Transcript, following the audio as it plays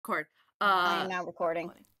Record. I am now recording.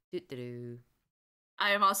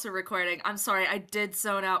 I am also recording. I'm sorry, I did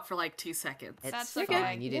zone out for like 2 seconds. That's You're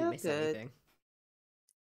fine. good. You didn't You're miss good. anything.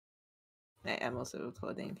 I am also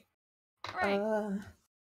recording. Right.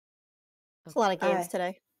 It's a lot of games Hi.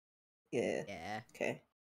 today. Yeah. Yeah. Okay.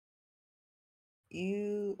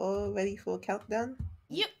 You all ready for a countdown?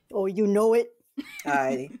 Yep. Oh, you know it.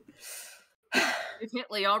 Alrighty. It's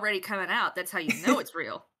Hitley already coming out. That's how you know it's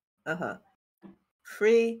real.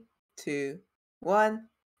 3, 2, 1.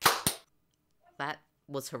 That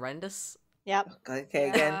was horrendous. Yep. Okay,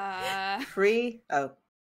 again. 3,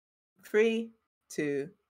 2,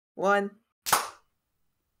 1.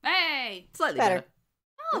 Hey! Slightly Better. better.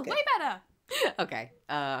 Oh, Okay. way better. Okay.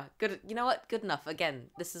 Good. You know what? Good enough. Again,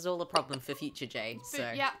 this is all a problem for future Jay.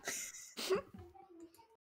 So. Yeah.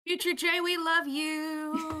 Future Jay, we love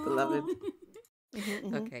you. Beloved.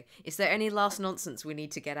 Okay. Is there any last nonsense we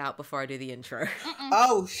need to get out before I do the intro?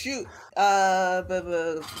 Oh, shoot. But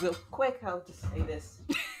real quick, I'll just say this.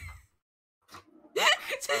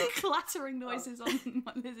 Clattering noises on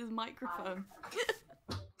Liz's microphone.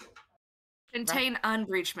 Contain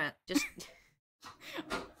unbreachment. Just.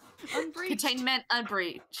 Unbreached. Containment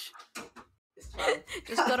unbreach.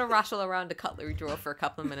 Just gotta rattle around a cutlery drawer for a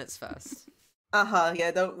couple of minutes first.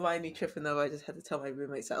 Yeah, don't mind me tripping over. I just had to tell my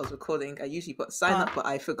roommates that I was recording. I usually put sign up, but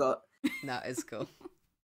I forgot. No, it's cool.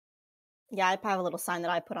 Yeah, I have a little sign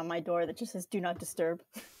that I put on my door that just says "Do not disturb."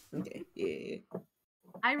 Okay, yeah.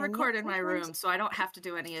 I And record yet in my sometimes- room, so I don't have to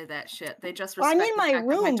do any of that shit. They just Well, respect I'm in the my fact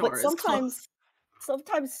that room, door but is closed.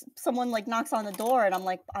 sometimes someone like knocks on the door, and I'm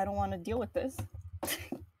like, I don't want to deal with this.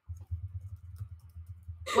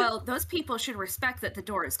 Well, those people should respect that the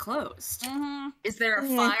door is closed. Mm-hmm. Is there a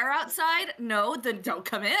Mhm. fire outside? No, then don't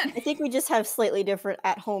come in. I think we just have slightly different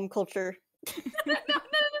at-home culture. No.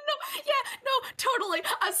 Yeah, no, totally.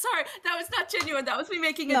 I'm sorry. That was not genuine. That was me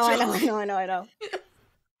making a No, joke. I know.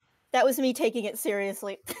 That was me taking it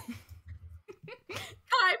seriously.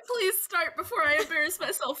 Hi, please start before I embarrass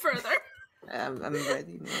myself further. I'm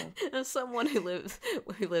ready now. As someone who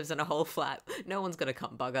lives in a whole flat, no one's gonna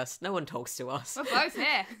come bug us. No one talks to us. We're both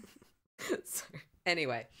here. So,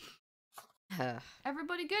 anyway,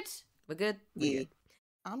 Everybody good? we're good. Yeah.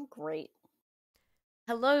 I'm great.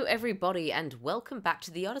 Hello, everybody, and welcome back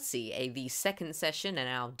to the Odyssey, the second session in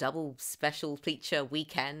our double special feature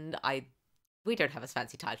weekend. We don't have a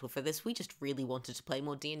fancy title for this. We just really wanted to play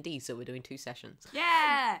more D&D, so we're doing 2 sessions.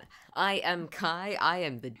 Yeah. I am Kai. I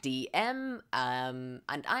am the DM, and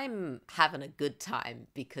I'm having a good time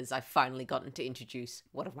because I've finally gotten to introduce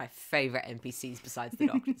one of my favorite NPCs besides the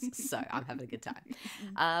doctors. So I'm having a good time.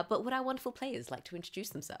 But would our wonderful players like to introduce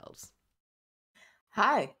themselves?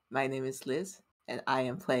 Hi, my name is Liz, and I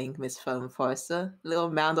am playing Miss Foam Forrester,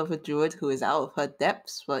 little mound of a druid who is out of her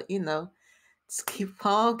depths, but just keep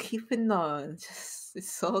on keeping on.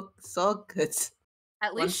 It's all good.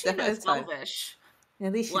 At One least she step at a knows time. Elvish.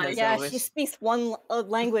 At least she Like- knows Yeah, Elvish. she speaks one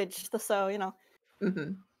language, so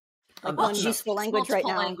Mhm. like Oh, one she useful Speaks language right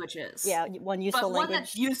multiple now. languages. Yeah, one useful but one language.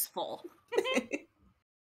 that's useful.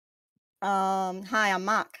 Hi, I'm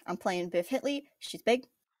Mock. I'm playing Biff Hitley. She's big.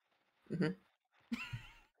 We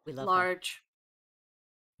love her. Large.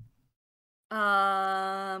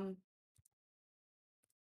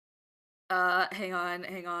 Hang on.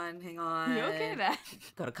 You okay there?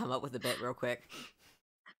 Gotta come up with a bit real quick.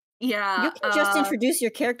 Yeah. You can just introduce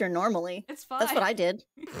your character normally. It's fine. That's what I did.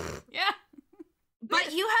 Yeah.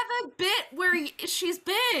 But you have a bit where she's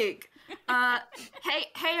big.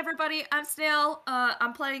 Hey everybody, I'm Snail.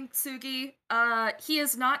 I'm playing Tsugi. He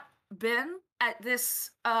has not been at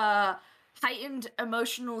this heightened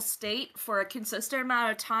emotional state for a consistent amount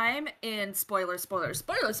of time in spoiler.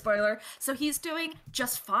 So he's doing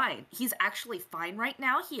just fine. He's actually fine right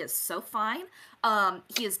now. He is so fine.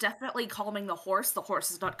 He is definitely calming the horse. The horse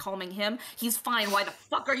is not calming him. He's fine. Why the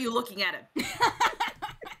fuck are you looking at him?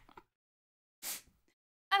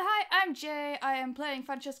 And hi, I'm Jay. I am playing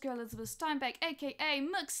Francesca Elizabeth Steinbeck, aka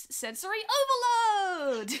Mook's Sensory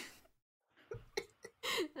Overload!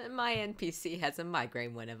 My NPC has a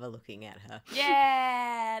migraine whenever looking at her.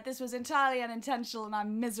 Yeah! This was entirely unintentional and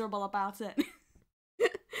I'm miserable about it.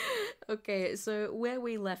 Okay, so where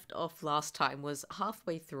we left off last time was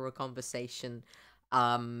halfway through a conversation.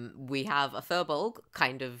 We have a furbolg,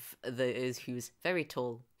 who's very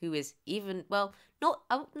tall, who is even, well,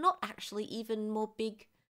 not actually even more big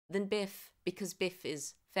than Biff, because Biff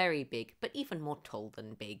is very big, but even more tall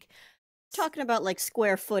than big. Talking about like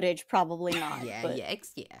square footage, probably not. Yeah.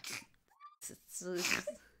 So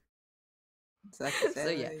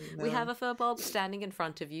Exactly. yeah, we have a furbolg standing in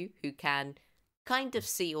front of you who can kind of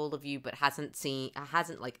see all of you, but hasn't seen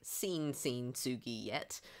Tsugi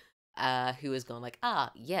yet. Who has gone like,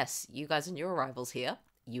 yes, you guys are new arrivals here.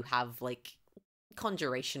 You have like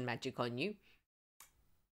conjuration magic on you.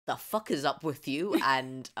 The fuck is up with you?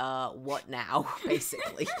 And what now?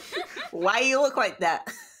 Basically, Why you look like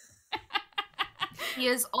that? He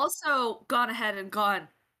has also gone ahead and gone,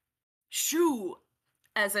 shoo,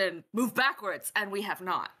 as in move backwards, and we have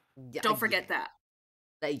not. Don't forget that.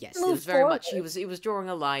 Yes, Move it was very much. forward. He was drawing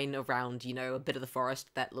a line around, a bit of the forest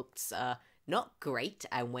that looks not great,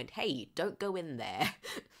 and went, "Hey, don't go in there."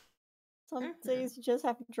 Some days you just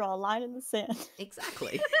have to draw a line in the sand.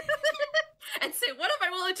 Exactly. And say, what am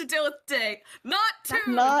I willing to deal with today? Not tunes!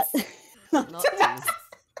 Not, Not tunes.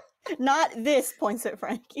 not this, points at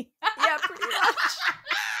Frankie. Yeah, pretty much.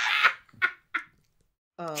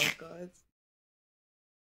 Oh god.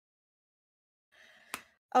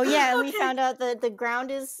 Oh yeah, and we Okay. found out that the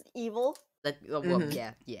ground is evil. Well,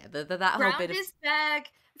 Mhm. yeah. That whole Ground bit of is bag,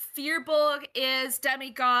 Fearbog is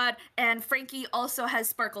demigod, and Frankie also has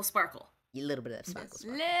Sparkle Sparkle. a little bit of sparkle.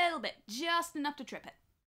 Little bit, just enough to trip it.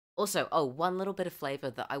 Also, one little bit of flavor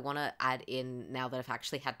that I want to add in now that I've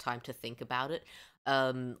actually had time to think about it.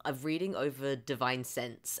 I'm reading over Divine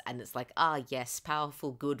Sense, and it's like, yes,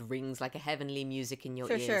 powerful good rings like a heavenly music in your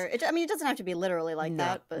For ears. sure. It doesn't have to be literally like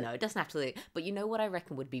that, but No, it doesn't have to. But you know what I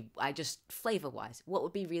reckon would be, flavor-wise, what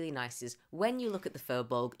would be really nice is when you look at the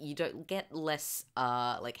Furbolg, you don't get less,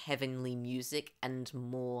 like, heavenly music and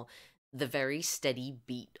more the very steady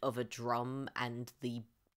beat of a drum and the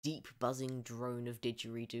deep buzzing drone of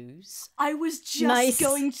didgeridoos. I was just Nice.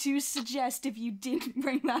 going to suggest if you didn't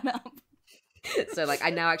bring that up. So, like, I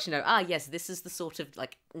now actually know, yes, this is the sort of,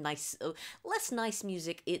 like, nice, less nice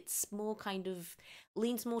music. It's more kind of,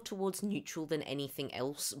 leans more towards neutral than anything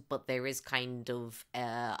else, but there is kind of,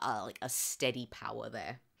 like, a steady power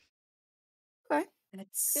there. okay.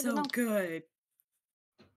 It's Good to so know. good.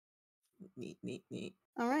 Neat.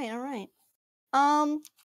 All right.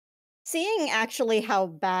 Seeing actually how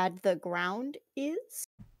bad the ground is,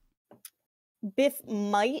 Biff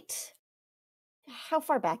might. How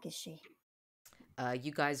far back is she?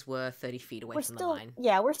 You guys were 30 feet away We're from still, the line.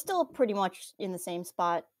 yeah, we're still pretty much in the same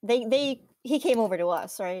spot. He came over to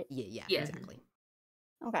us, right? Yeah, Yeah. exactly.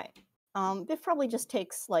 Okay. Biff probably just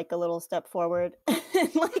takes like a little step forward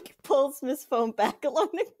and like pulls Miss Foam back along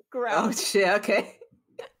the Oh ground shit, okay.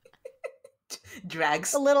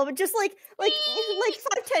 Drags. a little bit, just like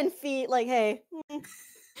 5-10 feet. Like, hey,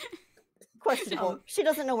 questionable. She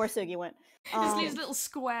doesn't know where Tsugi went. Just leaves a little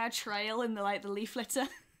square trail in the leaf litter.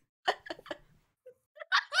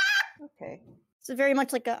 Okay. So very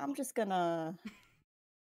much like I'm just gonna.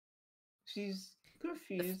 She's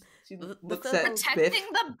confused. She The looks third at Protecting Biff.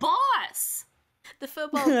 the boss! The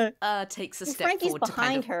Furbolg takes a And step Frankie's forward to kind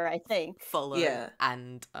behind of her, I think. follow. Yeah.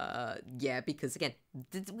 And, because, again,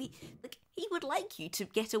 he would like you to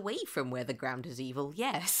get away from where the ground is evil,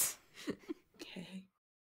 yes.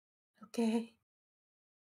 Okay.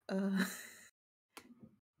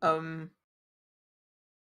 Um.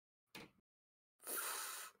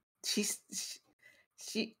 She.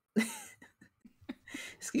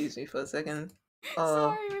 Excuse me for a second.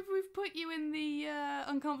 Sorry if we've put you in the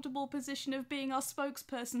uncomfortable position of being our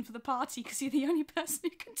spokesperson for the party because you're the only person who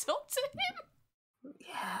can talk to him.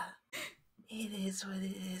 Yeah, it is what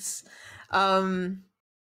it is.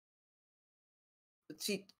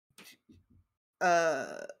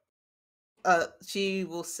 She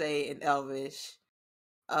will say in Elvish,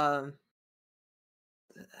 I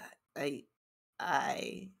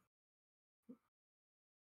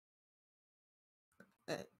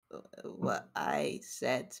what I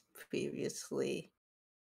said previously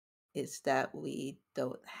is that we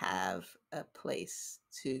don't have a place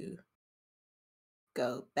to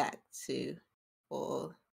go back to,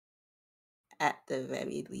 or at the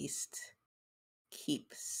very least,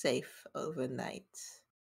 keep safe overnight.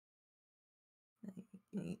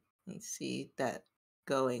 I see that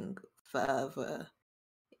going further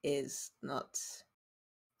is not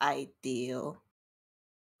ideal,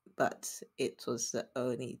 but it was the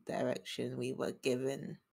only direction we were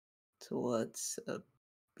given towards a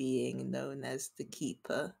being known as the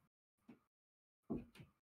Keeper.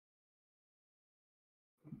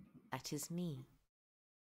 That is me.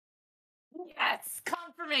 Yes!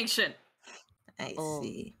 Confirmation! I Oh.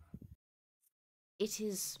 see. It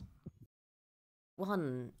is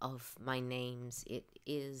one of my names. It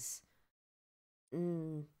is.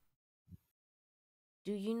 Do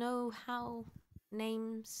you know how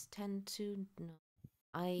names tend to know?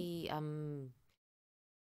 I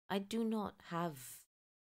do not have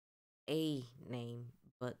a name,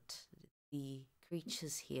 but the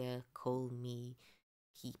creatures here call me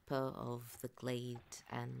keeper of the glade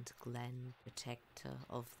and glen, protector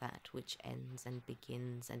of that which ends and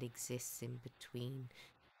begins and exists in between,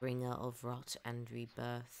 bringer of rot and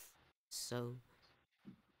rebirth. So,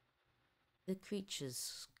 the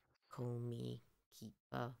creatures call me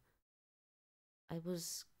keeper. I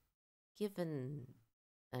was given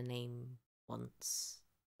a name once,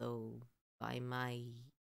 though, by my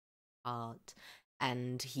heart,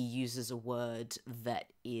 and he uses a word that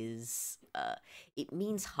is, it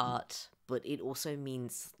means heart, but it also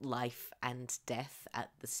means life and death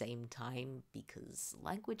at the same time, because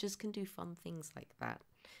languages can do fun things like that.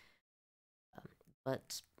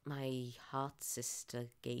 But my heart sister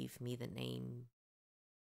gave me the name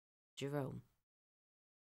Jerome.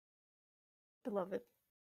 Beloved.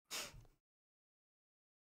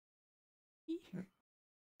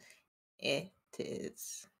 It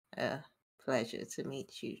is a pleasure to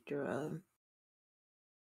meet you, Jerome.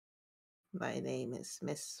 My name is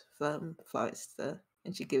Miss Forrester,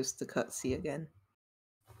 and she gives the curtsy again.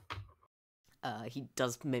 He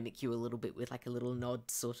does mimic you a little bit with like a little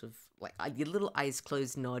nod, sort of like your little eyes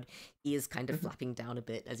closed nod, ears kind of flapping down a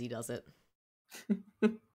bit as he does it.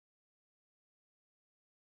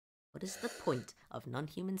 What is the point of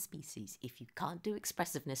non-human species if you can't do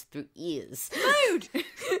expressiveness through ears? Food!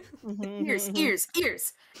 Ears.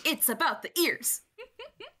 It's about the ears.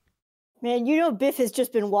 Man, you know Biff has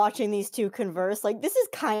just been watching these two converse. Like, this is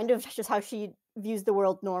kind of just how she views the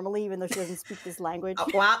world normally, even though she doesn't speak this language.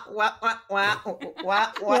 Wah. I love her. I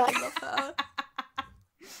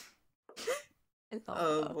love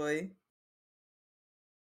Oh her. boy.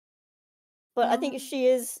 But I think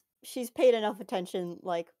she's paid enough attention.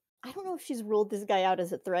 Like, I don't know if she's ruled this guy out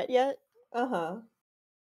as a threat yet. Uh-huh.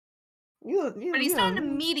 But he's not an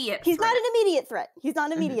immediate He's threat. not an immediate threat. He's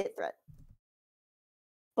not an immediate threat.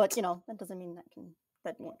 But, you know, that doesn't mean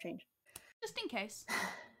that won't change. Just in case.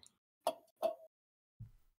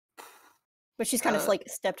 But she's kind of like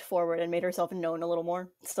stepped forward and made herself known a little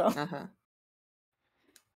more. So Uh-huh.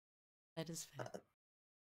 That is fair.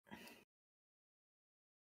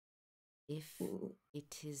 If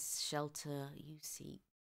it is shelter you seek,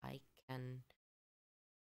 I can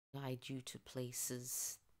guide you to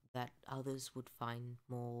places that others would find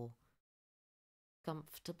more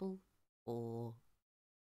comfortable, or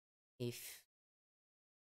if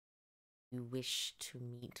you wish to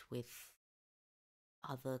meet with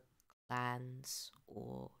other clans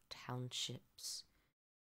or townships,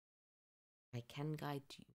 I can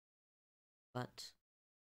guide you, but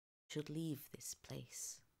should leave this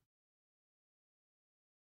place.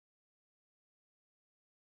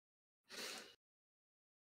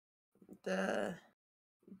 The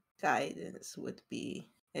guidance would be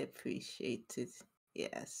appreciated,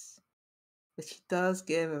 yes. But she does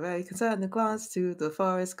give a very concerned glance to the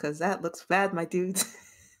forest, because that looks bad, my dude.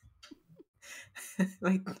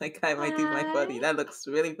 my guy, my dude, my buddy. That looks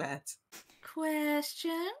really bad.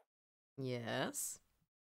 Question. Yes.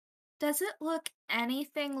 Does it look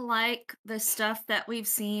anything like the stuff that we've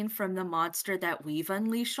seen from the monster that we've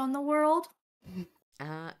unleashed on the world?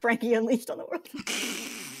 Frankie unleashed on the world.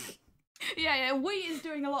 Yeah, we is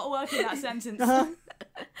doing a lot of work in that sentence.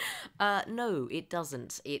 No, it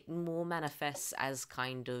doesn't. It more manifests as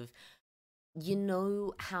kind of, you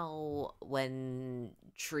know how when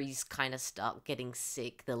trees kind of start getting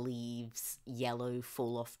sick, the leaves yellow,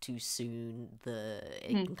 fall off too soon,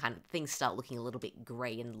 things start looking a little bit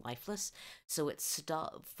grey and lifeless. So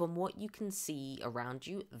from what you can see around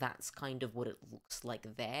you, that's kind of what it looks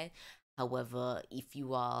like there. However, if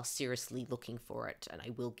you are seriously looking for it, and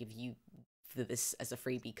I will give you for this as a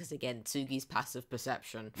freebie, because again, Tsugi's passive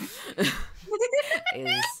perception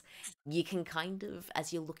is you can kind of,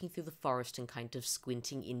 as you're looking through the forest and kind of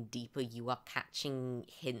squinting in deeper, you are catching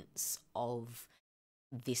hints of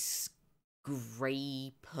this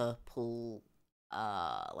grey purple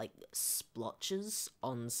like splotches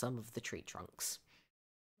on some of the tree trunks.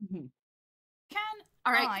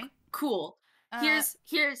 All right, cool. Here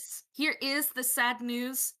is the sad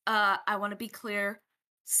news. I want to be clear.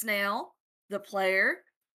 Snail, the player,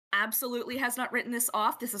 absolutely has not written this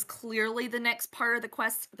off. This is clearly the next part of the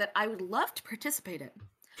quest that I would love to participate in.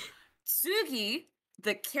 Tsugi,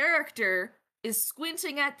 the character, is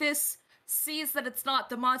squinting at this, sees that it's not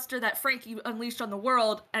the monster that Frankie unleashed on the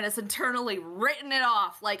world, and has internally written it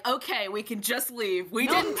off. Like, okay, we can just leave. We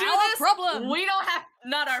Not didn't do our this. Problem. We don't have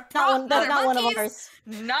not our That's not one of monkeys, ours.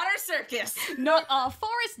 not our circus. Not our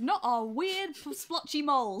forest, not our weird splotchy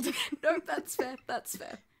mold. No, that's fair. That's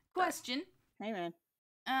fair. Question. Hey, man.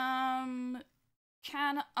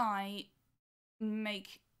 Can I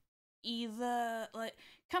make either like,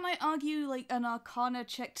 can I argue like an Arcana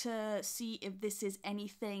check to see if this is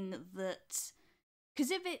anything that,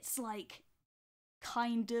 because if it's like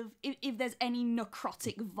kind of if there's any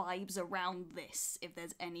necrotic vibes around this, if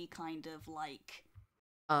there's any kind of like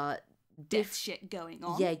death shit going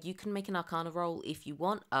on. Yeah, you can make an Arcana roll if you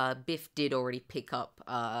want. Biff did already pick up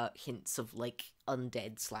hints of like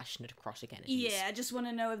undead / necrotic enemies. Yeah, I just want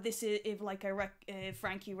to know if this is if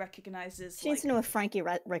Frankie recognizes. She needs to know if Frankie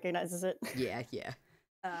recognizes it. Yeah.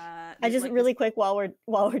 I just really quick while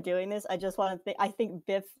we're doing this, I just want to I think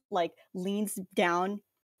Biff like leans down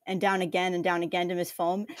and down again to Miss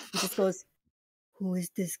Foam and just goes, "Who is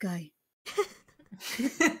this guy?"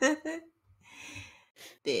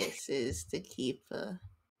 This is the keeper,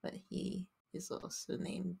 but he is also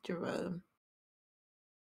named Jerome.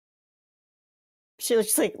 She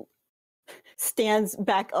just like stands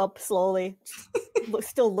back up slowly,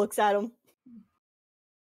 still looks at him.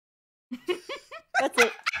 That's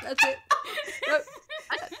it. That's it. Nope.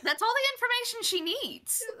 That's all the information she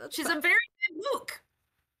needs. She's a very good book.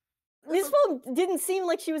 Miss Foam didn't seem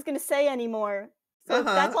like she was going to say anymore. So if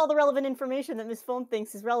that's all the relevant information that Miss Foam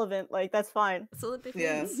thinks is relevant, like, that's fine. That's all the Biff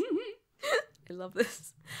Yeah. needs. I love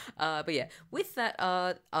this. But yeah, with that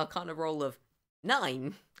Arcana roll of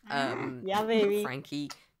 9, Yeah, baby.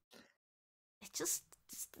 Frankie, it's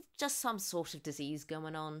just some sort of disease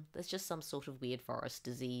going on. There's just some sort of weird forest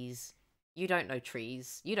disease. You don't know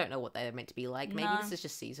trees. You don't know what they're meant to be like. Maybe this is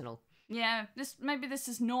just seasonal. Yeah, maybe this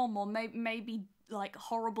is normal. Maybe like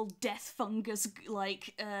horrible death fungus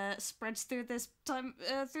like spreads through this time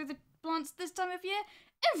through the plants this time of year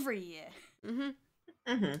every year.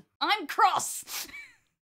 I'm cross.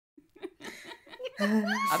 I'm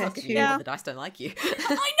not you, Yeah. the dice don't like you.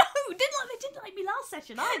 I know. They didn't like me last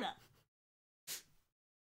session either.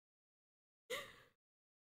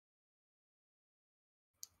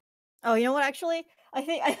 Oh, you know what? Actually,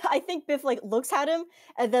 I think Biff like looks at him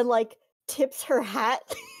and then like tips her hat.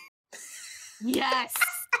 Yes.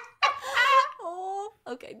 Oh,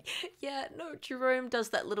 okay. Yeah, no, Jerome does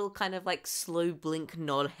that little kind of like slow blink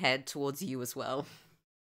nod head towards you as well.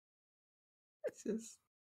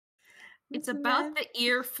 It's about the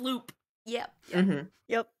ear floop. Yep.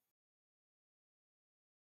 Yep.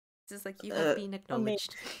 It's just like you have been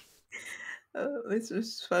acknowledged.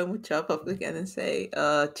 Mrs. Fun would chop up again and say,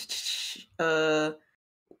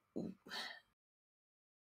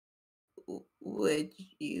 would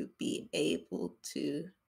you be able to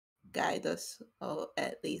guide us or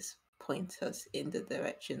at least point us in the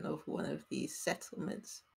direction of one of these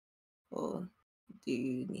settlements? Or do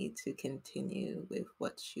you need to continue with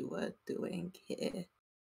what you are doing here?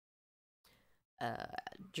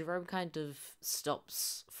 Jerome kind of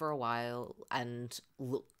stops for a while and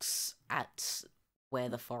looks at where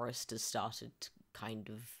the forest has started to kind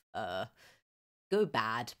of go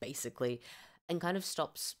bad, basically, and kind of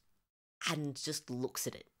stops and just looks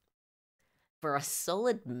at it for a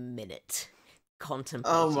solid minute,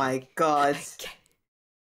 contemplating. Oh my god.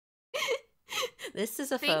 This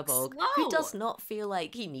is a Think Furbolg who does slow. not feel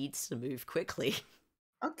like he needs to move quickly.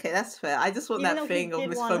 Okay, that's fair. I just want Even though that thing he of did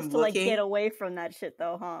Miss want us Fun to like looking. get away from that shit,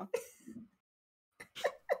 though, huh?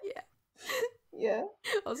 Yeah. Yeah.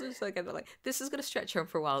 I was just like, this is going to stretch on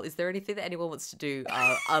for a while. Is there anything that anyone wants to do?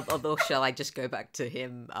 Or shall I just go back to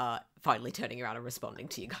him finally turning around and responding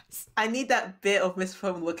to you guys? I need that bit of Miss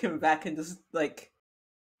Fun looking back and just like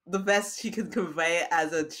the best she can convey it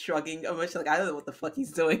as a shrugging emotion. Like, I don't know what the fuck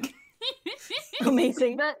he's doing.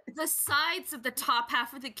 Amazing. The sides of the top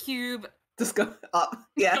half of the cube Just go up.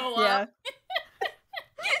 Yeah. go Yeah. up.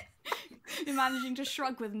 You're managing to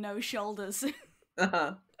shrug with no shoulders.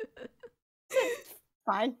 Uh-huh.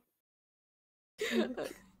 Fine. And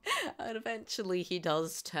eventually he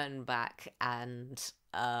does turn back and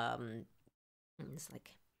it's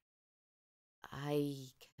like, I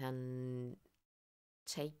can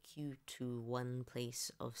take you to one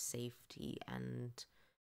place of safety and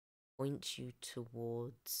point you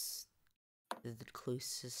towards the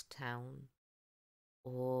closest town,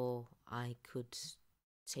 or I could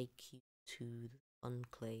take you to the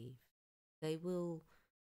Enclave. They will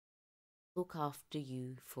look after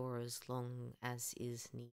you for as long as is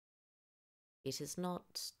needed. It is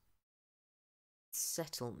not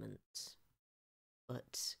settlement,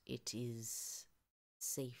 but it is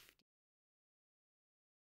safety.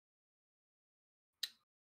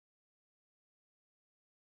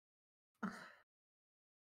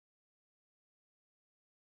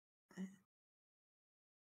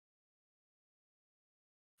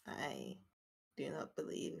 I do not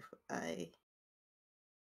believe I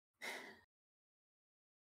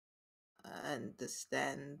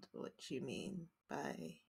understand what you mean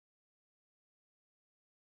by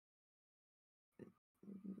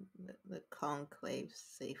the Conclave's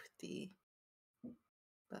safety,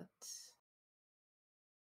 but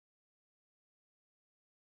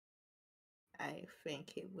I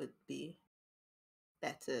think it would be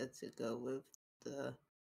better to go with the...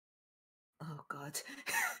 Oh god.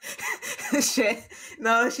 Shit.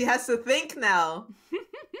 No, she has to think now.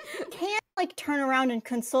 Can't like turn around and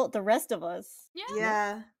consult the rest of us.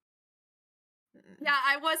 Yeah. Yeah,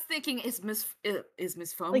 I was thinking, is Miss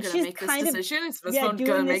Foam Like, gonna she's make this kind of decision? Is Miss Foam doing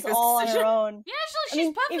gonna this make this all on decision? her own. Yeah, I she's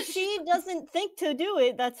mean, perfect. if she doesn't think to do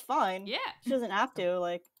it, that's fine. Yeah. She doesn't have to.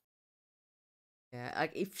 Like, Yeah,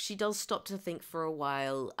 like, if she does stop to think for a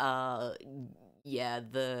while, yeah,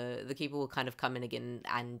 the keeper will kind of come in again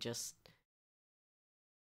and just,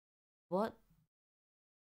 what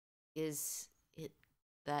is it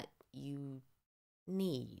that you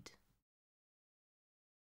need?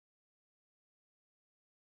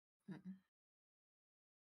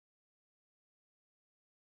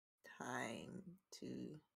 Time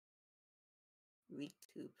to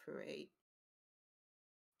recuperate,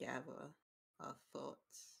 gather our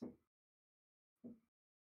thoughts,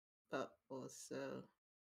 but also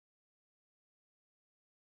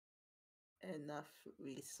enough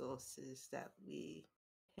resources that we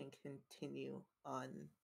can continue on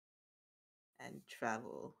and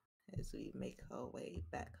travel as we make our way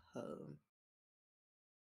back home.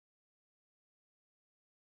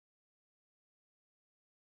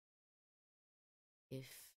 If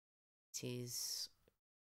it is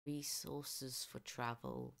resources for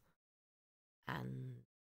travel and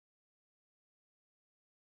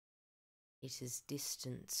it is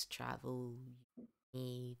distance travel, you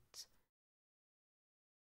need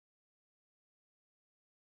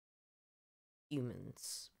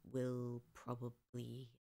humans will probably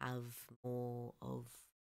have more of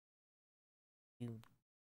you.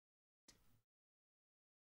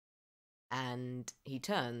 And he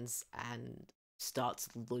turns and starts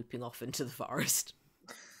looping off into the forest.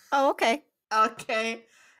 oh, okay. Okay.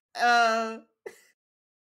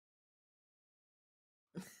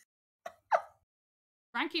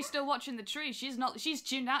 Frankie's still watching the tree. She's not. She's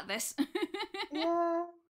tuned out this. Yeah.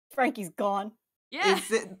 Frankie's gone. Yeah.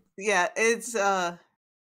 It's so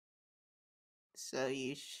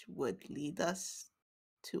you would lead us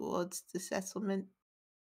towards the settlement?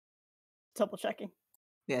 Double checking.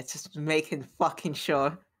 Yeah, just making fucking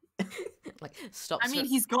sure. Like, stops. I mean,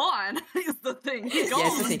 he's gone. Is the thing. He's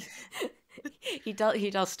gone. Yes,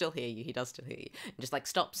 he does still hear you. He does still hear you. And just like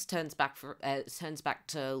stops, turns back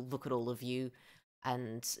to look at all of you,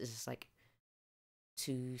 and is just like,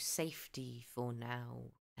 to safety for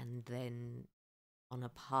now, and then on a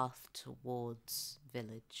path towards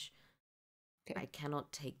village. Okay. I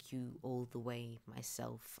cannot take you all the way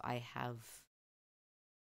myself. I have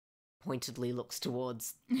pointedly looks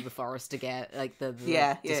towards the forest again, like the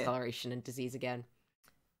discoloration and disease again.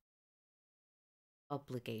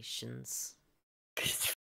 Obligations.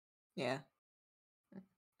 Yeah.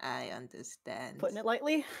 I understand. Putting it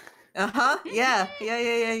lightly. Uh-huh. Yeah.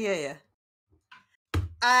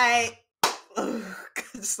 I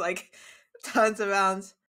just like turns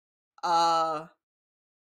around,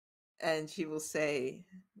 and she will say,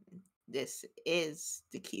 "This is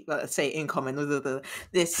the keeper." Say in common.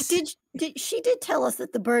 This Did she did tell us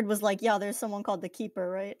that the bird was like, yeah, there's someone called the keeper,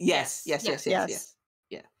 right? Yes. Yeah. She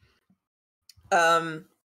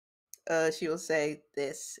will say,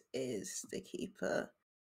 "This is the keeper."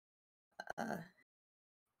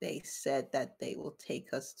 They said that they will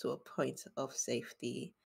take us to a point of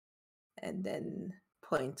safety and then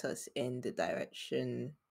point us in the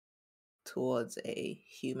direction towards a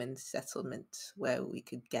human settlement where we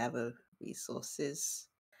could gather resources.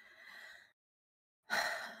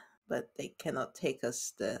 But they cannot take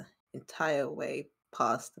us the entire way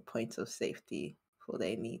past the point of safety, for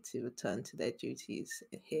they need to return to their duties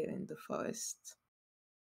here in the forest.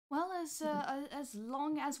 Well, as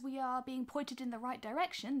long as we are being pointed in the right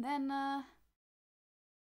direction, then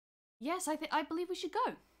yes, I believe we should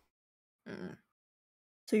go. Mm.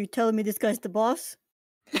 So you're telling me this guy's the boss?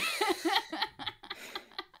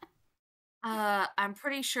 I'm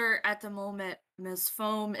pretty sure at the moment Ms.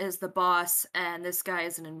 Foam is the boss and this guy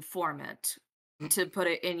is an informant, to put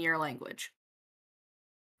it in your language.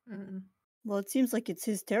 Mm. Well, it seems like it's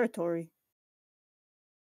his territory.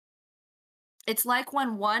 It's like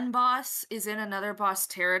when one boss is in another boss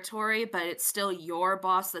territory, but it's still your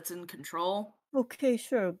boss that's in control. Okay,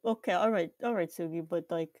 sure. Okay, all right, Tsugi, but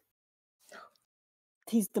like,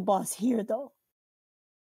 he's the boss here, though.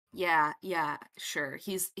 Yeah, sure.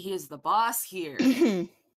 He is the boss here.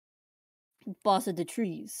 Boss of the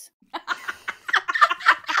trees.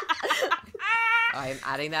 I am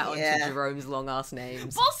adding that onto Yeah. Jerome's long ass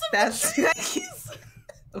names. Boss of That's the trees!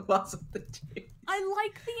 Boss of the tree. I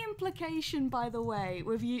like the implication, by the way,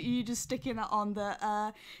 with you just sticking that on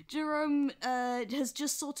that Jerome has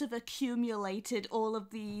just sort of accumulated all of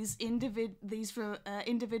these individual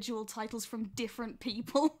titles from different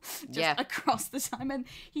people just across the time, and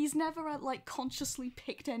he's never like consciously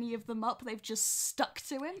picked any of them up. They've just stuck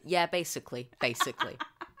to him. Yeah, basically.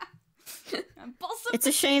 It's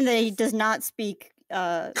a shame that he does not speak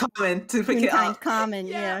Common to pick it humankind up. common.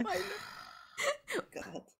 Yeah.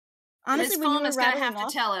 God. Honestly, His when you phone were is gonna rattling have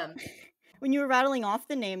off, to tell him. when you were rattling off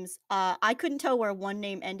the names, I couldn't tell where one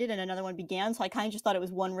name ended and another one began, so I kind of just thought it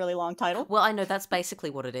was one really long title. Well, I know that's basically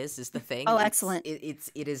what it is the thing. Oh, excellent. It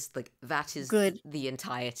is like that is Good. the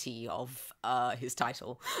entirety of his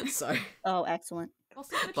title. So Oh, excellent.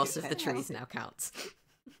 Boss of the Trees now counts.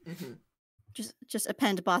 Mm-hmm. Just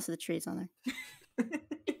append Boss of the Trees on there.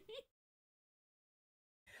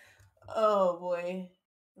 Oh boy.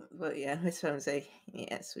 But yeah, Miss Phone's like,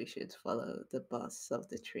 yes, we should follow the boss of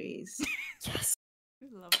the trees. Yes. I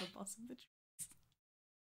love the boss of the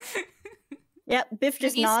trees. Yep, Biff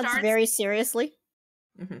just Tsugi nods starts- very seriously.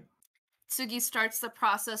 Mm-hmm. Tsugi starts the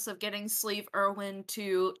process of getting Sleeve Irwin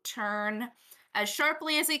to turn as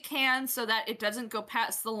sharply as he can so that it doesn't go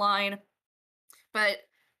past the line. But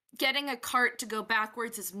getting a cart to go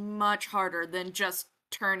backwards is much harder than just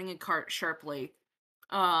turning a cart sharply.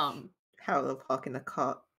 How to park in a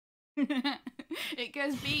cart. It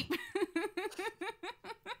goes beep.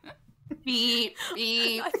 Beep,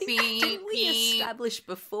 beep, I think, beep, didn't we beep. establish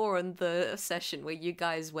before in the session where you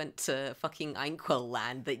guys went to fucking Anquil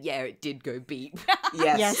Land that it did go beep?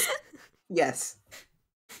 Yes. Yes. Yes.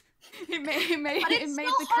 It made But it's the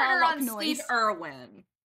still car harder lock on noise. Steve Irwin.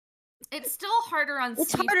 It's still harder on It's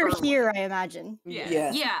Steve harder Irwin. here, I imagine, Yeah.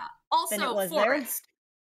 Yeah. Yeah. Also, than it was there. Forest.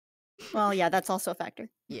 Well, yeah, that's also a factor.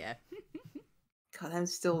 Yeah. God, I'm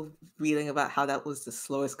still reading about how that was the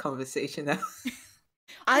slowest conversation ever.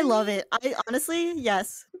 I love it. I honestly,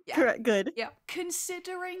 yes. Yeah. Correct. Good. Yeah.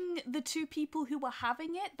 Considering the two people who were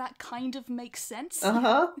having it, that kind of makes sense.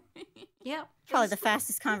 Uh-huh. Yeah. Probably the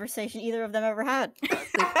fastest conversation either of them ever had.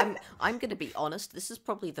 I'm going to be honest, this is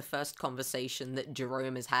probably the first conversation that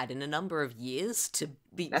Jerome has had in a number of years to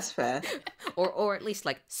be... That's fair. or at least,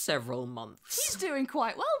 like, several months. He's doing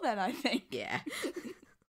quite well then, I think. Yeah.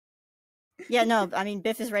 Yeah, no, I mean,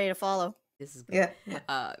 Biff is ready to follow. This is good.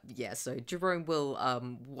 Yeah. So Jerome will,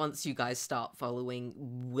 once you guys start following,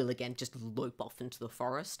 will again just lope off into the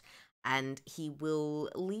forest, and he'll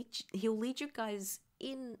lead you guys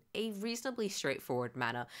in a reasonably straightforward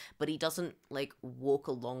manner, but he doesn't, like, walk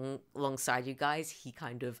alongside you guys. He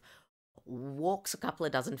kind of walks a couple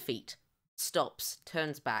of dozen feet, stops,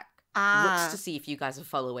 turns back, looks to see if you guys are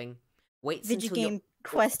following, waits Video until game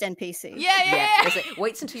quest NPC. Yeah. that's it.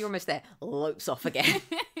 Waits until you're almost there, lopes off again.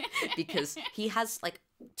 Because he has, like,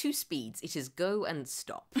 two speeds. It is go and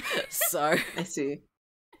stop. So... I see.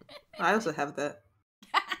 I also have that.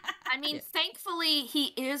 I mean, thankfully, he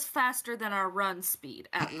is faster than our run speed,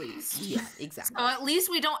 at least. Yeah, exactly. So at least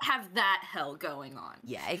we don't have that hell going on.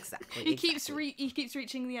 Yeah, exactly. He keeps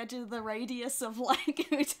reaching the edge of the radius of like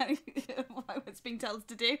what's being told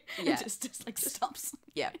to do. Yeah. Just like stops.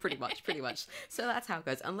 Yeah, pretty much. So that's how it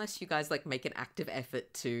goes. Unless you guys, like, make an active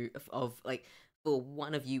effort for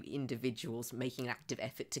one of you individuals making an active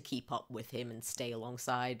effort to keep up with him and stay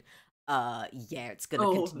alongside, it's gonna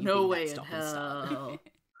continue no being way that in stop and start. hell.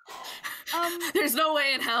 There's no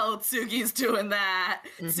way in hell Tsugi's doing that.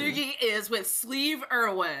 Mhm. Tsugi is with Sleeve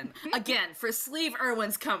Irwin. Again, for Sleeve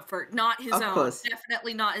Irwin's comfort, not his Of own. course.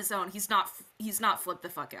 Definitely not his own. He's not flipped the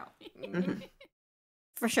fuck out. Mhm.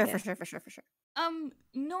 For sure, Yeah. for sure, for sure, for sure.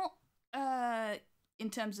 Not in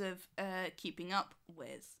terms of keeping up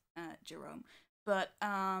with Jerome, but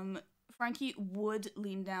Frankie would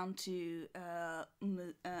lean down to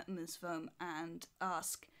Ms. Foam and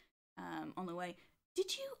ask on the way,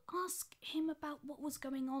 did you ask him about what was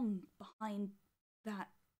going on behind that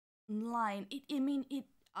line?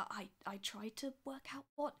 I tried to work out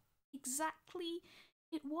what exactly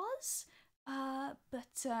it was,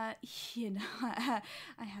 but I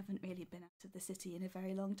haven't really been out of the city in a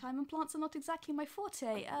very long time, and plants are not exactly my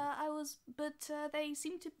forte.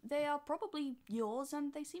 They are probably yours,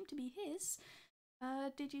 and they seem to be his.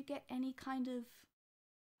 Did you get any kind of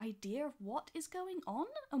idea of what is going on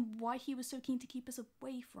and why he was so keen to keep us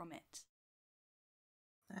away from it?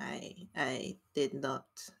 I did not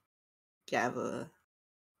gather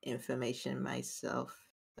information myself,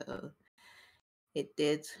 so it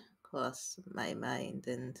did cross my mind,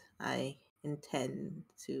 and I intend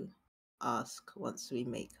to ask once we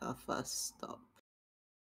make our first stop.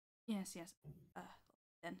 Yes.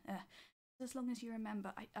 Then, as long as you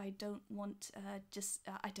remember, I don't want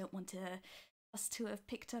I don't want us to have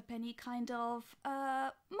picked up any kind of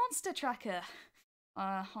monster tracker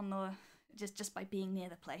on the just by being near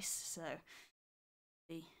the place. So,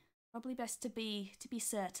 probably best to be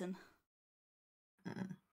certain.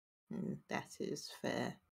 That is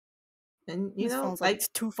fair. And This phone's like, it's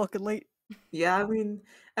too fucking late. Yeah,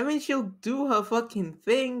 I mean, she'll do her fucking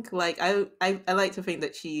thing. Like, I like to think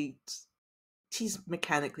that she's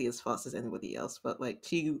mechanically as fast as anybody else, but like,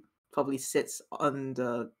 she probably sits on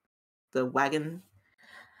the wagon.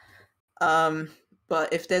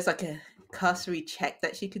 But if there's like a cursory check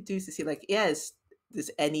that she could do to see, like, yes,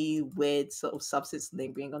 there's any weird sort of substance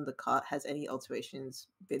lingering on the cart, has any alterations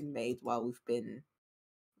been made while we've been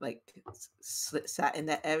like sat in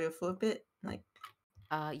that area for a bit, like.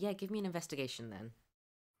 Yeah, give me an investigation then.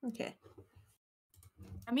 Okay.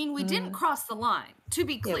 I mean, we didn't cross the line. To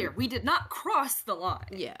be clear, we did not cross the line.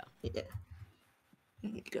 Yeah. There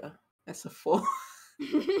you go. That's a 4.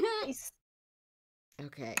 Nice.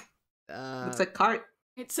 Okay. It's a cart.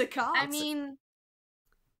 It's a cart. I mean,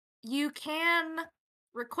 you can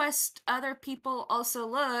request other people also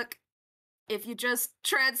look if you just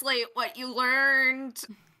translate what you learned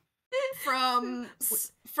from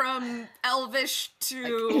Elvish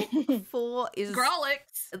to 4 is Grolix.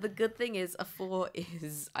 the good thing is a 4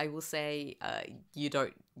 is, I will say, you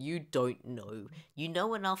don't know. You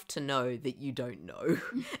know enough to know that you don't know.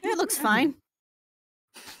 It looks fine.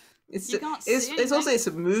 It's also it's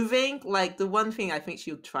moving. Like, the one thing I think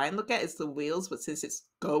she'll try and look at is the wheels, but since it's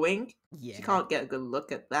going, she can't get a good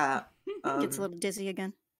look at that. Gets a little dizzy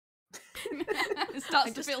again. It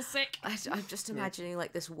starts to feel sick. I'm just imagining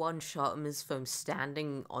like this one shot of Ms. Foam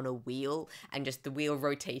standing on a wheel and just the wheel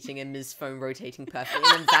rotating and Ms. Foam rotating perfectly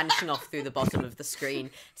and then vanishing off through the bottom of the screen.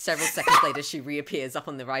 Several seconds later, she reappears up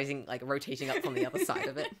on the rising, like rotating up on the other side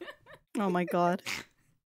of it. Oh my god.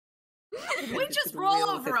 Did we just roll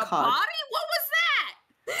over a body? What was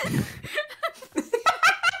that?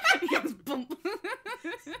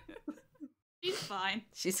 She's fine.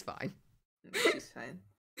 She's fine. She's fine.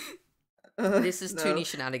 This is Toonie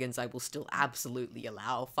shenanigans I will still absolutely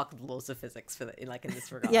allow. Fuck the laws of physics for in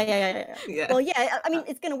this regard. Yeah. Well, yeah, I mean,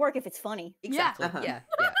 it's gonna work if it's funny. Exactly. Yeah.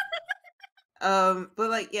 Yeah. But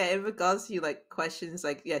like, yeah, in regards to like questions,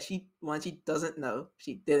 like, yeah, she doesn't know.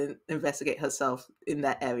 She didn't investigate herself in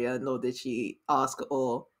that area, nor did she ask,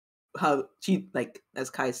 or how she, like, as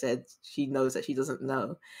Kai said, she knows that she doesn't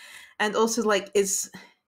know. And also, like,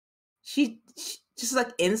 she just like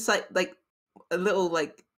insight, like a little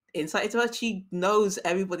like insight into her. She knows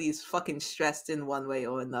everybody's fucking stressed in one way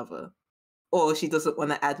or another, or she doesn't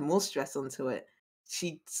want to add more stress onto it.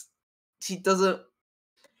 She doesn't.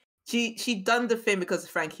 She done the thing because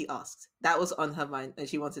Frankie asked. That was on her mind, and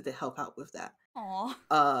she wanted to help out with that.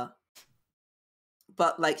 Aww.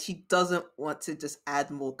 But like, she doesn't want to just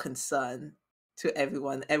add more concern to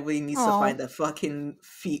everyone. Everybody needs to find their fucking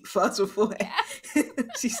feet first before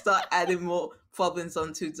she start adding more problems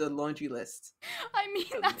onto the laundry list. I mean,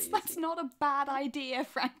 that's not a bad idea,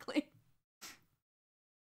 frankly.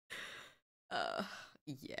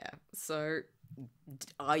 Yeah. So,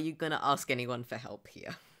 are you gonna ask anyone for help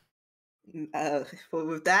here? But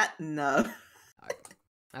with that, no.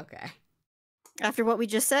 Okay. After what we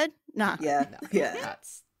just said, nah. Yeah. No, Yeah.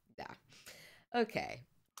 That's okay.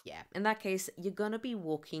 Yeah. In that case, you're gonna be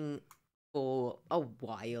walking for a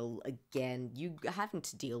while again. You having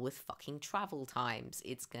to deal with fucking travel times.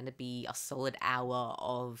 It's gonna be a solid hour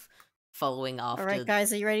of following after. All right,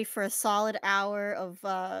 guys, are you ready for a solid hour of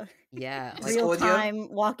yeah, like real audio? time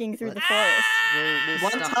walking through the forest? We'll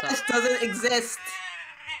One touch doesn't exist.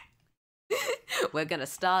 We're gonna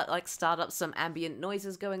start up some ambient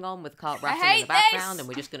noises going on with cart rattling in the hate background, this! and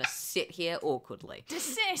we're just gonna sit here awkwardly.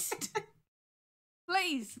 Desist!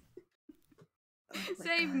 Please! Oh my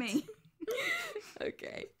Save God. me!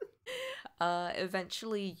 Okay.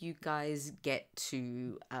 Eventually you guys get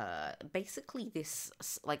to basically this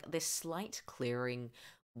slight clearing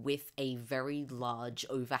with a very large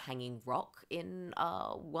overhanging rock in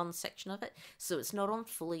one section of it. So it's not on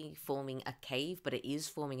fully forming a cave, but it is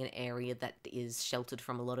forming an area that is sheltered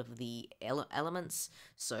from a lot of the elements.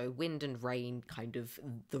 So wind and rain, kind of,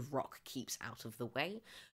 the rock keeps out of the way.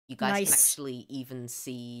 You guys can actually even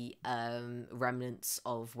see remnants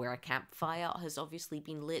of where a campfire has obviously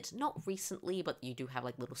been lit. Not recently, but you do have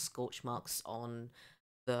like little scorch marks on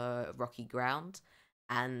the rocky ground.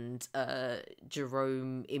 And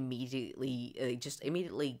Jerome immediately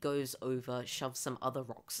goes over, shoves some other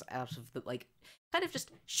rocks out of the, like, kind of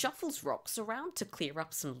just shuffles rocks around to clear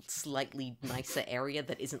up some slightly nicer area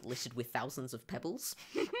that isn't littered with thousands of pebbles.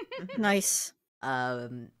 Nice.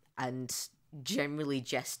 And generally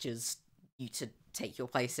gestures you to take your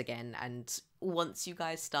place again, and once you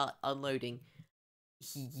guys start unloading,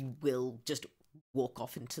 he will just walk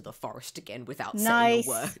off into the forest again without saying a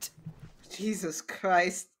word. Jesus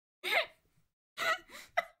Christ.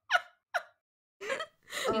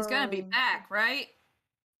 He's gonna be back, right?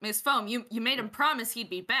 Miss Foam, you made him promise he'd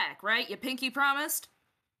be back, right? You pinky promised?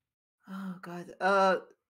 Oh god.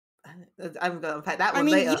 I'm gonna unpack that one I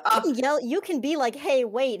mean, later. you can yell. You can be like, "Hey,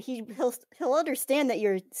 wait!" He'll understand that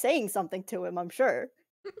you're saying something to him. I'm sure.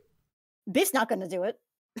 Biff's not gonna do it.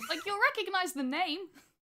 Like, you'll recognize the name.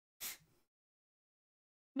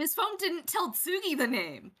 Miss Foam didn't tell Tsugi the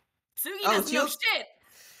name. Tsugi doesn't know shit.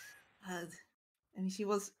 I mean,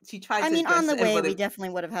 she tried. I mean, to on the way, everybody. we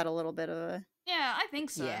definitely would have had a little bit of a. Yeah, I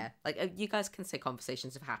think so. Yeah, like you guys can say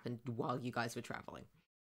conversations have happened while you guys were traveling.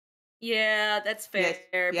 Yeah, that's fair.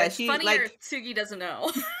 Yeah, but she, funnier, like- Tsugi doesn't know.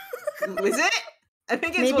 Is it? I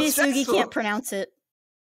think it's Maybe more Tsugi stressful. can't pronounce it.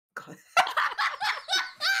 God.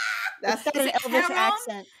 It's got Is an it Elvish Heron?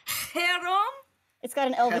 accent. Heron? It's got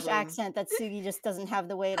an Elvish Heron. accent that Tsugi just doesn't have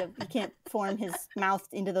the way to. He can't form his mouth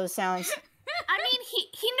into those sounds. I mean,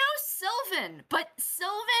 he knows Sylvan, but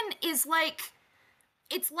Sylvan is like,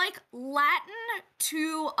 it's like Latin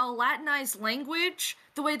to a Latinized language,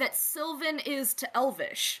 the way that Sylvan is to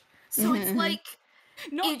Elvish. So it's like,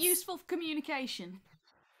 Not It's- useful for communication.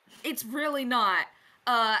 it's really not.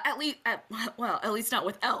 At least not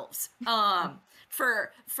with elves.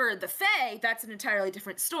 For the Fae, that's an entirely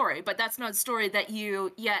different story, but that's not a story that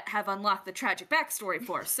you yet have unlocked the tragic backstory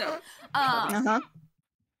for. So,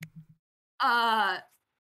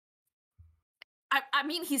 I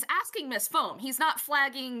mean, he's asking Miss Foam. He's not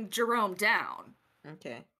flagging Jerome down.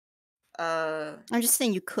 Okay. I'm just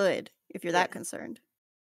saying you could if you're that concerned.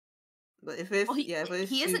 But if Well, he isn't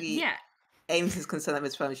Tsugi yet. aims his concern at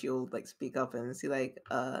Miss Fun, she'll like speak up and see like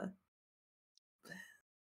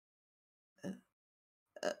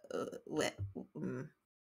where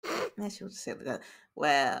she'll just say like that.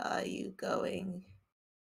 Where are you going?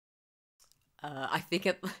 I think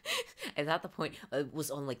at the point it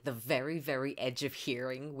was on like the very, very edge of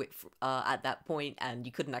hearing at that point, and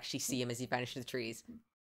you couldn't actually see him as he vanished in the trees.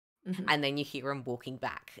 Mhm. And then you hear him walking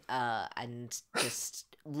back, and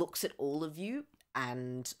just looks at all of you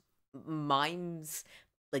and mimes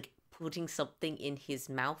like putting something in his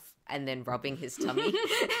mouth and then rubbing his tummy,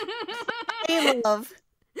 Hey, love.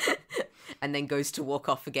 and then goes to walk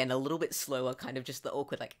off again a little bit slower, kind of just the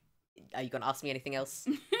awkward like, "Are you gonna ask me anything else?"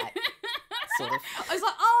 Sort of. I was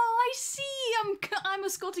like, oh, I see. I'm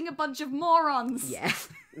escorting a bunch of morons. Yeah.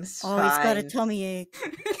 It's Oh, he's got a fine. tummy ache.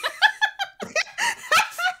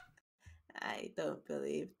 I don't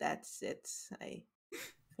believe that's it. I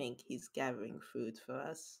think he's gathering food for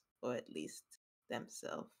us, or at least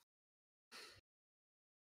themselves.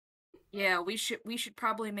 Yeah, we should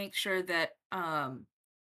probably make sure that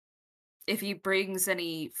if he brings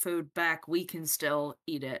any food back, we can still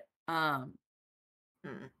eat it.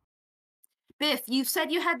 Biff, you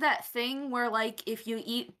said you had that thing where like if you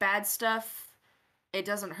eat bad stuff, it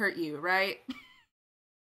doesn't hurt you, right?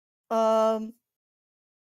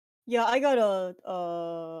 Yeah, I got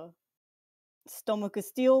a stomach of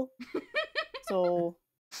steel, so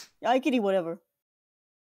yeah, I could eat whatever.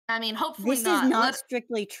 I mean, hopefully This not. is not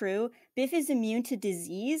strictly true. Biff is immune to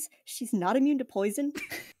disease. She's not immune to poison.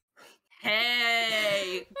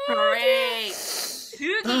 Hey, great.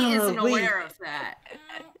 Tsugi isn't aware of that.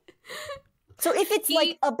 So if it's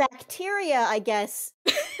like a bacteria, I guess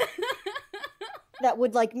that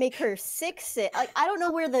would like make her sick. Like I don't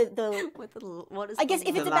know where the. What is I guess if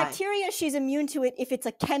it's the a line? bacteria, she's immune to it. If it's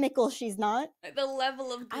a chemical, she's not. Like the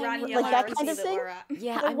level of I mean, granularity like that kind of that thing? we're at.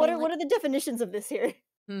 Yeah, Like, what are the definitions of this here?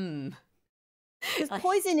 Because Like-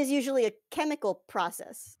 poison is usually a chemical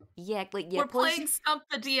process. Yeah, like We're playing Stump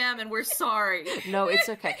the DM and we're sorry. No, it's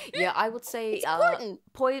okay. Yeah, I would say It's important.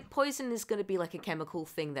 poison is going to be like a chemical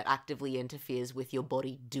thing that actively interferes with your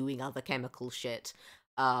body doing other chemical shit.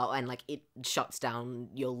 And like it shuts down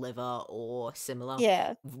your liver or similar.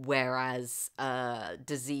 Yeah, Whereas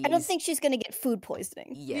disease I don't think she's gonna get food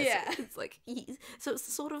poisoning. Yes, Yeah. it's like so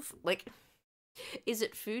it's sort of like, is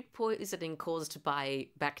it food poisoning caused by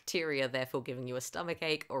bacteria therefore giving you a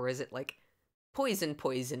stomachache, or is it like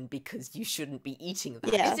poison because you shouldn't be eating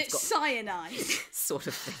that? Yeah. Is it It's got cyanide? sort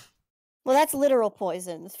of thing. Well, that's literal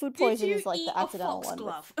poison. Food Did poison you is like eat the a accidental one.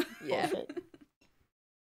 foxglove? Yeah. Bullshit.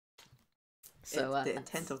 So It's the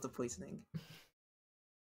intent of the poisoning.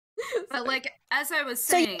 But like as I was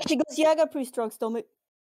So yeah, saying, she goes, "Yeah, I got a pretty strong stomach."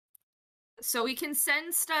 So we can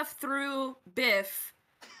send stuff through Biff,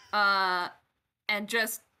 and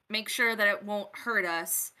just make sure that it won't hurt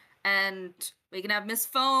us. And we can have Miss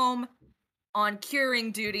Foam on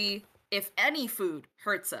curing duty if any food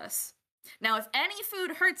hurts us. Now, if any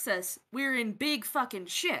food hurts us, we're in big fucking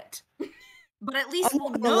shit. But at least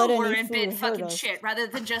we'll know we're in big fucking shit rather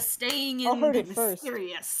than just staying in the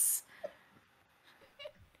mysterious.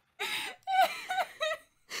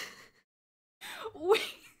 We're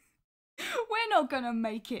not gonna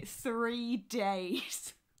make it 3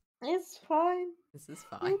 days. It's fine. This is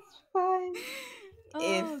fine. It's fine.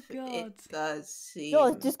 Oh, If God. it does seem... Yo,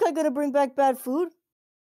 is this guy gonna bring back bad food?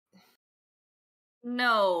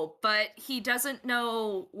 No, but he doesn't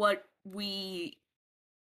know what we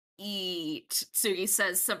eat, Tsugi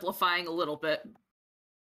says, simplifying a little bit.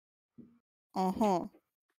 Uh-huh.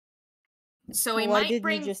 So he why might didn't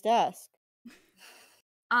bring... you just ask?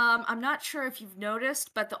 I'm not sure if you've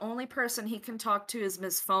noticed, but the only person he can talk to is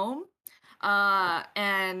Miss Foam.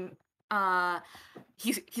 And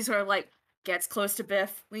he sort of like gets close to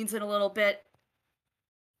Biff, leans in a little bit.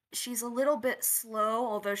 She's a little bit slow,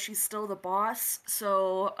 although she's still the boss,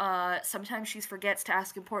 so sometimes she forgets to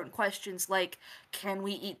ask important questions like, can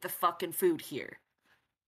we eat the fucking food here?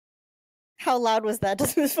 How loud was that?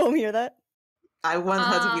 Does Miss Foam hear that? I want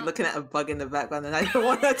her to be looking at a bug in the background, and I don't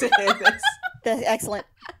want her to hear this. That's excellent.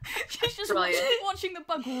 She's just Brilliant. watching the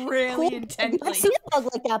bug really intently. I've seen a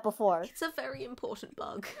bug like that before. It's a very important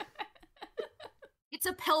bug. It's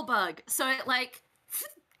a pill bug, so it like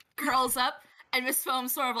curls up, and Miss Foam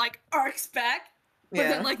sort of like arcs back, but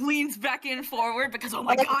then like leans back in forward because oh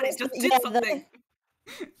my god, he's just did something.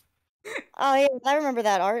 Oh yeah, I remember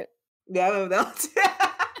that art. Yeah, I remember that.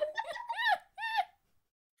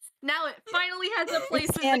 Now it finally has a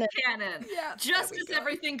place in the canon. Yeah, just as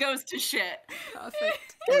everything goes to shit.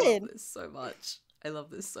 Perfect. I love this so much. I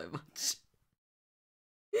love this so much.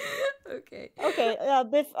 Okay. Okay,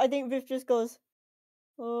 Biff. I think Biff just goes,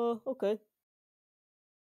 okay.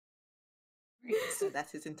 So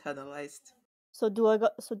that is internalized. So do I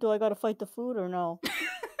gotta fight the food or no?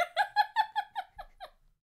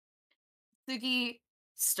 Tsugi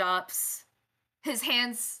stops. His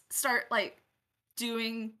hands start like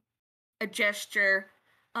doing a gesture.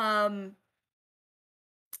 A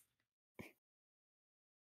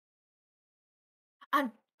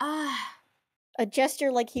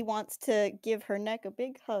gesture like he wants to give her neck a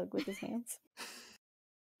big hug with his hands.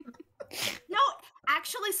 No,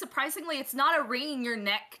 actually, surprisingly, it's not a wringing your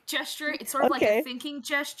neck gesture. It's sort of like a thinking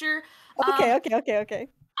gesture. Okay.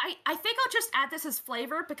 I think I'll just add this as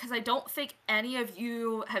flavor because I don't think any of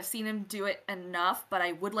you have seen him do it enough, but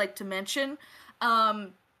I would like to mention,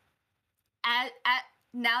 now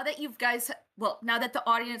that you guys, now that the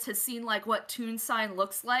audience has seen like what Toon Sign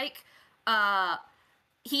looks like,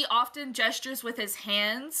 he often gestures with his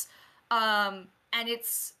hands, and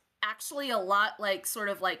it's actually a lot like sort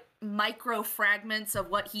of like micro fragments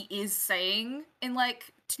of what he is saying in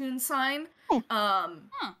like Toon Sign.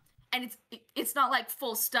 And it's not like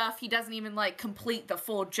full stuff. He doesn't even like complete the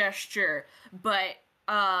full gesture, but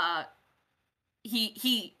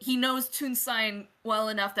he knows Toon Sign well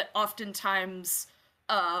enough that oftentimes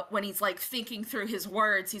when he's like thinking through his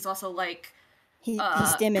words, he's also like he's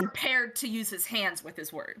stimming, prepared to use his hands with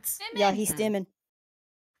his words. Yeah, he's stimming.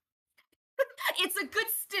 It's a good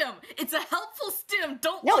stim. It's a helpful stim.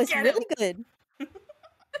 Don't no, look it's at really him. good.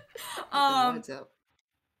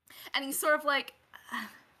 And he's sort of like,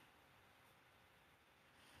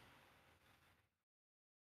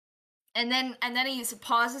 and then he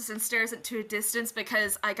pauses and stares into a distance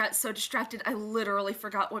because I got so distracted I literally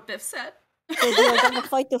forgot what Biff said. So do I gotta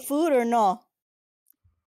fight the food or no?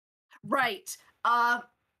 Right. I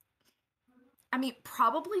mean,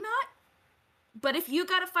 probably not. But if you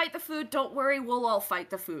gotta fight the food, don't worry, we'll all fight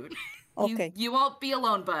the food. Okay. You won't be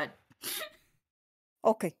alone, bud.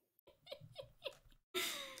 Okay.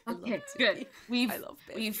 Okay, good.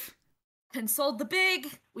 We've consoled the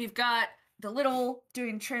big. We've got the little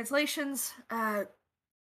doing translations. God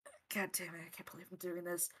damn it, I can't believe I'm doing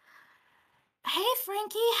this. Hey,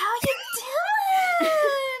 Frankie, how you doing?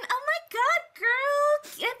 Oh my god, girl,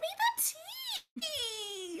 give me the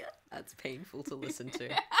tea. That's painful to listen to.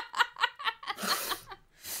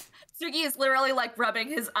 Tsugi is literally like rubbing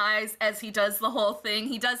his eyes as he does the whole thing.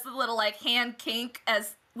 He does the little like hand kink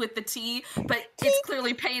as with the tea, but it's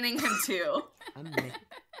clearly paining him too. I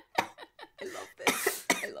love this.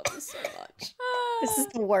 I love this so much. This is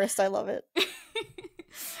the worst. I love it.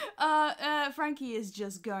 Frankie is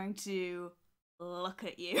just going to look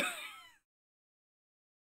at you.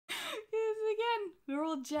 Because again, we're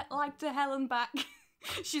all jet-lagged to hell and back.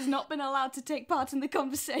 She's not been allowed to take part in the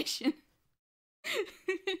conversation.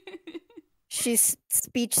 She's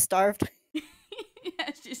speech starved.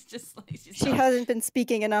 Yeah, she's just like She hasn't been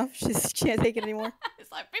speaking enough. She can't take it anymore.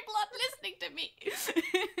 It's like people aren't listening to me.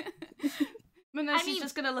 But no, she's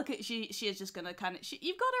just gonna look at she is just gonna kind of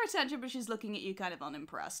you've got her attention, but she's looking at you kind of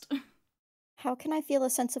unimpressed. How can I feel a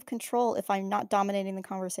sense of control if I'm not dominating the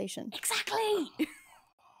conversation? Exactly.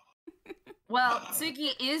 Well,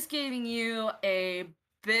 Tsugi is giving you a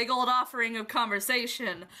big old offering of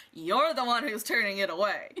conversation. You're the one who's turning it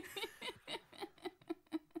away.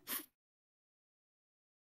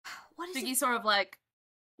 What is Tsugi it? sort of like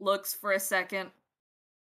looks for a second,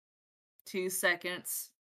 2 seconds,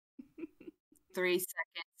 3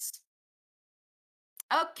 seconds.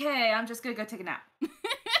 Okay, I'm just gonna go take a nap.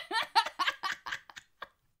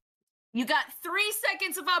 You got 3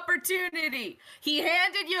 seconds of opportunity. He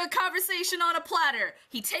handed you a conversation on a platter.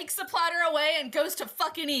 He takes the platter away and goes to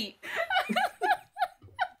fucking eat.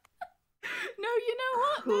 No, you know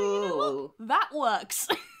what? No, you know Cool. what? That works.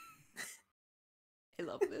 I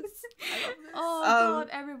love this. I love this. Oh god,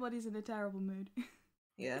 everybody's in a terrible mood.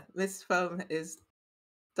 Yeah, Miss Foam is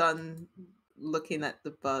done looking at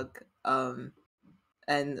the bug.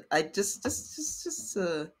 And I just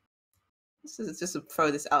to throw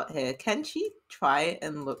this out here. Can she try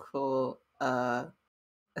and look for a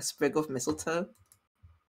sprig of mistletoe?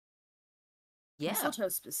 Yeah, Mistletoe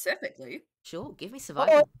specifically. sure. Give me Oh,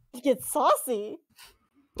 survival. you get saucy.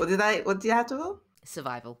 What do you have to roll?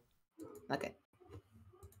 Survival. Okay.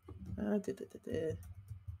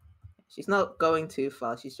 She's not going too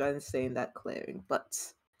far. She's trying to stay in that clearing,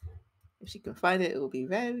 but if she can find it, it will be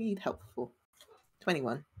very helpful.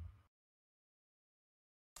 21.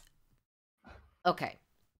 Okay.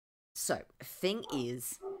 So, thing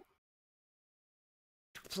is,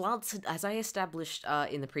 plants, as I established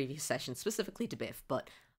in the previous session, specifically to Biff, but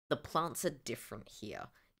the plants are different here.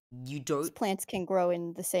 You These don't... plants can grow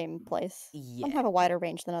in the same place. Yeah. Some have a wider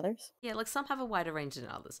range than others. Yeah, like some have a wider range than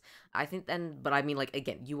others. I think then, but I mean, like,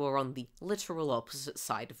 again, you are on the literal opposite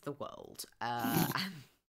side of the world.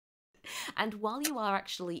 And while you are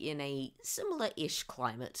actually in a similar-ish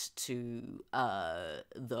climate to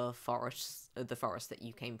the forest that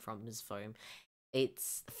you came from, Ms. Foam,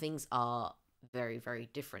 things are very, very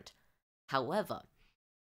different. However,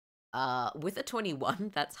 with a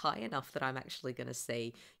 21, that's high enough that I'm actually going to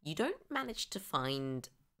say you don't manage to find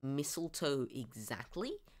mistletoe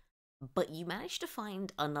exactly, but you manage to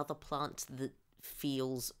find another plant that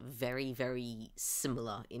feels very, very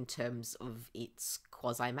similar in terms of its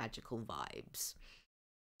quasi-magical vibes.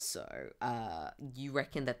 So, you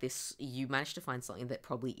reckon that you managed to find something that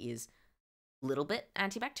probably is a little bit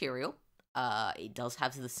antibacterial. It does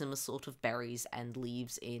have the similar sort of berries and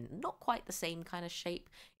leaves in not quite the same kind of shape.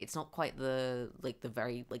 It's not quite the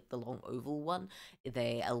long oval one.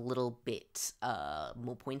 They're a little bit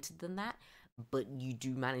more pointed than that, but you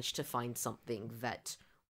do manage to find something that,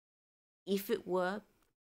 if it were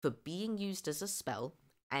for being used as a spell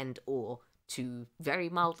and or to very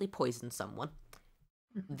mildly poison someone,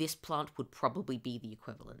 this plant would probably be the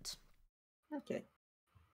equivalent. Okay.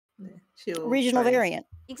 Yeah, Regional variant.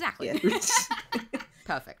 Exactly. Yeah.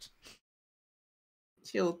 Perfect.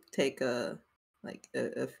 She'll take a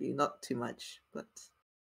few, not too much, but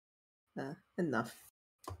enough.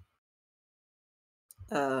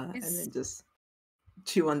 And then just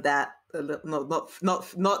chew on that a little.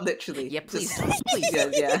 Not literally. Yeah, please, Just, please.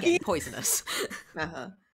 yeah. Again, poisonous.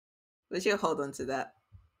 But she'll hold on to that.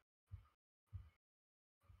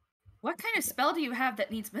 What kind of spell do you have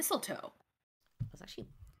that needs mistletoe? I was actually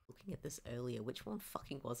looking at this earlier. Which one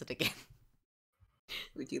fucking was it again?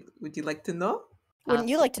 Would you like to know? Wouldn't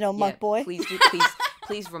you like to know, Monk Boy? Please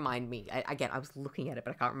please remind me. I was looking at it,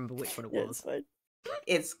 but I can't remember which one it was. Fine.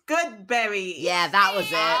 It's good berry. Yeah, that was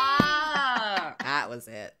it. Ah! That was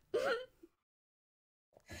it.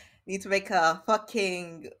 Need to make a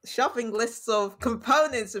fucking shopping list of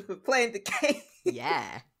components if we're playing the game.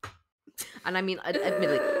 Yeah. And I mean,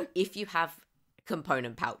 admittedly, if you have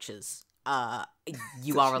component pouches,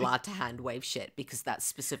 you are allowed to hand wave shit, because that's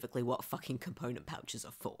specifically what fucking component pouches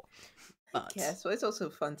are for. But Yeah, so it's also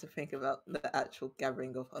fun to think about the actual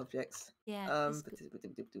gathering of objects. yeah.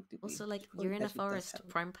 Also, like, you're in a forest,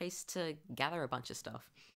 prime place to gather a bunch of stuff.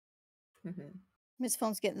 Mm-hmm. Miss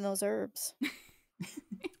Foam's getting those herbs.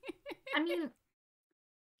 I mean,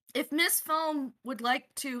 if Miss Foam would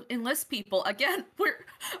like to enlist people, again,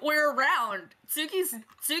 we're around.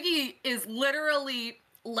 Tsugi is literally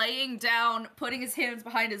laying down, putting his hands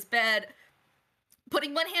behind his bed,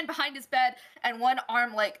 putting one hand behind his bed and one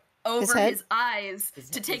arm like over his eyes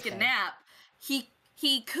to take a nap. You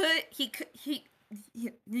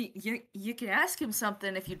can ask him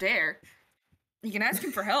something if you dare. You can ask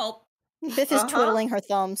him for help. Biff is twiddling her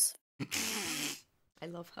thumbs. I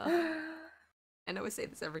love her. I know I say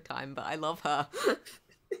this every time, but I love her.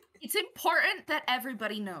 It's important that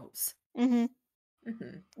everybody knows.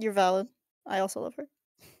 You're valid. I also love her.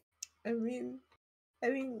 I mean,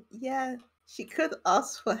 yeah, she could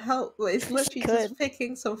ask for help, but it's literally just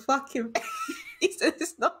picking some fucking berries, and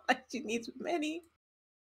it's not like she needs many.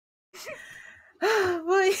 Boy.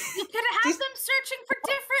 You could have them searching for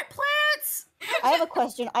different plants. I have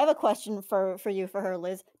a question for her,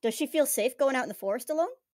 Liz. Does she feel safe going out in the forest alone?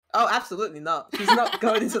 Oh, absolutely not. She's not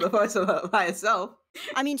going into the forest by herself.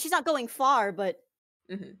 I mean, she's not going far, but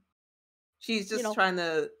she's just trying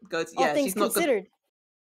to go to. All Yeah, things she's not considered.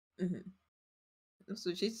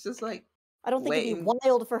 So she's just like. I don't think it'd be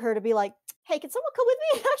wild for her to be like, "Hey, can someone come with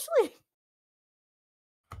me?" Actually.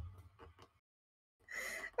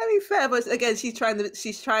 I mean, fair, but again, she's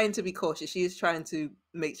trying to be cautious. She is trying to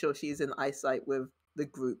make sure she's in eyesight with the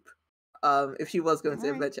group. If she was going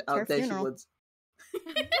to venture out there, she would. I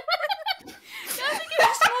think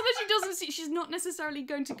it's more that she doesn't see. She's not necessarily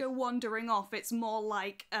going to go wandering off. It's more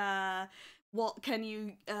like, what can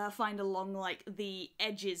you find along like the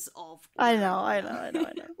edges of? I know.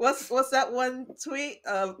 What's that one tweet?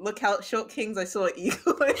 Look out, short kings! I saw an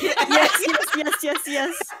eagle.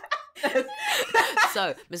 yes.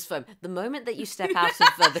 So, Miss Foam, the moment that you step out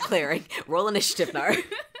of the clearing, roll initiative now.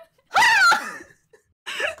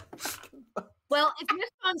 Well, if Miss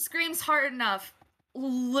Foam screams hard enough,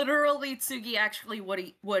 literally Tsugi actually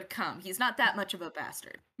would come. He's not that much of a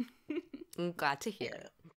bastard. I'm glad to hear it.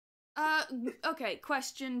 Okay,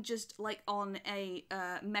 question just like on a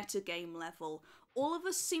metagame level. All of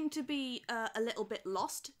us seem to be a little bit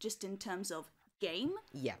lost just in terms of game.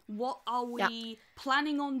 Yeah. What are we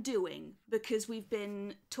planning on doing? Because we've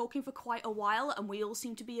been talking for quite a while and we all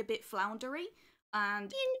seem to be a bit floundery.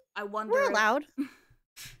 And I wonder We're allowed.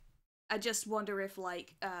 I just wonder if,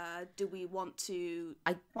 like, do we want to...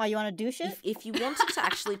 Why, you want to do shit? If you wanted to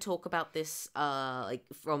actually talk about this,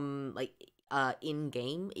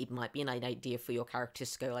 in-game, it might be an idea for your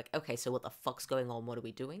characters to go, like, okay, so what the fuck's going on? What are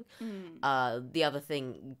we doing? The other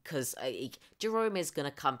thing, because Jerome is going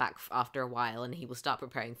to come back after a while, and he will start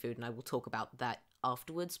preparing food, and I will talk about that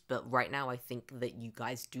afterwards, but right now I think that you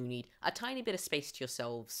guys do need a tiny bit of space to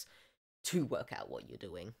yourselves to work out what you're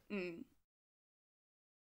doing.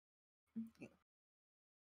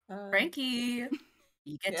 Frankie,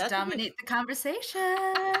 you get to dominate the conversation.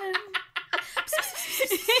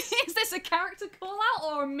 Is this a character call out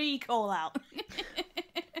or a me call out?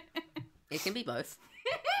 It can be both.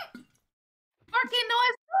 Fucking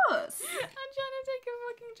noise. I'm trying to take a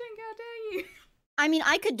fucking drink. How dare you? I mean,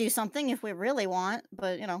 I could do something if we really want,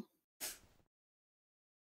 but you know.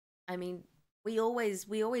 I mean, we always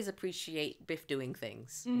appreciate Biff doing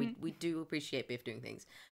things. We do appreciate Biff doing things.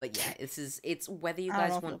 But yeah, it's whether you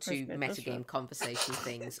guys want to metagame conversation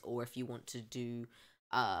things or if you want to do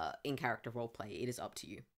in character roleplay, it is up to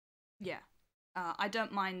you. Yeah. I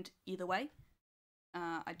don't mind either way.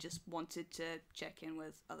 I just wanted to check in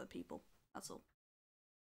with other people. That's all.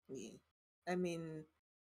 Yeah. I mean,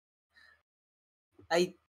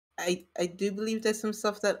 I do believe there's some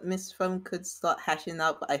stuff that Miss Foam could start hashing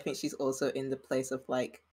out, but I think she's also in the place of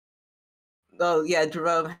like, oh yeah,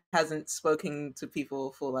 Jerome hasn't spoken to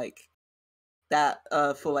people for like that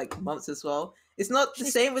for like months as well. It's not the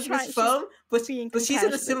same with Miss Foam, but she's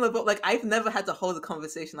in a similar boat. Like, I've never had to hold a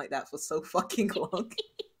conversation like that for so fucking long.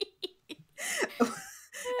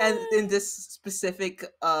 And in this specific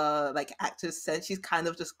like actor's sense, she's kind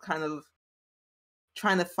of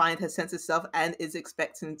trying to find her sense of self and is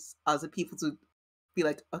expecting other people to be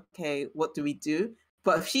like, okay, what do we do?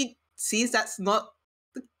 But if she sees that's not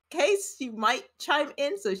the case, she might chime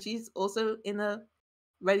in. So she's also in a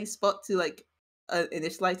ready spot to like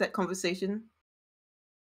initialize that conversation.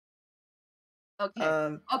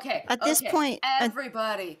 Okay. At this point,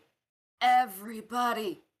 everybody,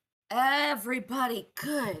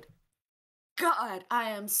 good. God, I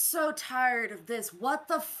am so tired of this. What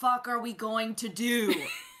the fuck are we going to do?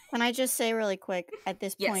 Can I just say really quick, at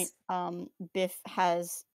this point, Biff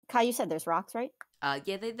has... Kai, you said there's rocks, right?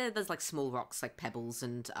 Yeah, there's like small rocks, like pebbles,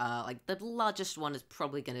 and like the largest one is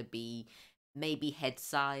probably going to be maybe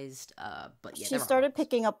head-sized, but yeah. She started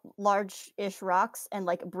picking up large-ish rocks and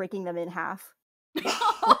like breaking them in half. With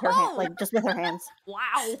her just with her hands.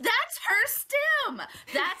 Wow. That's her stem.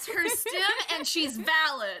 And she's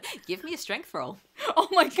valid. Give me a strength roll. Oh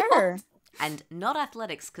my god. And not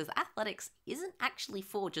athletics, because athletics isn't actually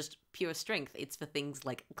for just pure strength. It's for things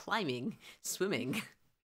like climbing, swimming.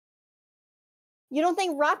 You don't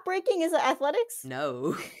think rock breaking is athletics?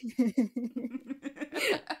 No.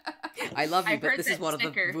 I love you, I've but heard this is that one of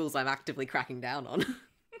sticker. the rules I'm actively cracking down on.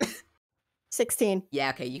 16. Yeah,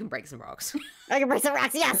 okay, you can break some rocks. I can break some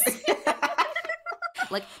rocks, yes!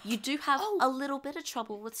 Like, you do have a little bit of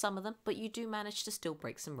trouble with some of them, but you do manage to still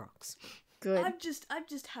break some rocks. Good. I've just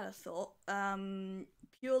had a thought.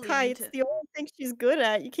 Purely Kai, into... it's the only thing she's good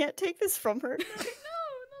at. You can't take this from her. No,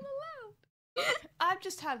 not allowed. I've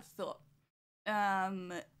just had a thought.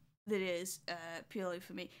 That is purely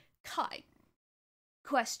for me. Kai,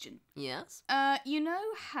 question. Yes? You know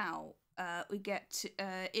how we get to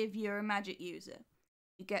if you're a magic user,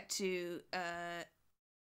 you get to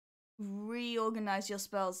reorganize your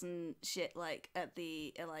spells and shit like at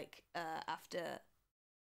the after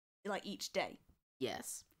like each day.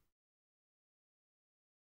 Yes.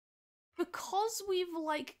 Because we've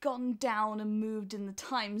like gone down and moved in the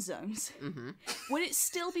time zones, Mm-hmm. would it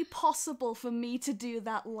still be possible for me to do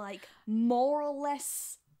that like more or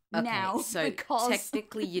less now? So because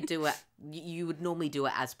technically you do it, you would normally do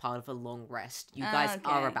it as part of a long rest. You guys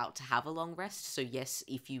are Okay. about to have a long rest, so yes,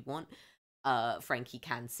 if you want, Frankie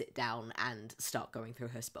can sit down and start going through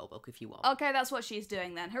her spellbook if you want. okay, that's what she's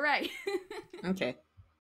doing then. Hooray! Okay.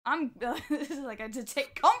 I'm this is like I had to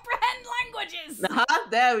take comprehend languages.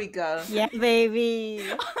 There we go. Yeah, baby.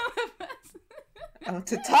 I want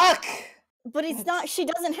to talk. But it's not. She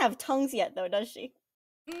doesn't have tongues yet, though, does she?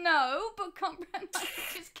 No, but comprehend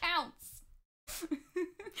languages counts.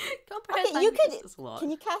 Comprehend Okay, you languages could- is a lot. Can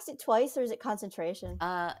you cast it twice, or is it concentration?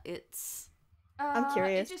 It's I'm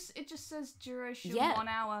curious. It just says duration Yeah. 1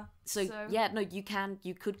 hour. so yeah, no, you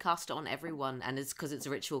could cast it on everyone, and it's because it's a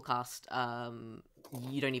ritual cast.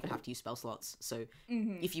 You don't even have to use spell slots. So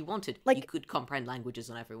Mhm. if you wanted, you Like- could comprehend languages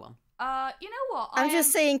on everyone. You know what? I'm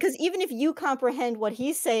just saying, because even if you comprehend what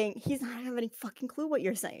he's saying, he's not having any fucking clue what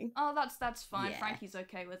you're saying. Oh, that's fine. Yeah. Frankie's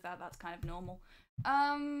okay with that. That's kind of normal.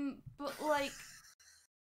 But like,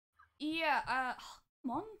 yeah.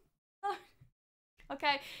 Come on.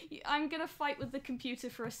 Okay, I'm gonna fight with the computer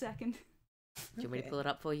for a second. Do you want me to Okay. pull it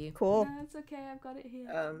up for you? Cool. No, it's okay. I've got it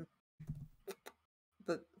here.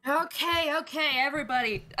 But Okay,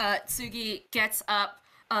 everybody. Tsugi gets up,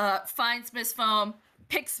 finds Miss Foam,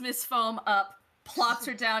 picks Miss Foam up, plops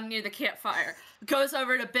her down near the campfire, goes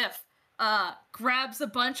over to Biff, grabs a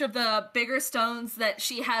bunch of the bigger stones that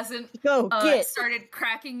she hasn't Go get. started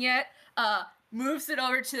cracking yet, moves it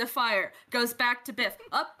over to the fire, goes back to Biff.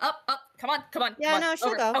 Up, come on. Yeah, come on, no, she'll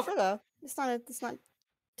over, go. over. She'll go. It's not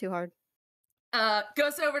too hard.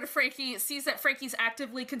 Goes over to Frankie, sees that Frankie's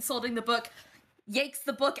actively consulting the book, yanks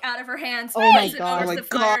the book out of her hands, Oh my puts it God. over Oh to my the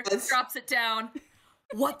fire, God. drops it down.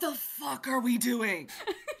 What the fuck are we doing?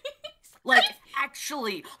 Like,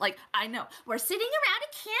 actually, like, I know, we're sitting around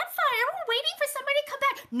a campfire, we're waiting for somebody to come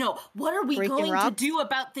back. No, what are we Breaking going rocks? to do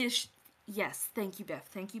about this? Yes, thank you, Biff.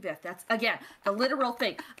 That's, again, the literal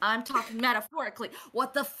thing. I'm talking metaphorically.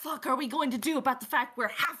 What the fuck are we going to do about the fact we're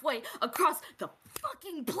halfway across the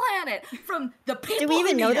fucking planet from the people Do we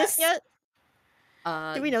even who know need this us?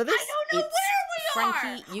 yet? Do we know this? I don't know It's- where we are!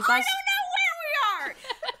 Frankie, you guys- I don't know where we are!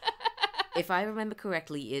 If I remember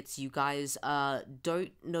correctly, it's you guys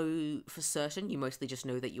don't know for certain. You mostly just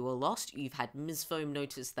know that you are lost. You've had Ms. Foam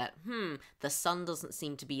notice that, the sun doesn't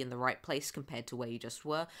seem to be in the right place compared to where you just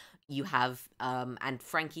were. You have, and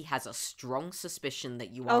Frankie has a strong suspicion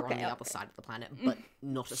that you are on the other side of the planet, but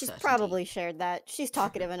not a She's certainty. probably shared that. She's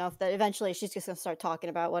talkative enough that eventually she's just gonna start talking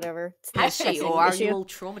about whatever. It's not Has she, pressing or are issue. you all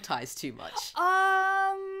traumatized too much?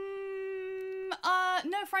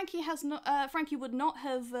 No, Frankie has not. Frankie would not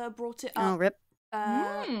have brought it Oh, up rip.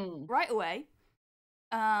 right away.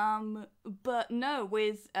 But no,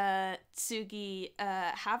 with Tsugi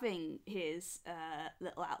having his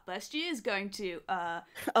little outburst, she is going to Oh,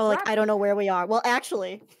 like, grab- I don't know where we are. Well,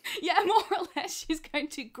 actually, yeah, more or less, she's going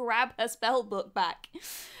to grab her spell book back.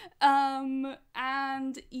 And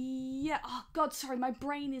yeah, oh god, sorry, my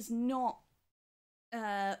brain is not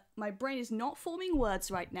forming words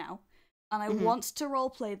right now, and I want to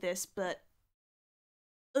roleplay this, but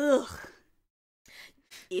ugh.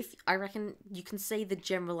 If I reckon you can say the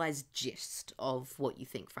generalized gist of what you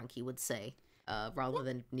think Frankie would say, rather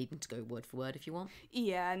than needing to go word for word if you want.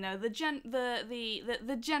 Yeah, no, the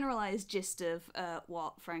generalized gist of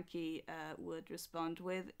what Frankie would respond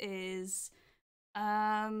with is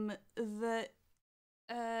that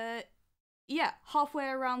yeah, halfway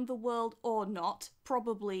around the world or not,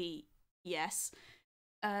 probably yes.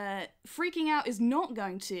 Freaking out is not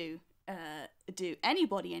going to do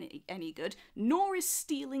anybody any good, nor is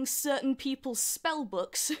stealing certain people's spell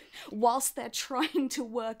books whilst they're trying to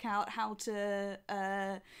work out how to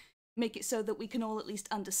make it so that we can all at least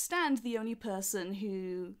understand the only person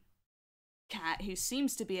who cat who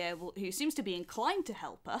seems to be inclined to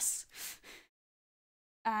help us.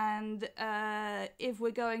 And if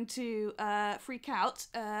we're going to freak out,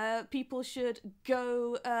 people should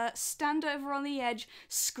go stand over on the edge,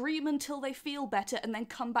 scream until they feel better, and then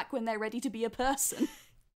come back when they're ready to be a person.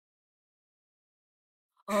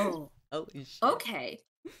 Oh. Holy shit. Okay.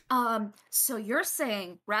 So you're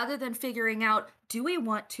saying, rather than figuring out, do we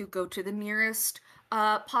want to go to the nearest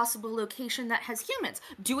possible location that has humans?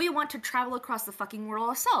 Do we want to travel across the fucking world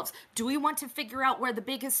ourselves? Do we want to figure out where the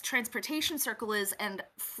biggest transportation circle is and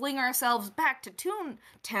fling ourselves back to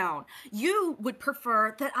Toontown? You would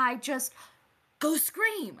prefer that I just go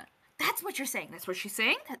scream. That's what you're saying. That's what she's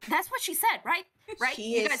saying. That's what she said, right? Right?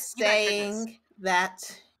 She is saying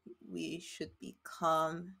that we should be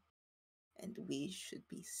calm and we should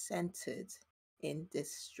be centered in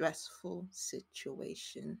this stressful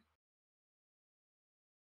situation.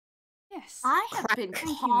 Yes. I have been Thank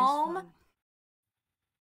you, Miss calm. Fun.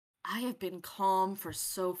 I have been calm for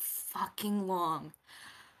so fucking long.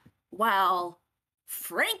 While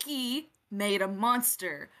Frankie made a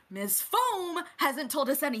monster. Ms. Foam hasn't told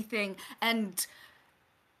us anything, and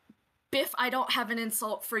Biff, I don't have an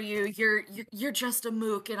insult for you. You're just a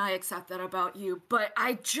mook, and I accept that about you. But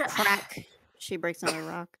I just Crack. She breaks another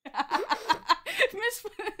rock.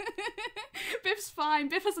 Biff's fine.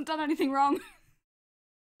 Biff hasn't done anything wrong.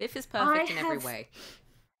 Biff is perfect in every way.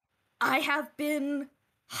 I have been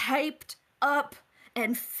hyped up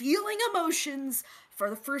and feeling emotions for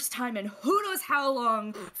the first time in who knows how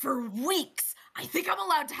long, for weeks. I think I'm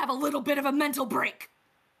allowed to have a little bit of a mental break.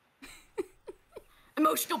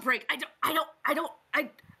 Emotional break.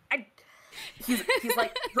 He's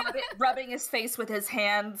like rubbing his face with his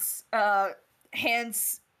hands,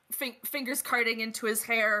 fingers carting into his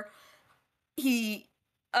hair. He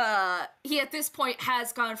at this point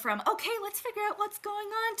has gone from, okay, let's figure out what's going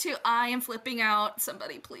on, to I am flipping out.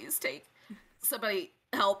 Somebody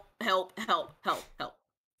help.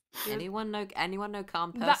 Anyone know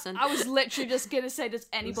calm person? I was literally just gonna say, does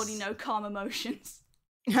anybody know calm emotions?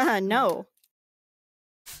 No.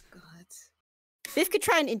 God. Biff could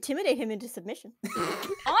try and intimidate him into submission. I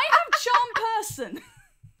am charm person.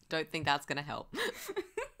 Don't think that's gonna help.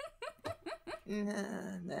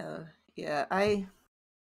 No. Yeah,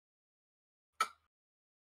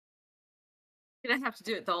 You're gonna have to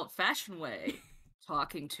do it the old-fashioned way.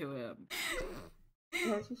 Talking to him.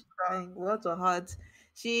 Yeah, she's trying. Words are hard.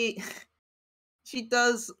 She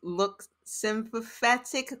does look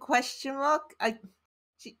sympathetic? Question mark.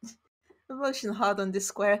 She emotion hard on this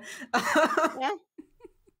square. Yeah.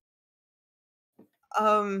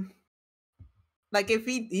 Like if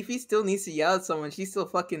he still needs to yell at someone, she's still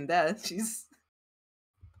fucking there. She's.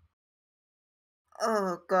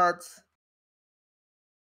 Oh God.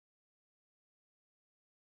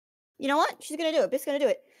 You know what? She's gonna do it. Biff's gonna do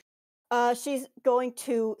it. She's going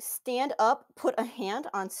to stand up, put a hand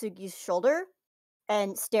on Tsugi's shoulder,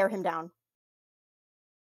 and stare him down.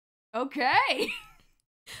 Okay.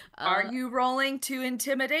 Are you rolling to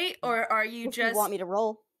intimidate, or are you If just... you want me to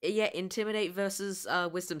roll? Yeah, intimidate versus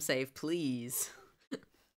wisdom save, please.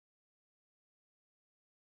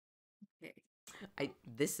 Okay.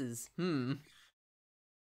 This is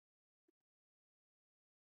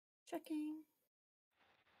Checking.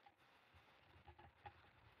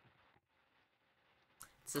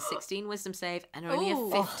 It's a 16 wisdom save and only Ooh.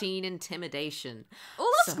 a 15 intimidation.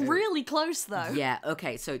 Oh, that's So- really close, though. Yeah,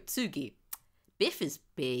 okay, so Tsugi. Biff is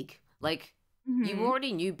big. Like, you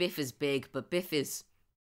already knew Biff is big, but Biff is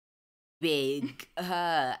big.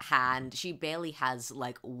 Her hand, she barely has,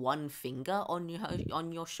 like, one finger on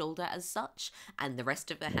your shoulder as such, and the rest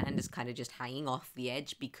of her hand is kind of just hanging off the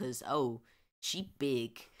edge because, oh, she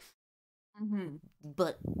big.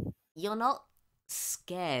 But you're not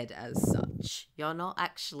scared as such. You're not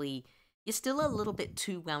actually... You're still a little bit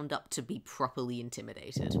too wound up to be properly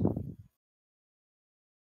intimidated.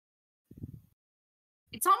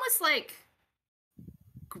 It's almost like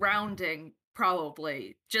grounding,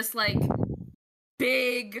 probably. Just like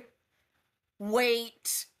big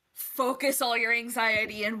weight, focus all your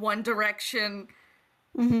anxiety in one direction.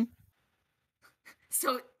 Mm-hmm.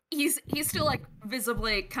 So he's still like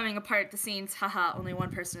visibly coming apart at the seams. Haha, only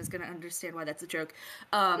one person is gonna understand why that's a joke.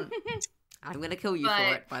 I'm gonna kill you for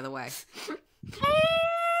But- it, by the way.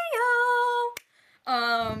 Hey-o!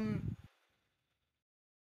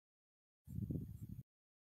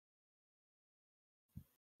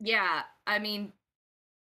 Yeah, I mean,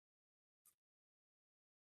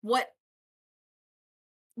 what?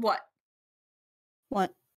 What?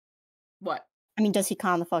 What? I mean, does he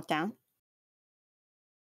calm the fuck down?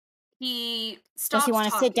 He stops Does he want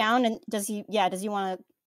to talking. sit down and does he want to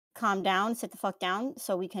calm down, sit the fuck down,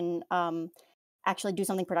 so we can actually do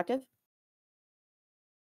something productive?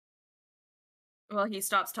 Well, he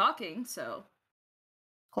stops talking, so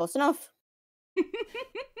Close enough.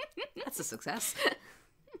 That's a success.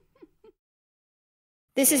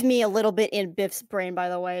 This is me a little bit in Biff's brain, by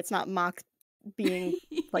the way. It's not Mock being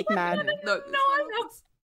like mad. No, I know.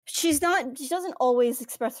 She doesn't always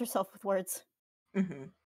express herself with words. Mm-hmm.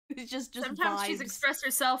 It's just Sometimes she's vibes. expressed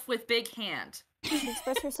herself with big hand. She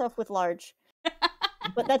expresses herself with large.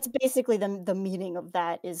 But that's basically the meaning of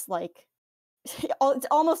that is like it's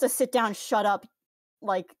almost a sit down, shut up,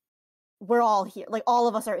 like we're all here. Like all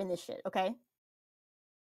of us are in this shit, okay?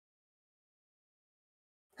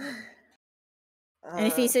 And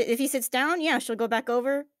if he sits down, yeah, she'll go back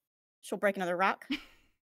over. She'll break another rock.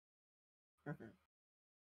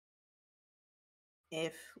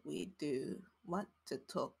 If we do want to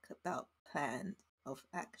talk about plan of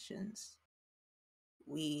actions,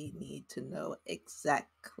 we need to know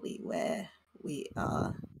exactly where we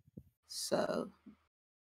are so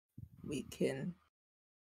we can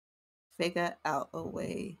figure out a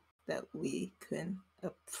way that we can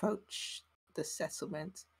approach the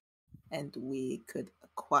settlement and we could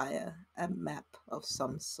acquire a map of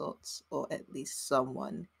some sorts, or at least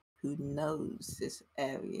someone who knows this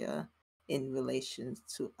area in relation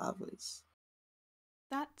to others.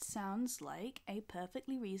 That sounds like a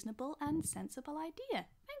perfectly reasonable and sensible idea.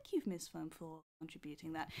 Thank you, Miss Foam, for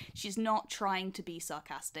contributing that. She's not trying to be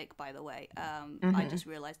sarcastic, by the way. I just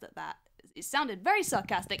realised that it sounded very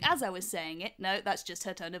sarcastic as I was saying it. No, that's just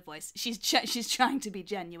her tone of voice. She's trying to be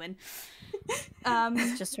genuine.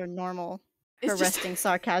 It's just her normal, her resting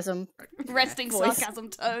sarcasm. Resting voice. sarcasm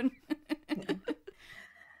tone.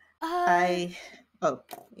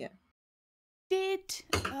 Yeah. Did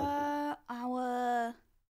our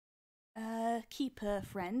keeper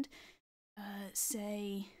friend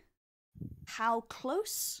say how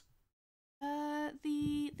close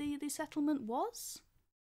the settlement was?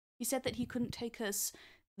 He said that he couldn't take us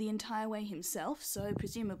the entire way himself, so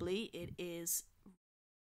presumably it is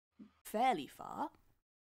fairly far.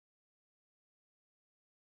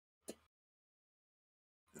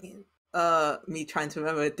 Me trying to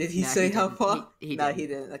remember. Did he say how far? He No, didn't. he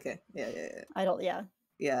didn't. Okay. Yeah. I don't. Yeah.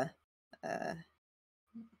 Yeah.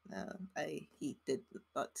 No, he did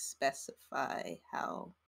not specify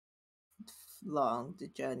how long the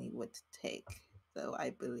journey would take, though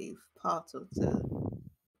I believe part of the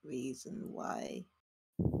reason why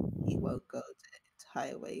he won't go the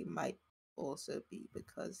entire way might also be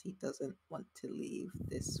because he doesn't want to leave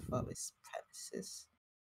this forest premises,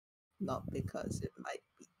 not because it might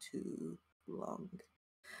be too long.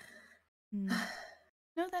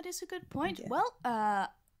 No, that is a good point. Yeah. Well,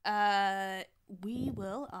 we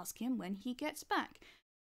will ask him when he gets back.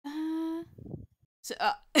 No,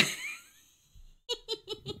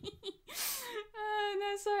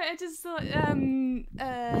 sorry, I just thought,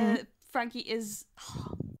 Frankie is...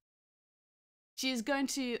 She is going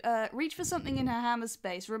to reach for something in her hammer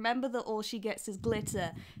space, remember that all she gets is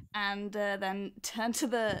glitter, and then turn to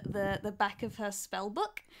the back of her spell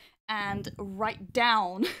book and write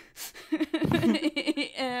down,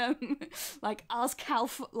 ask how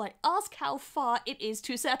far it is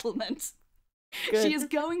to settlement. Good. She is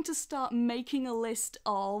going to start making a list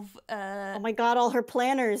of. Oh my god! All her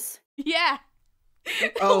planners. Yeah.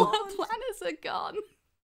 Oh. All her planners are gone.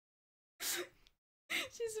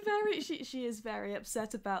 She is very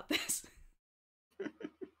upset about this.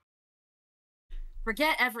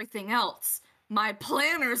 Forget everything else. My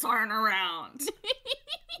planners aren't around.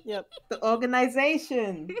 Yep. The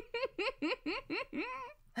organization.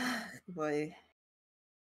 Boy.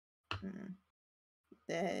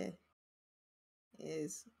 There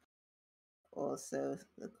is also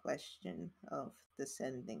the question of the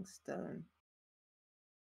sending stone.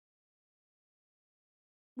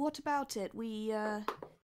 What about it? We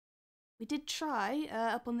did try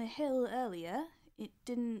up on the hill earlier. It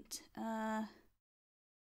didn't.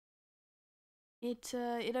 It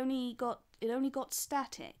only got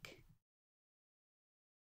static.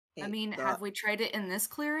 I mean, have we tried it in this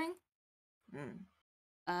clearing?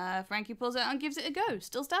 Frankie pulls it out and gives it a go.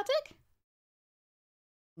 Still static?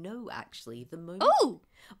 No, actually, the moment. Oh!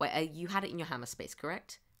 Wait, you had it in your hammer space,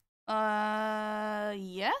 correct?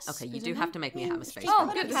 Yes. Okay, you do have to make me a hammer space. Oh,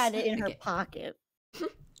 She good. had it in her Okay. pocket.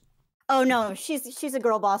 Oh no, she's a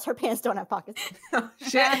girl boss. Her pants don't have pockets. Oh,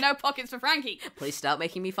 shit. No pockets for Frankie. Please stop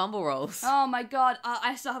making me fumble rolls. Oh my god,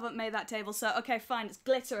 I still haven't made that table, so okay, fine, it's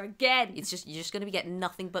glitter again. You're just gonna be getting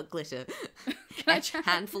nothing but glitter. Can I try?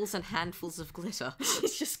 Handfuls and handfuls of glitter.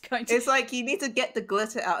 She's just going to... It's like you need to get the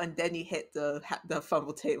glitter out and then you hit the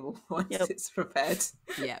fumble table once it's prepared.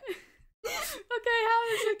 Yeah. Okay, how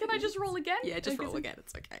is it? Can I just roll again? Yeah, just roll again.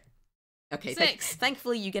 It's okay. Okay, 6.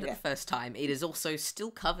 Thankfully you get it the first time. It is also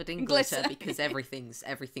still covered in glitter because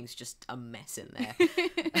everything's just a mess in there.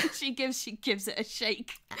 she gives it a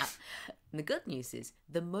shake. The good news is,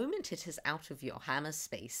 the moment it is out of your hammer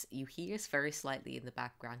space, you hear us very slightly in the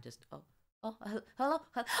background just, hello? Oh, it's not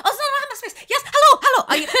a hammer space! Yes, hello!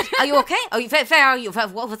 Are you okay? Are you, where are you?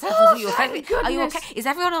 What's happening? Are you okay? Are you okay? Is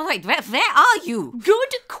everyone alright? Where are you?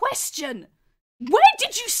 Good question! Where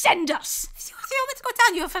did you send us? You meant to go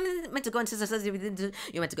down. You were meant to go into the.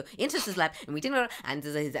 You meant to go into this lab, and we didn't. And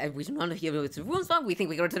we don't know here the rooms one. We think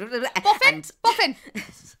we go to. Boffin,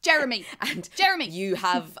 Jeremy, and Jeremy. You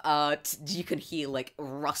have you can hear like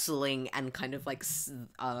rustling and kind of like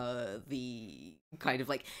the kind of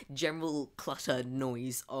like general clutter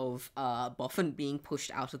noise of Boffin being pushed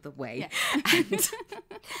out of the way. Yeah. And,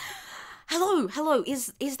 Hello,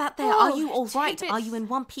 is that there? Are you all right? Are you in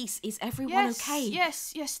one piece? Is everyone okay?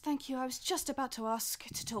 Yes, thank you. I was just about to ask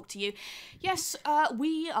to talk to you. Yes,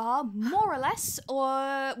 we are more or less,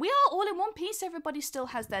 or we are all in one piece. Everybody still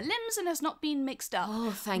has their limbs and has not been mixed up.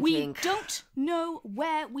 Oh, thank you. We don't know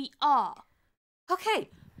where we are.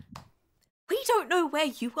 Okay. We don't know where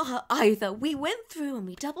you are either. We went through and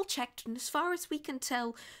we double-checked, and as far as we can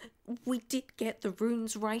tell, we did get the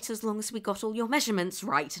runes right as long as we got all your measurements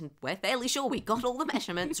right, and we're fairly sure we got all the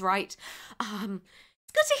measurements right. It's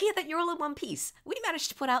good to hear that you're all in one piece. We managed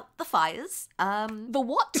to put out the fires. The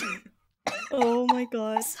what? Oh my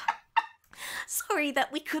god. Sorry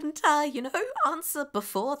that we couldn't, answer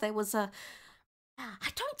before. There was a... I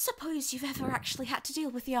don't suppose you've ever actually had to deal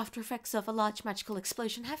with the after effects of a large magical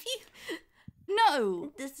explosion, have you?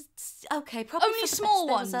 No. Okay, probably only small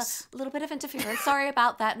ones. There was a little bit of interference. Sorry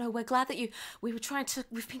about that. No, we're glad that we've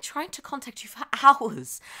been trying to contact you for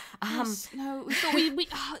hours. Yes, no, we thought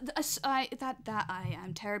I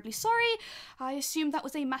am terribly sorry. I assumed that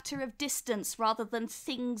was a matter of distance rather than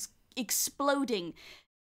things exploding.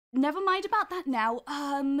 Never mind about that now.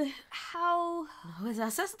 How... No,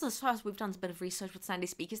 as far as we've done a bit of research with Sandy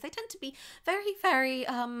speakers, they tend to be very, very,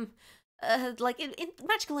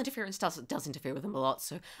 magical interference does interfere with them a lot,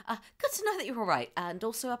 so, good to know that you're alright. And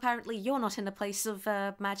also, apparently, you're not in a place of,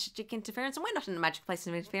 magic interference, and we're not in a magic place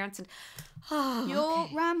of interference, and... You're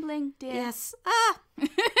rambling, dear. Yes.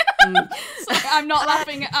 Sorry, I'm not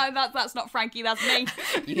laughing. That's not Frankie, that's me.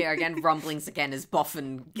 You hear again rumblings again as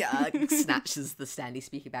Boffin snatches the standy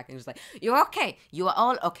speaker back and is like, "You're okay. You are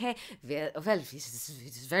all okay. Well,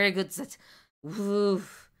 it's very good that... Ooh.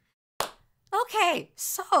 Okay,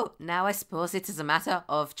 so now I suppose it is a matter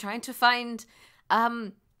of trying to find,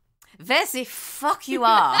 where the fuck you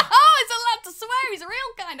are." Oh, he's allowed to swear. He's a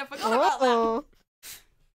real kind. I forgot about that.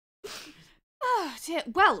 Oh dear.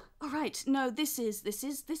 Well, all right. No, this is good.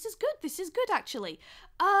 This is good actually.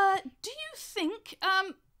 Do you think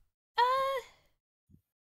how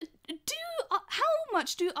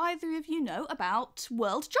much do either of you know about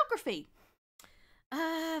world geography?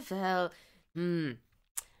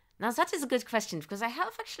 Now that is a good question because I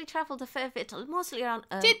have actually travelled a fair bit, mostly around.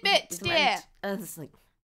 Tidbits, dear. It's like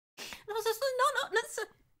no.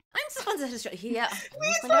 I'm the one that is here.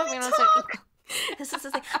 This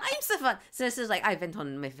is like, I'm so fun. So this is like, I went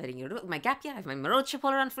on my gap year, I have my road trip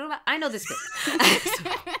all around Florida. I know this bit.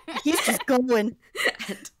 He's just going.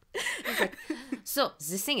 It's like, so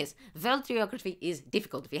the thing is, world geography is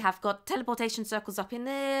difficult. We have got teleportation circles up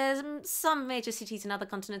in some major cities and other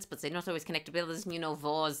continents, but they're not always connected with others.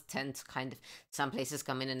 Wars tend to kind of, some places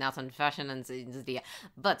come in and out on fashion and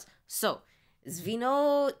but so we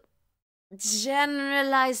know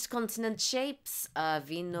generalized continent shapes.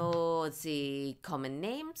 We know the common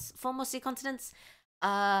names for most of the continents.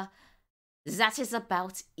 That is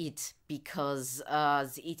about it, because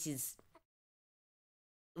it is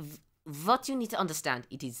what you need to understand.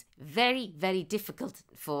 It is very, very difficult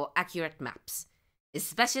for accurate maps,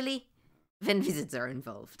 especially when visits are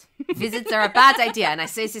involved. Visits are a bad idea, and I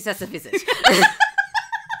say this as a visit.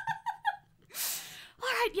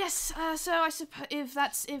 Yes, so I suppose if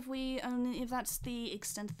that's the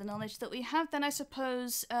extent of the knowledge that we have, then I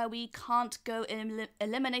suppose we can't go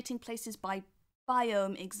eliminating places by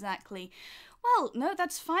biome exactly. Well, no,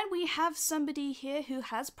 that's fine. We have somebody here who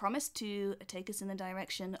has promised to take us in the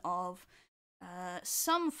direction of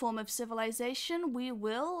some form of civilization, we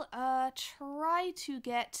will try to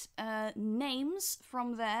get names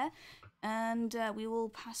from there, and we will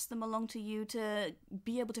pass them along to you to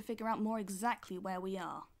be able to figure out more exactly where we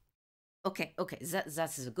are. Okay,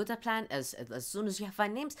 that is a good plan. As soon as you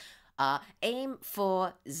find names, aim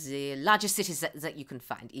for the largest cities that you can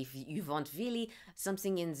find. If you want really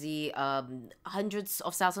something in the hundreds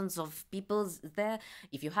of thousands of people there,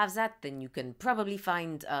 if you have that, then you can probably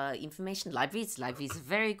find information. Libraries are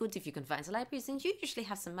very good. If you can find the libraries, then you usually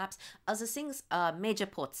have some maps. Other things, major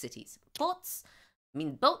port cities. Ports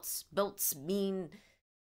mean boats. Boats mean,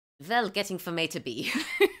 well, getting from A to B.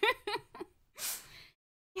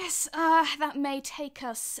 Yes, that may take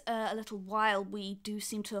us a little while. We do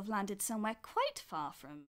seem to have landed somewhere quite far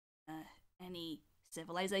from any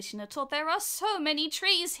civilization at all. There are so many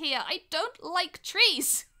trees here. I don't like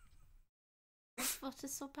trees. What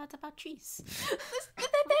is so bad about trees?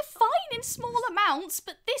 They're fine in small amounts,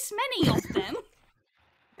 but this many of them.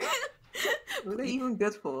 What are they even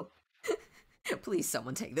good for? Please,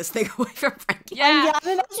 someone take this thing away from Frankie. Yeah. I'm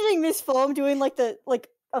imagining Miss Foam doing like the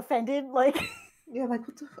offended Yeah, like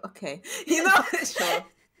what the okay. You know, sure.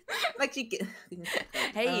 Like you get.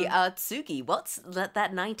 Hey, Tsugi, what's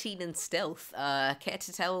that 19 in stealth? Care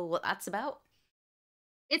to tell what that's about?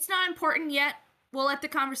 It's not important yet. We'll let the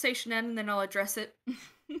conversation end and then I'll address it.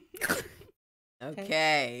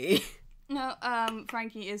 Okay. No,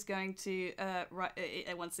 Frankie is going to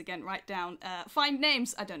once again write down find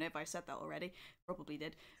names. I don't know if I said that already. Probably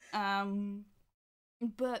did. But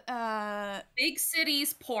Big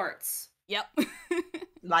cities, ports. Yep.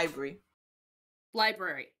 Library.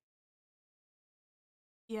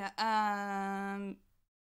 Yeah,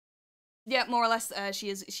 yeah, more or less, she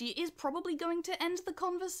is probably going to end the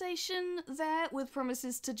conversation there with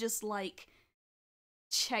promises to just, like,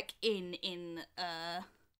 check in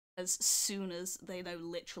as soon as they know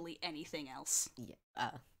literally anything else.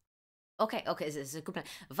 Yeah, okay, it's a good plan.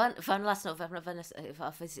 One last note,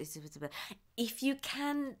 if you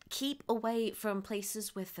can keep away from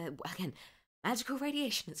places with, again, magical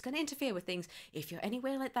radiation, it's going to interfere with things. If you're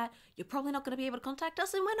anywhere like that, you're probably not going to be able to contact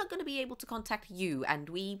us, and we're not going to be able to contact you, and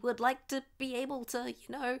we would like to be able to,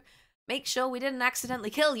 make sure we didn't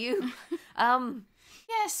accidentally kill you.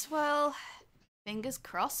 Yes, well, fingers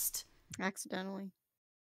crossed. accidentally.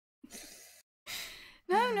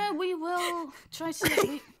 No, we will try to...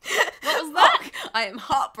 What was that? I am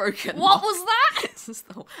heartbroken. What was that?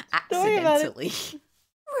 So accidentally.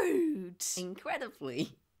 Rude.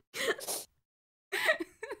 Incredibly.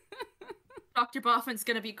 Dr. Boffin's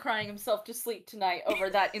gonna be crying himself to sleep tonight over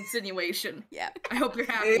that insinuation. Yeah. I hope you're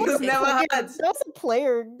happy. It was never heard. That was a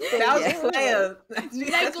player. That was a player.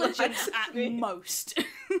 Negligence at most.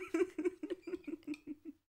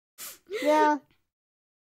 Yeah.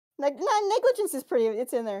 Negligence is pretty.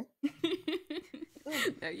 It's in there.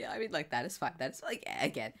 No, yeah, I mean, like, that is fine. That's, like,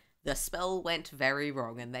 again, the spell went very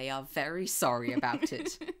wrong, and they are very sorry about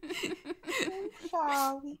it.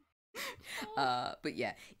 Sorry. But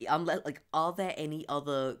yeah, like, are there any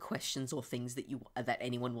other questions or things that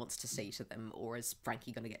anyone wants to say to them, or is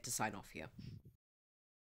Frankie gonna get to sign off here?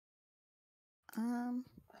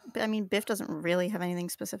 But I mean, Biff doesn't really have anything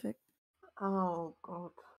specific. Oh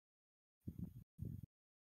god.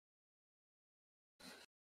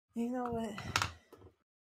 You know what?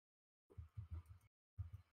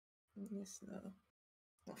 Yes, no.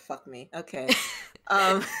 Oh, fuck me. Okay.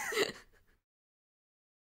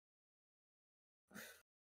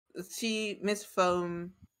 Miss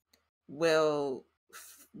Foam will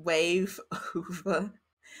wave over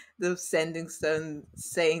the sending stone,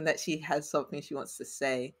 saying that she has something she wants to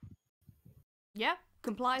say Yeah,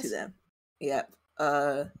 complies. to them. Yep.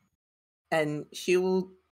 And she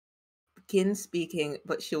will begin speaking,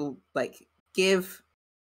 but she'll like give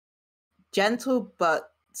gentle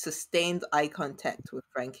but sustained eye contact with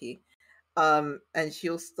Frankie. And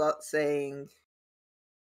she'll start saying,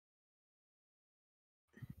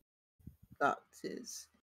 "Doctors,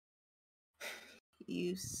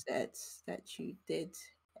 you said that you did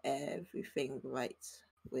everything right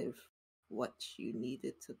with what you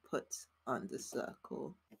needed to put on the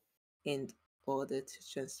circle in order to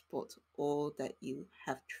transport all that you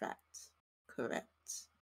have tracked, correct?"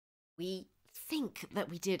 We think that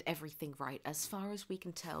we did everything right, as far as we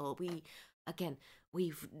can tell. We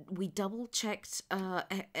double checked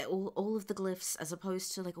all of the glyphs, as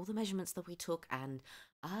opposed to like all the measurements that we took, and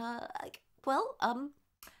other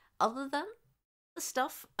than the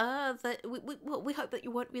stuff that we hope that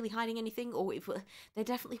you weren't really hiding anything, or if there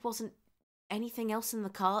definitely wasn't anything else in the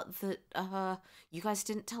cart that you guys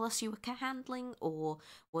didn't tell us you were handling, or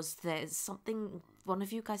was there something one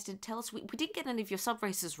of you guys didn't tell us? We didn't get any of your sub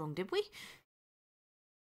races wrong, did we?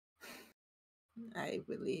 I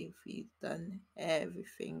believe we've done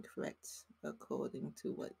everything correct according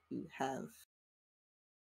to what you have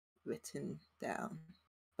written down.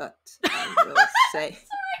 But I will say,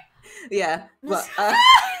 yeah, but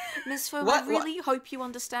Miss Foam, I really hope you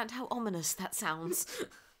understand how ominous that sounds.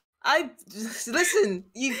 I just listen.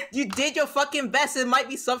 You did your fucking best. It might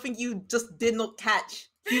be something you just did not catch.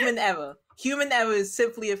 Human error. Human error is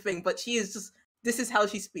simply a thing. But she is just. This is how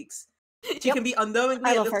she speaks. She can be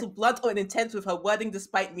unknowingly a little blunt or intense with her wording,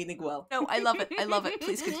 despite meaning well. No, I love it. I love it.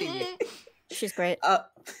 Please continue. She's great.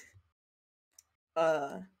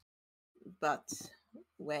 But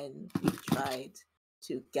when we tried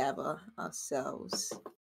to gather ourselves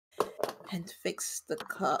and fix the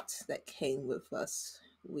cart that came with us,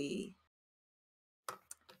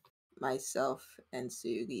 myself and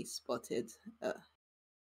Tsugi spotted a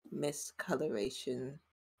miscoloration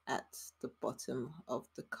at the bottom of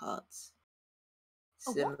the cart,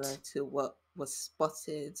 similar to what was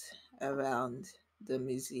spotted around the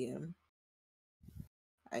museum.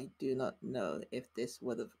 I do not know if this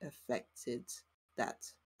would have affected that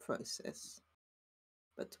process,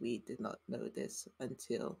 but we did not know this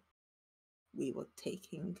until we were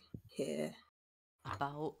taking here.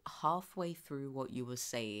 About halfway through what you were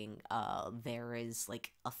saying, there is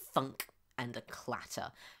like a thunk and a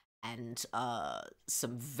clatter, and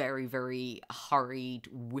some very, very hurried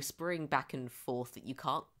whispering back and forth that you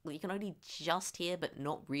can only just hear, but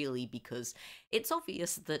not really, because it's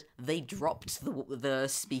obvious that they dropped the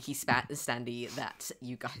speaky standy that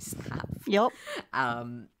you guys have. Yep.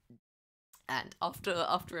 And after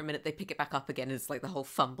a minute, they pick it back up again. It's like the whole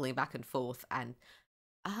fumbling back and forth, and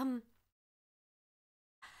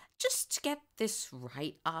just to get this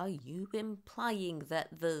right, are you implying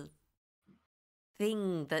that the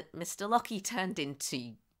thing that Mr. Lucky turned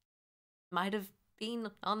into might have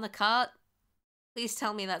been on the cart? Please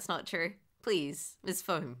tell me that's not true. Please, Ms.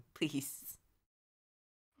 Foam, please.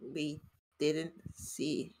 We didn't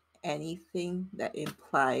see anything that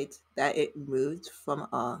implied that it moved from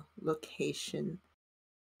our location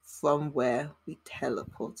from where we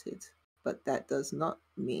teleported, but that does not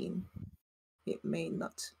mean it may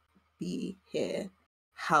not be here.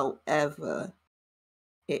 However,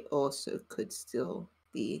 it also could still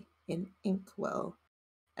be in Inkwell,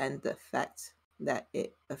 and the fact that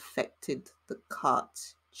it affected the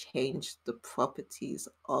cart changed the properties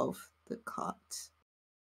of the cart,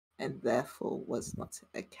 and therefore was not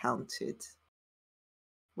accounted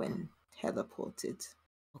when teleported.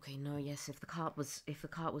 Okay, no, yes, if the cart was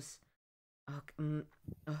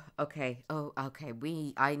okay. Oh, okay.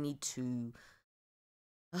 I need to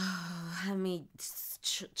let me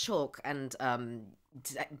chalk, and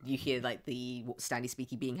you hear like the Standy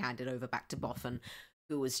Speaky being handed over back to Boffin,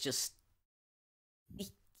 who was just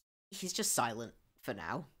he's just silent for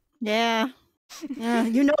now. Yeah,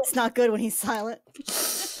 you know it's not good when he's silent.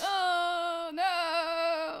 Oh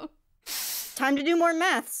no! Time to do more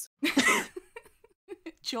maths.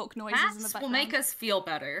 Chalk noises in the Maths background. will make us feel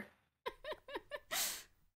better.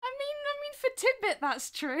 I mean, for Tidbit, that's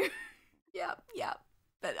true. Yeah.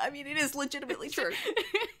 But I mean, it is legitimately true.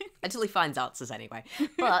 Until he finds answers anyway.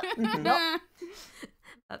 But nope.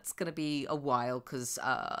 That's gonna be a while, because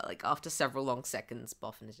like after several long seconds,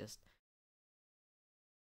 Boffin is just,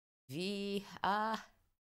 we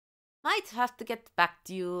might have to get back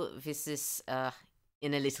to you with this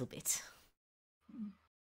in a little bit.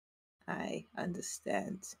 I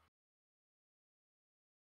understand.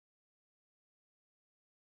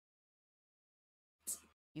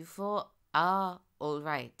 You four are all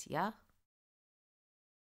right, yeah?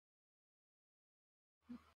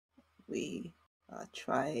 We are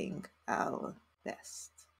trying our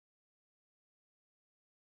best.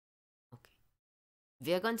 Okay.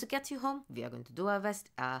 We are going to get you home. We are going to do our best.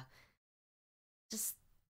 Just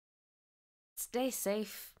stay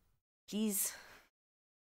safe, please.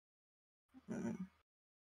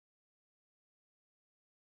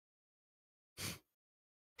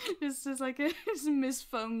 It's just like it's Miss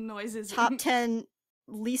Foam noises. Top 10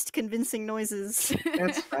 least convincing noises.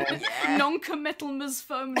 That's fine. Yeah. Non-committal Miss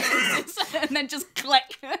Foam noises, and then just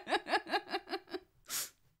click.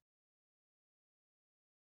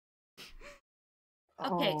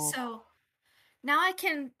 Okay, so now I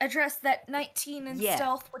can address that 19 in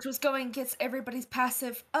stealth, which was going against everybody's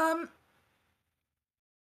passive.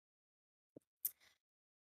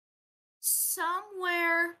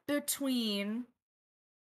 Somewhere between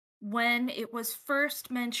when it was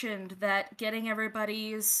first mentioned that getting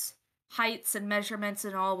everybody's heights and measurements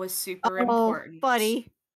and all was super Oh, important.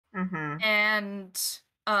 buddy. Mm-hmm. And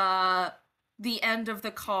the end of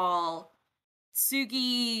the call,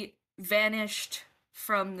 Tsugi vanished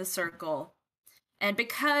from the circle. And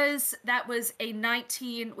because that was a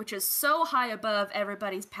 19, which is so high above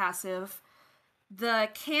everybody's passive, the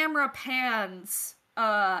camera pans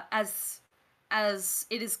as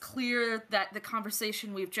it is clear that the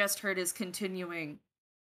conversation we've just heard is continuing,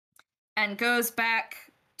 and goes back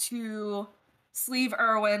to Sleeve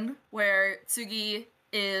Irwin, where Tsugi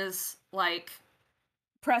is like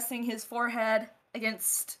pressing his forehead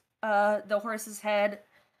against the horse's head,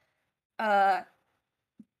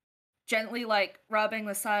 gently like rubbing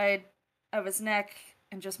the side of his neck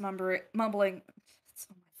and just mumbling, "It's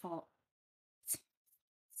not my fault. It's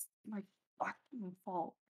my fucking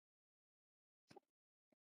fault."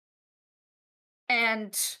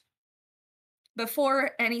 And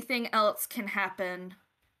before anything else can happen,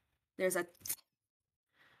 there's a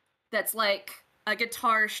that's like a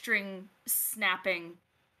guitar string snapping.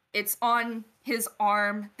 It's on his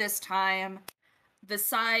arm this time. The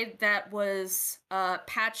side that was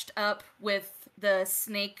patched up with the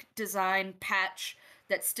snake design patch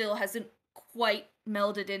that still hasn't quite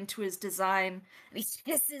melded into his design. And he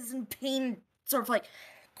hisses in pain, sort of like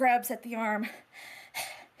grabs at the arm.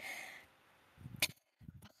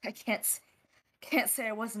 I can't say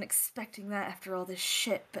I wasn't expecting that after all this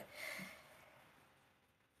shit, but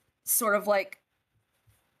sort of like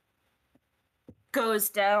goes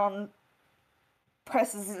down,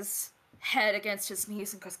 presses his head against his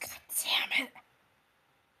knees and goes, "God damn it."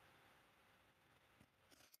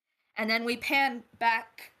 And then we pan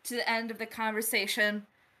back to the end of the conversation.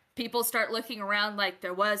 People start looking around like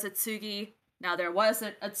there was a Tsugi. Now there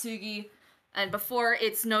wasn't a Tsugi. And before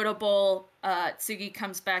it's notable, Tsugi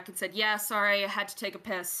comes back and said, "Yeah, sorry, I had to take a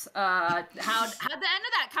piss." How'd the end of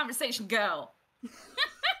that conversation go?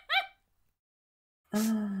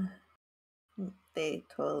 They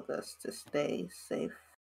told us to stay safe.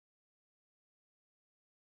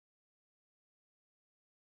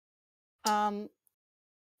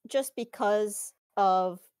 Just because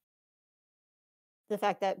of the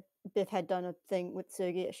fact that Biff had done a thing with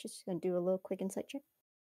Tsugi, she's just gonna do a little quick insight check.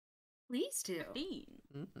 Please do.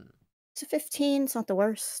 Mm-hmm. It's a 15. It's not the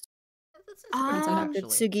worst. That's Depends pretty on how good, good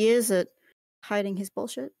actually. Tsugi is at hiding his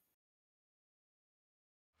bullshit.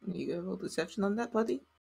 You gonna roll deception on that, buddy?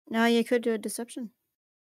 No, you could do a deception.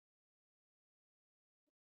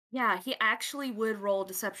 Yeah, he actually would roll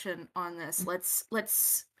deception on this. Let's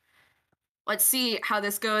see how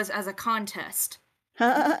this goes as a contest.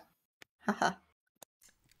 Wow. Haha.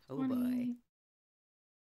 Oh boy. 20.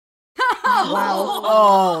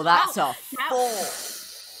 Oh, that's a 4.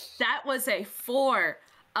 That was a 4.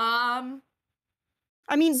 I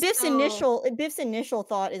mean, Biff's So- initial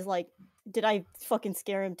thought is like, did I fucking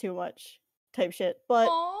scare him too much? Type shit. But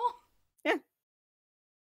Aw.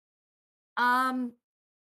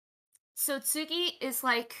 So Tsugi is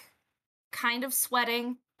like kind of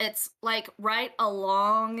sweating. It's like right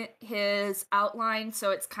along his outline,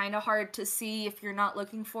 so it's kind of hard to see if you're not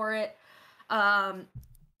looking for it.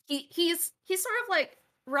 He's sort of like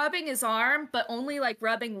rubbing his arm, but only like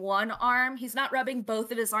rubbing one arm. He's not rubbing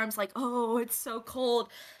both of his arms like, "Oh, it's so cold."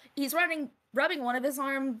 He's rubbing one of his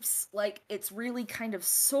arms like it's really kind of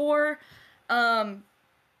sore.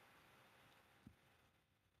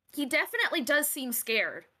 He definitely does seem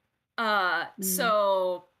scared.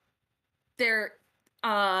 So there,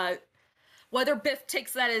 whether Biff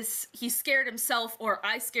takes that as he scared himself or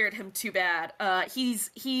I scared him too bad,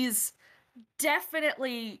 he's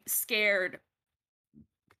definitely scared.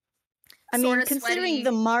 I mean, Sorta considering sweaty.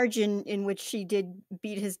 the margin in which she did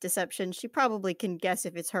beat his deception, she probably can guess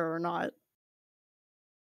if it's her or not.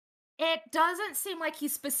 It doesn't seem like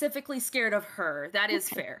he's specifically scared of her. That is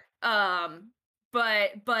Okay. fair.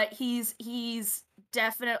 But he's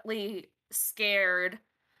definitely scared.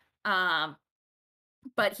 But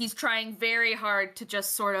he's trying very hard to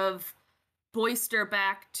just sort of boister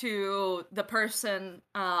back to the person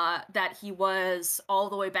that he was all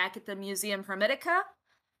the way back at the Museum Hermetica.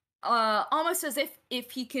 Almost as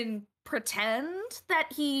if he can pretend that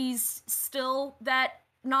he's still that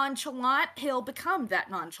nonchalant, he'll become that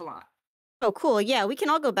nonchalant. Oh, cool. Yeah, we can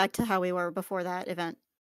all go back to how we were before that event.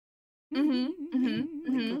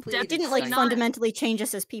 Completely It didn't like Definitely. fundamentally change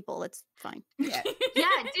us as people. It's fine. Yeah.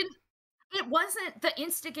 Yeah, it wasn't the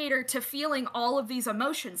instigator to feeling all of these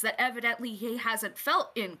emotions that evidently he hasn't felt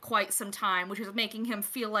in quite some time, which is making him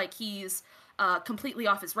feel like he's completely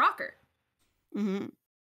off his rocker. Mm-hmm.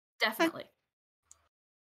 Definitely.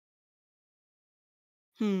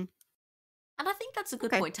 Hmm. And I think that's a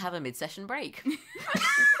good Okay. point to have a mid-session break.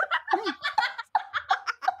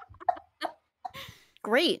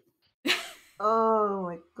 Great. Oh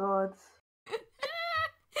my god.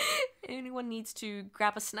 Anyone needs to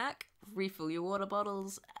grab a snack, refill your water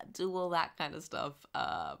bottles, do all that kind of stuff.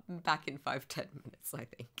 Back in 5-10 minutes, I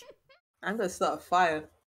think. I'm gonna start a fire.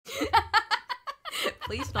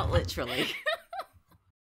 Please, not literally.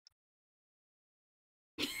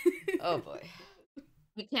 Oh boy.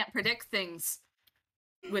 We can't predict things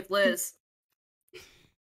with Lizz.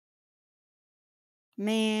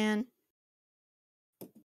 Man.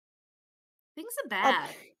 Things are bad.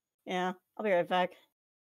 Yeah, I'll be right back.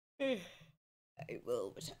 I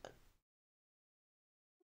will return.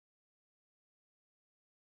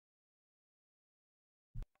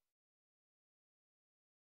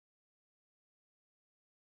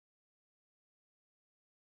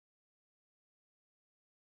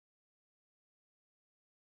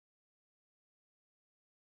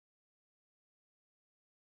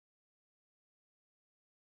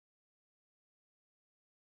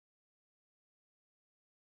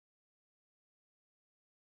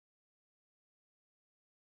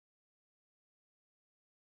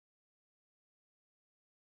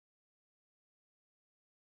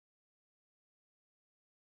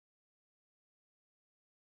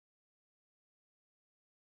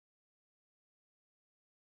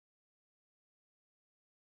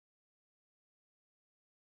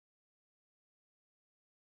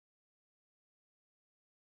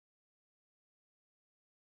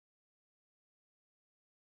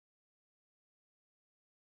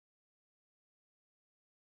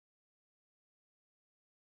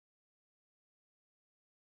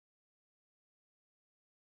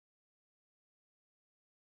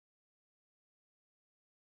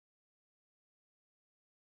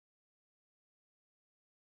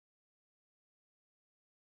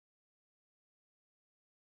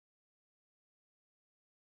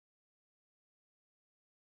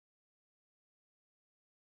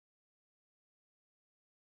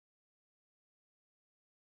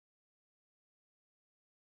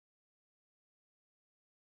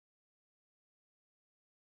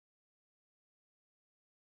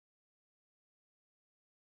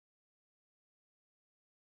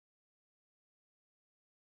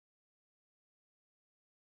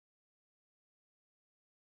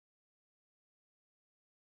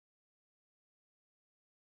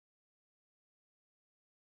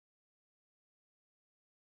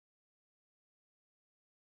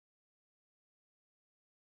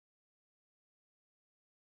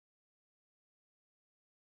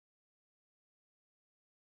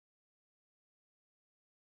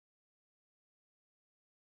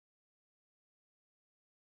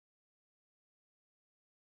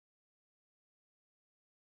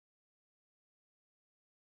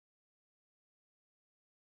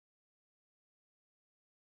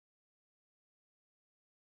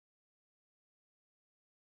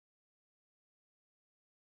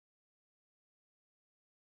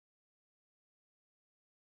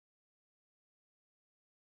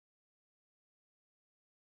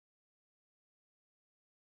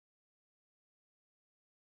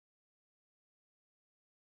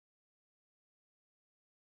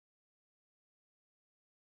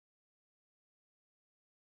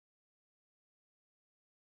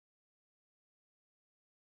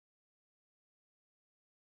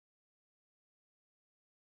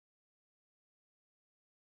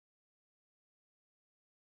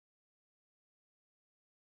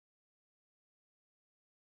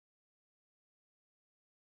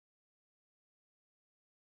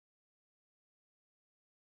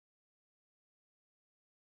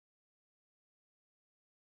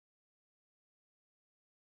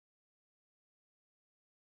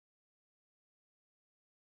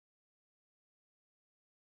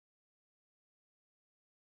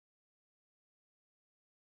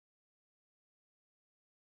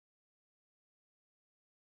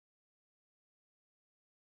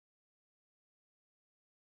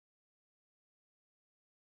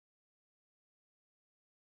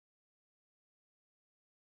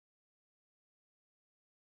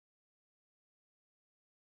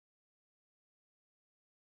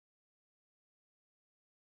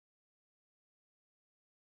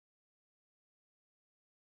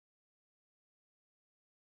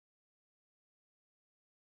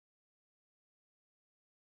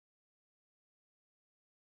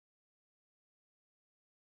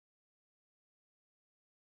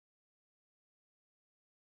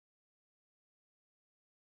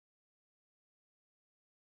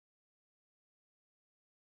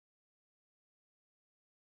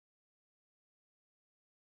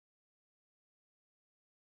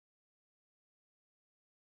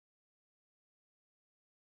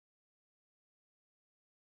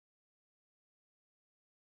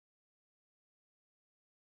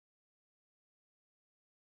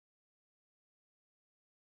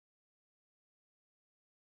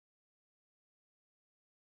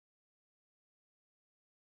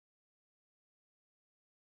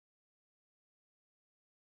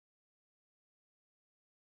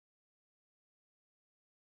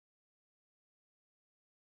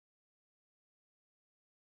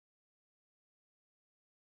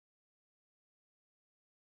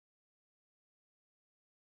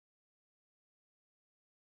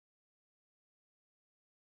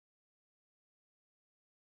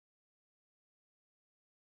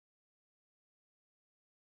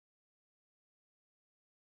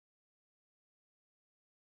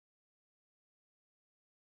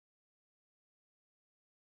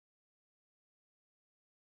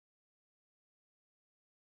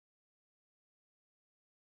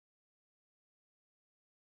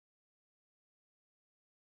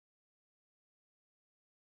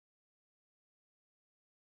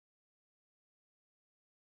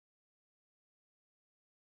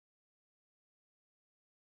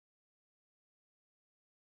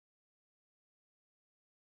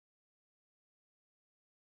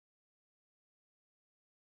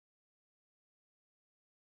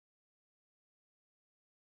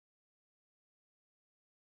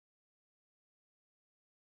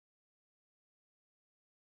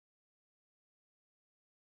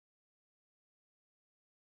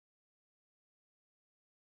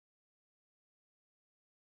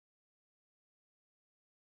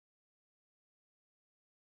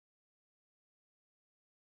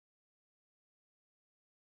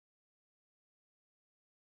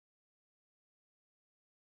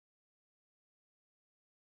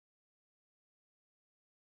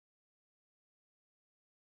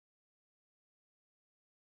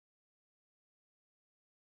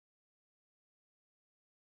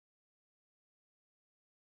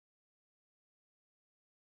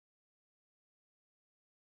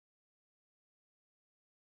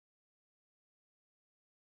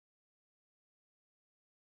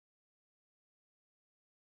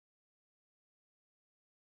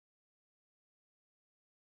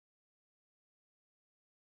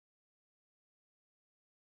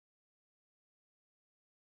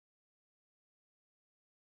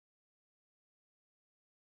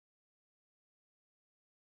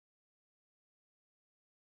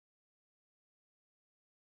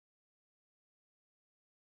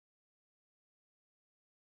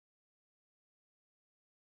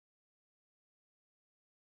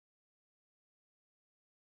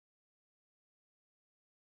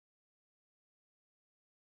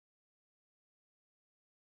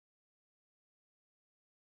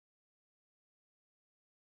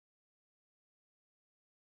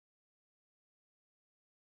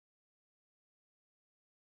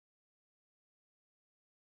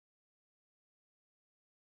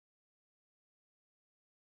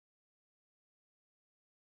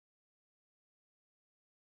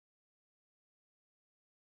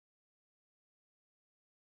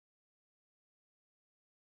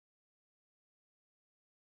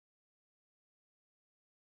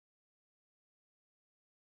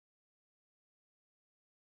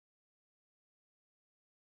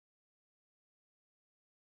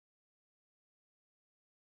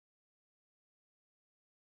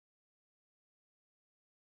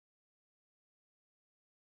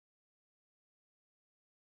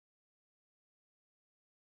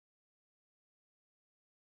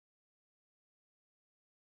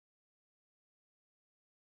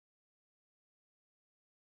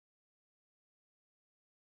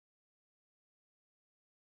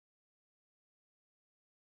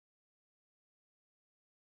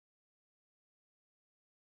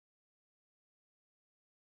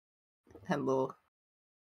 Hello.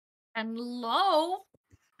 And low.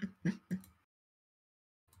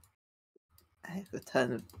 I have a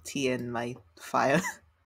ton of tea in my fire.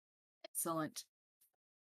 Excellent.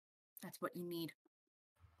 That's what you need.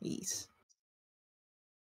 Yes.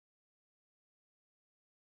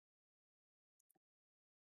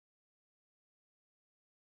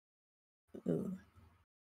 Ooh.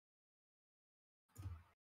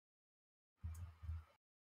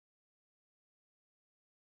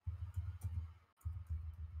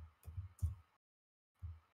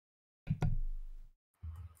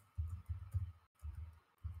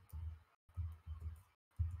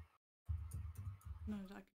 No,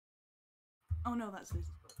 oh no, that's Liz.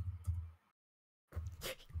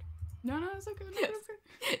 No, it's okay. No, it's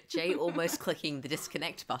okay. Jay almost clicking the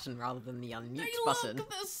disconnect button rather than the unmute They button. look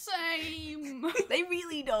the same. They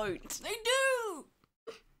really don't. They do.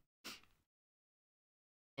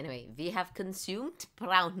 Anyway, we have consumed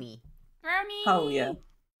brownie. Brownie. Oh yeah.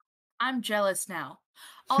 I'm jealous now.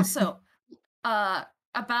 Also,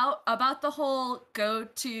 about the whole go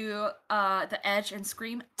to the edge and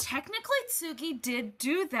scream. Technically, Tsugi did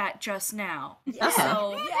do that just now. Yeah.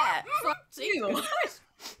 So Yeah. fuck you.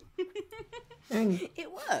 It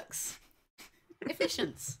works.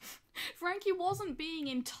 Efficient. Frankie wasn't being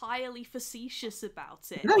entirely facetious about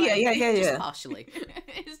it. No, like, Just yeah. partially.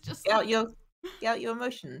 It's just Get like, out your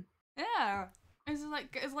emotion. yeah. It's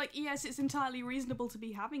like yes, it's entirely reasonable to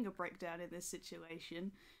be having a breakdown in this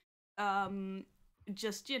situation.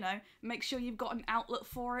 Just, make sure you've got an outlet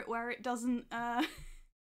for it where it doesn't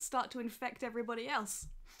start to infect everybody else.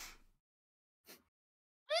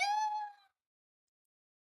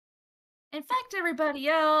 In fact, everybody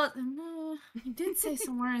else. You did say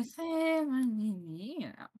some words.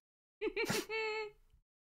 Yeah.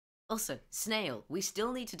 Also, Snail, we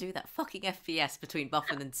still need to do that fucking FPS between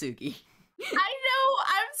Buffin and Tsugi. I know.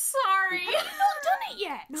 I'm sorry. Have you not done it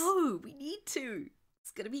yet? No, we need to.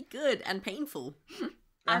 It's gonna be good and painful.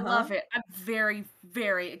 I love it. I'm very,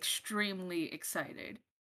 very, extremely excited.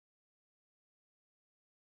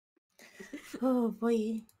 Oh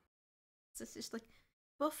boy. So it's just like,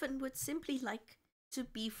 Buffin would simply like to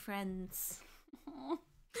be friends.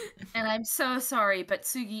 And I'm so sorry, but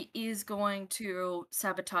Tsugi is going to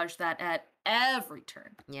sabotage that at every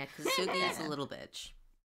turn. Yeah, because Tsugi is a little bitch.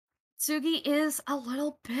 Tsugi is a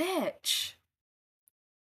little bitch.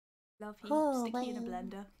 Love heap, Oh, sticky in a wow.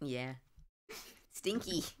 blender. Yeah.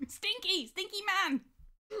 Stinky. Stinky man!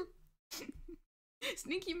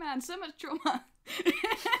 Sneaky man, so much trauma.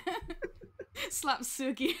 Slap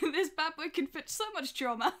Tsugi. This bad boy can fit so much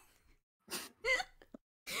trauma.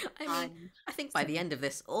 I mean, I think by the end of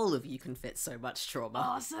this, all of you can fit so much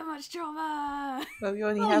trauma. Oh, so much trauma. Well, we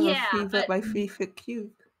only Well, have yeah, a 3 but- foot by 3 foot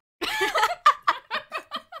cube.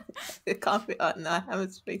 It can't fit out in our hammer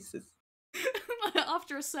spaces.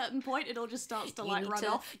 After a certain point, it all just starts to run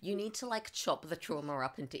off. You need to like chop the trauma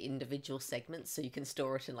up into individual segments so you can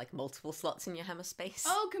store it in like multiple slots in your hammer space.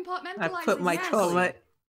 Oh, compartmentalizing. I put my yes. trauma.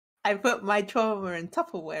 I put my trauma in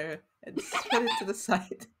Tupperware and put it to the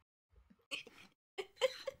side.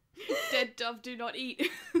 Dead dove do not eat.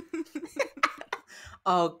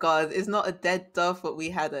 Oh god, it's not a dead dove, but we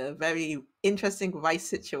had a very interesting rice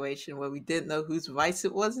situation where we didn't know whose rice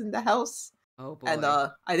it was in the house. Oh boy. And I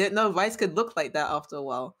didn't know rice could look like that after a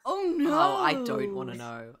while. Oh no! Oh, I don't want to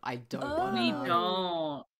know. I don't want to We know.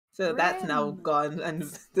 don't. So that's now Grim. gone, and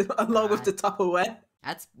along with the Tupperware.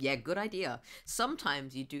 That's, yeah, good idea.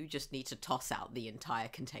 Sometimes you do just need to toss out the entire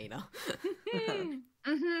container.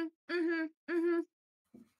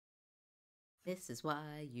 This is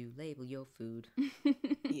why you label your food.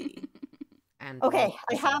 Yeah. And Okay, not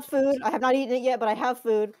I have essentials. food. I have not eaten it yet, but I have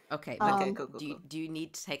food. Okay, Um, Okay, go. do you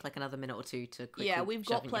need to take like another minute or two to quickly Yeah, we've shove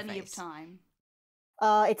got in your plenty of face? time.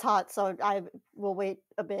 It's hot, so I will wait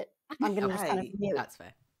a bit. I'm gonna just kind of Okay, mute That's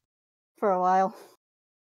fair. for a while.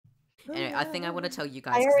 Anyway, I think I want to tell you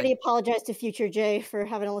guys. I 'cause already apologized to future Jay for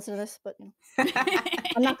having to listen to this, but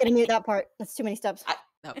I'm not gonna mute that part. That's too many steps.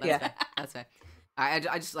 No, that's Yeah. fair. That's fair. I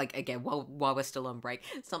just like, again, while we're still on break,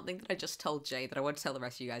 something that I just told Jay that I want to tell the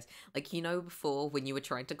rest of you guys. Like, before when you were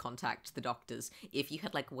trying to contact the doctors, if you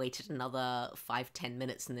had like waited another 5-10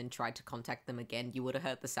 minutes and then tried to contact them again, you would have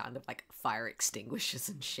heard the sound of like fire extinguishers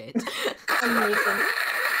and shit. Amazing.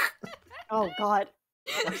 Oh god.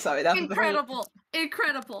 I'm sorry, that was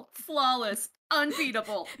Incredible, flawless,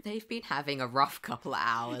 unbeatable. They've been having a rough couple of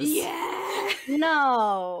hours. Yeah.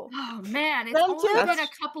 No. Oh man, it's Them only too? been a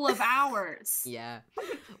That's- couple of hours. Yeah.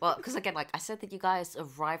 Well, because again, like I said that you guys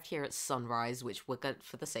arrived here at sunrise, which we're going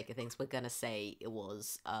for the sake of things, we're gonna say it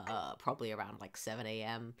was probably around like 7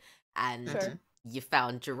 a.m. And Sure. You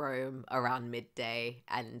found Jerome around midday,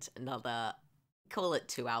 and another, call it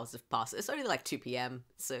 2 hours have passed. It's only like 2 p.m,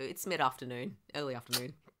 so it's mid-afternoon, early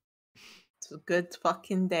afternoon. It's a good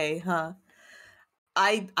fucking day, huh?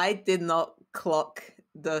 I did not clock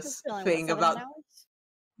the Just feeling, thing 7 about hours?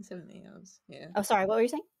 7 hours. Yeah. Oh, sorry. What were you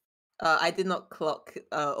saying? I did not clock,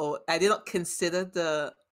 or I did not consider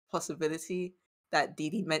the possibility that Dee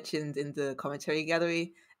Dee mentioned in the commentary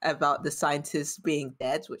gallery about the scientists being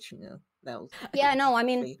dead, which that was Yeah, no, I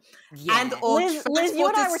mean, thing. Yeah. And or Liz, you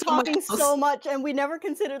and I were transported somewhere talking else. so much, and we never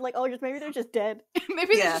considered like, oh, just maybe they're just dead.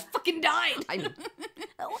 Maybe they Yeah. just fucking died. I mean,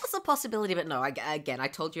 that was a possibility, but no, again, I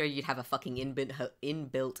told you you'd have a fucking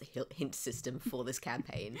inbuilt hint system for this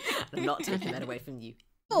campaign. I'm not taking that away from you.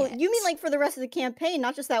 Oh, yet. you mean like for the rest of the campaign,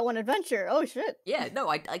 not just that one adventure? Oh shit. Yeah, no,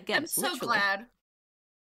 again, I'm so literally. glad.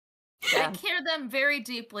 Yeah. I care them very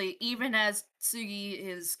deeply, even as Tsugi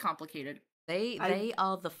is complicated. They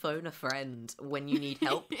are the phone a friend when you need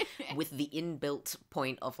help, with the inbuilt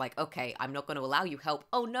point of like, okay, I'm not going to allow you help.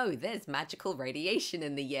 Oh no, there's magical radiation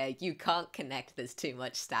in the air. You can't connect. There's too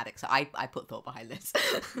much static. So I put thought behind this.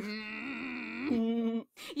 Mm,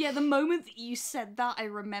 Yeah, the moment that you said that, I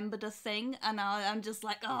remembered a thing, and I'm just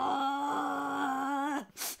like, ah.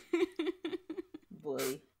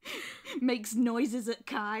 Boy. Makes noises at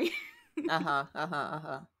Kai.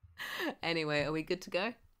 Anyway, are we good to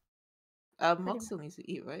go? Mox still needs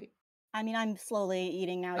to eat, right? I mean, I'm slowly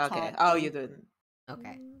eating now. Okay. Talk, Oh, and you're doing.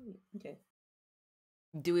 Okay. Okay.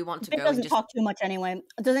 Do we want to Biff go and doesn't just... talk too much anyway.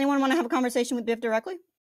 Does anyone want to have a conversation with Biff directly?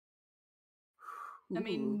 I Ooh.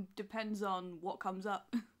 mean, depends on what comes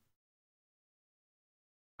up.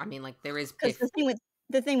 I mean, like, there is Because Biff.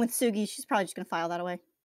 the thing with Tsugi, she's probably just gonna file that away.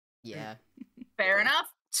 Yeah. Fair enough.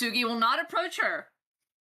 Tsugi will not approach her.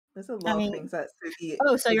 There's a lot mean- of things that Suki.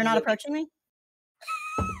 Oh, so you're not Suki- approaching me?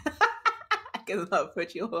 I cannot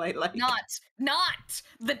approach you all I like. Not.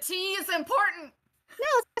 The tea is important. No,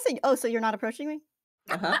 I said, oh, so you're not approaching me?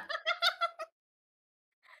 Uh-huh.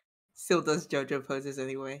 Still does JoJo poses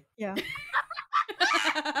anyway. Yeah.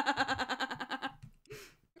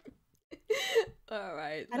 All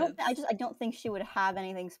right. I don't think she would have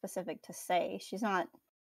anything specific to say. She's not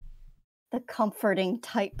the comforting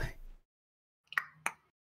type.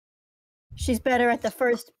 She's better at the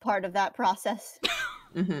first part of that process,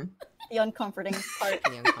 Mm-hmm. the uncomforting part.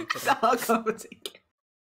 The uncomfortable So comforting.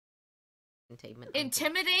 containment.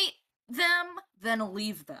 Intimidate them, then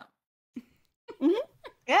leave them.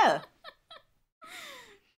 Yeah.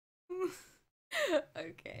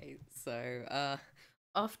 Okay, so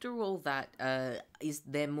after all that, is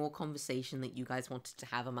there more conversation that you guys wanted to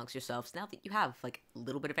have amongst yourselves now that you have like a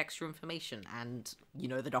little bit of extra information and you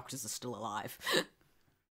know the doctors are still alive?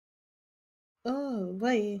 Oh,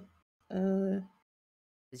 wait.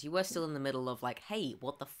 Because you were still in the middle of like, hey,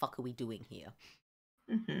 what the fuck are we doing here?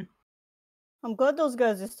 Mm-hmm. I'm glad those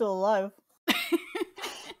guys are still alive.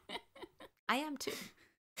 I am too.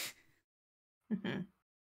 Mm-hmm.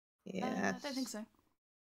 Yeah. I don't think so.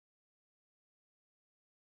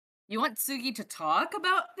 You want Tsugi to talk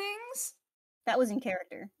about things? That was in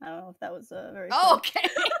character. I don't know if that was very. Oh, okay.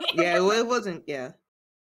 Yeah, well, it wasn't. Yeah.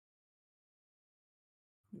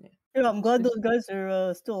 Yeah, I'm glad those guys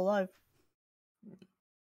are still alive.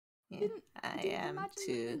 Yeah. Didn't I you am imagine that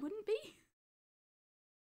they too. wouldn't be?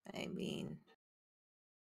 I mean,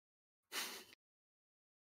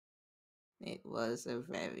 it was a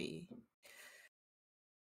very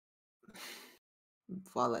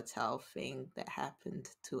volatile thing that happened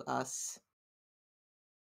to us.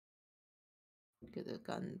 Could have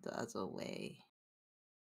gone the other way.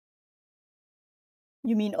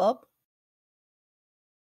 You mean up?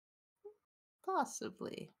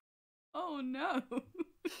 Possibly. Oh no.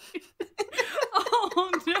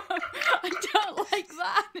 Oh no. I don't like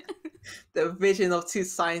that. The vision of two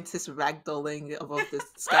scientists ragdolling above the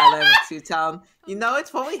skyline of Two Town. You know,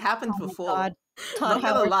 it's probably happened Oh my before. God. Todd Not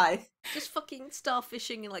gonna Howard. lie. Just fucking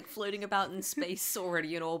starfishing and like floating about in space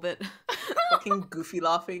already in orbit. Fucking goofy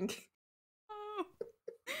laughing.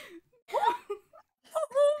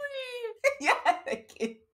 Yeah, thank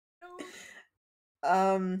you.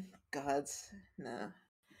 God, no.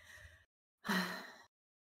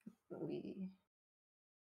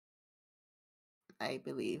 I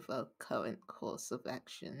believe our current course of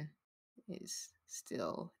action is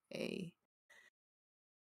still a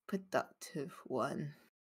productive one,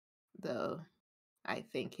 though I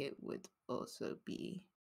think it would also be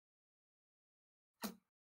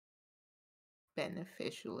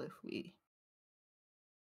beneficial if we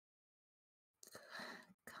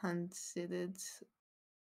considered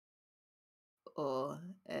or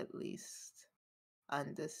at least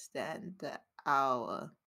understand that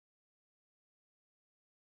our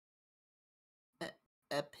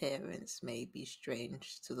appearance may be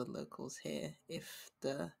strange to the locals here. If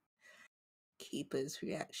the keeper's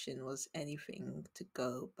reaction was anything to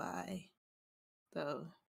go by, though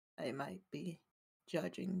I might be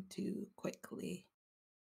judging too quickly.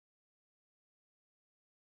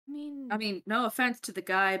 I mean, no offense to the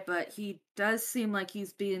guy, but he does seem like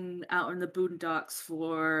he's been out in the boondocks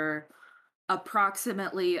for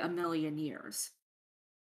approximately 1,000,000 years.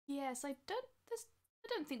 Yes, I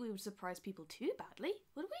don't think we would surprise people too badly,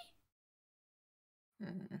 would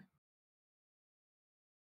we?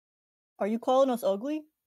 Are you calling us ugly?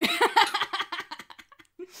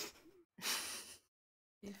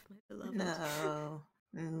 No.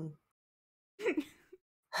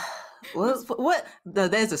 What? No,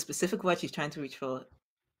 there's a specific word she's trying to reach for.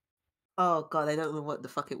 Oh god, I don't know what the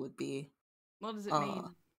fuck it would be. What does it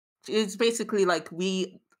mean? It's basically like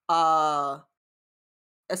we are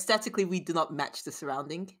aesthetically we do not match the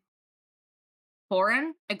surrounding.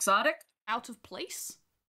 Foreign? Exotic? Out of place?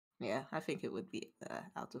 Yeah, I think it would be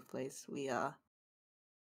out of place. We are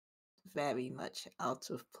very much out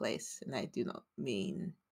of place, and I do not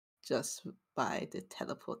mean just by the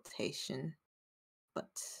teleportation,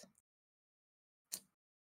 but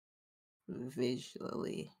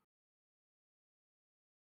visually.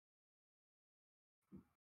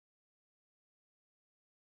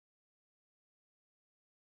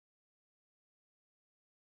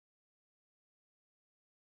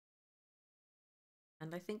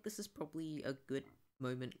 And I think this is probably a good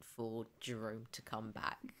moment for Jerome to come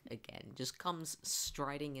back again. Just comes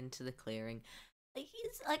striding into the clearing.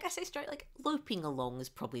 He's, like I say, loping along is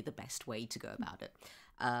probably the best way to go about it.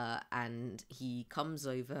 And he comes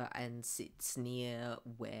over and sits near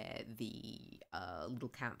where the little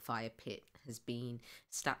campfire pit has been,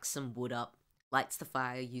 stacks some wood up, lights the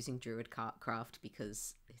fire using druid craft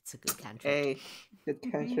because it's a good cantrip. Hey, good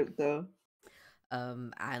cantrip though.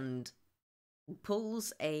 And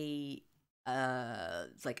pulls a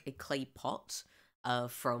clay pot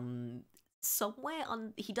from somewhere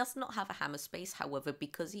on. He does not have a hammer space, however,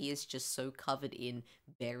 because he is just so covered in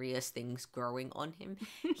various things growing on him,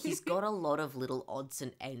 he's got a lot of little odds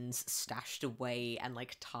and ends stashed away and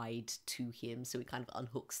like tied to him, so he kind of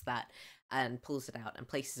unhooks that and pulls it out and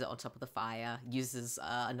places it on top of the fire, uses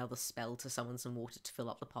another spell to summon some water to fill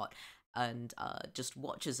up the pot, and just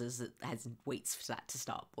watches as it waits for that to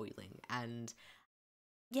start boiling. And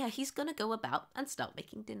yeah, he's gonna go about and start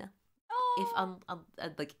making dinner. Oh.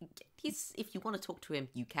 If you want to talk to him,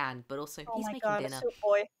 you can, but also he's making dinner. Soup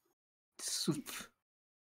boy. Soup.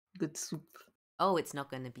 Good soup. Oh, it's not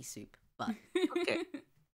going to be soup, but okay.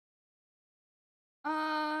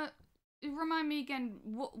 Remind me again.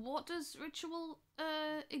 What does ritual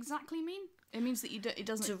exactly mean? It means that it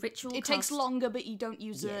doesn't. So ritual it takes longer, but you don't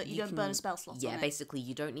use you don't burn a spell slot. Yeah, on it. basically,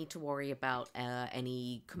 you don't need to worry about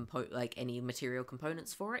any material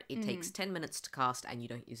components for it. It takes 10 minutes to cast, and you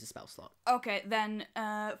don't use a spell slot. Okay, then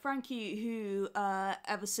Frankie, who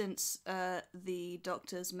ever since the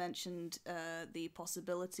doctors mentioned the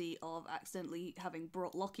possibility of accidentally having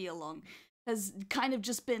brought Lockie along, has kind of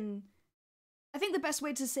just been. I think the best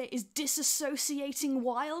way to say it is disassociating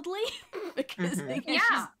wildly because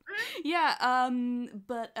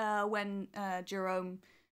but when Jerome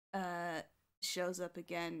shows up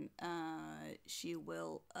again, she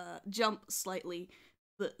will jump slightly,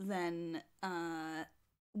 but then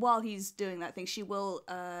while he's doing that thing, she will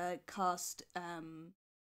cast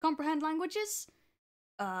comprehend languages,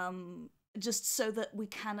 just so that we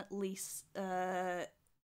can at least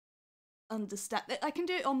understand. I can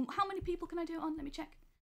do it on. How many people can I do it on? Let me check.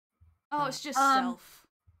 Oh, it's just self.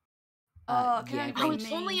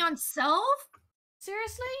 It's only on self?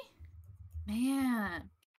 Seriously? Man.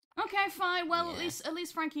 Okay, fine. Well, at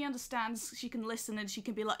least Frankie understands. She can listen, and she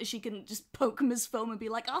can be like, she can just poke Ms. Foam and be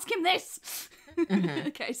like, ask him this.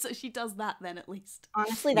 Okay, so she does that then at least.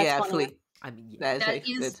 Honestly, that's funny. I mean,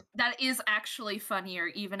 that is actually funnier,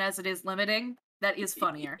 even as it is limiting. That is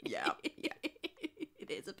funnier. Yeah, it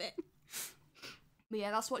is a bit. But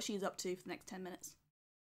yeah, that's what she's up to for the next 10 minutes.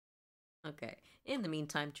 Okay. In the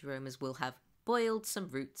meantime, Jerome's will have boiled some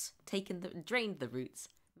roots, drained the roots,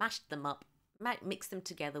 mashed them up, mixed them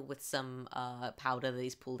together with some powder that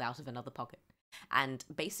he's pulled out of another pocket. And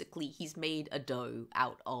basically, he's made a dough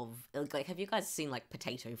out of, like, have you guys seen, like,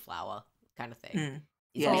 potato flour kind of thing?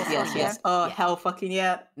 Yes. Oh, yeah. Hell fucking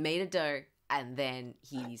yeah. Made a dough. And then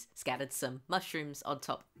he's scattered some mushrooms on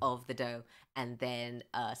top of the dough, and then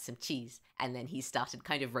some cheese. And then he started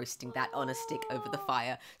kind of roasting that on a stick over the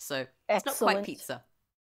fire. So it's not quite pizza.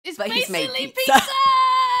 It's but basically he's made pizza!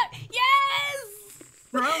 Yes!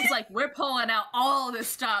 Jerome's like, we're pulling out all the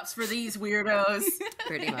stops for these weirdos.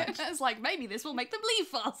 Pretty much. It's like, maybe this will make them leave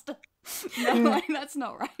faster. No, like, that's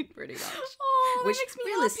not right. Pretty much. Oh, that Which makes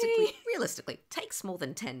me realistically takes more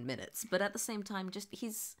than 10 minutes, but at the same time, just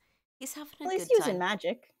he's having a Well, he's good using time.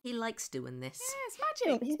 magic. He likes doing this. Yeah, it's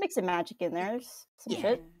magic. He's mixing magic in there. There's some Yeah.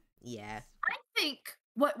 shit. Yeah. I think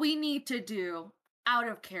what we need to do out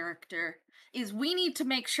of character is we need to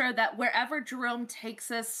make sure that wherever Jerome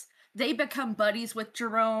takes us, they become buddies with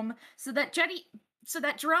Jerome so that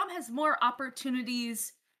Jerome has more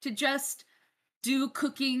opportunities to just do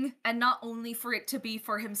cooking and not only for it to be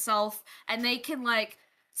for himself, and they can like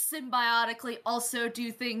symbiotically also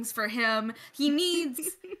do things for him. He needs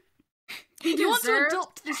He wants to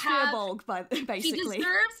adopt this have- Firbolg, basically. He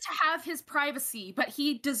deserves to have his privacy, but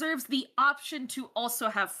he deserves the option to also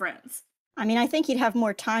have friends. I mean, I think he'd have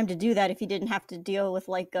more time to do that if he didn't have to deal with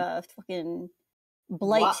like a fucking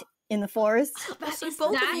blight What? in the forest. Also, is-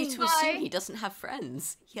 both of you that's to assume why- he doesn't have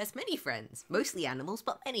friends. He has many friends. Mostly animals,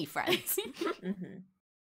 but many friends. Mm-hmm.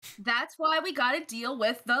 That's why we gotta deal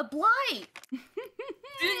with the blight.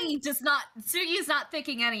 Tsugi's not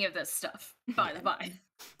thinking any of this stuff, by the by.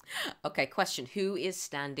 Okay, question. Who is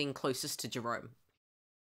standing closest to Jerome?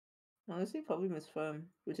 Honestly, probably Miss Firm,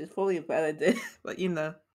 which is probably a bad idea, but you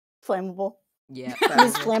know. Flammable. Yeah.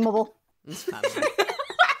 He's flammable. It's family.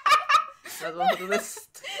 That's on the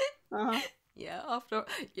list. Uh-huh.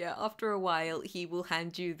 After a while, he will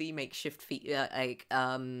hand you the makeshift pizza,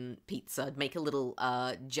 make a little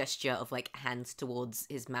gesture of like hands towards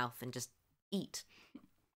his mouth and just eat.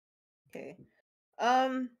 Okay.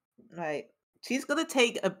 Right. She's gonna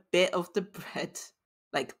take a bit of the bread,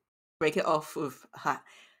 like break it off with her.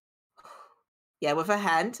 Yeah, with her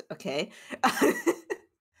hand. Okay.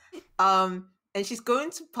 And she's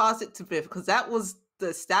going to pass it to Biff because that was the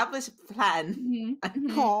established plan.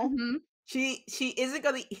 Aw. She isn't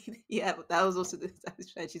gonna eat it. Yeah, but that was also the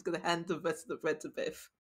established plan. She's gonna hand the rest of the bread to Biff.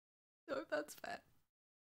 No, that's fair.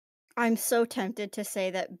 I'm so tempted to say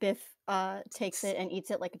that Biff takes it and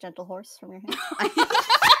eats it like a gentle horse from your hand.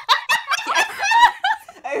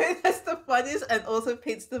 I think that's the funniest and also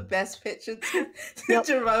paints the best picture to Yep.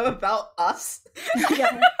 Jerome about us.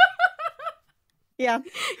 Yeah. Yeah.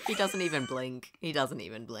 He doesn't even blink. Yeah,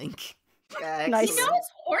 Nice. He excellent. knows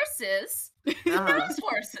horses. He Uh-huh. knows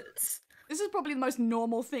horses. This is probably the most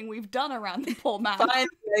normal thing we've done around the poor man. Finally,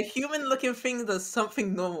 a human-looking thing does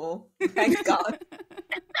something normal. Thank God.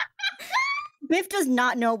 Biff does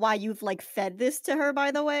not know why you've like fed this to her,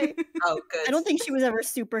 by the way. Oh, good. I don't think she was ever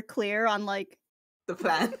super clear on like the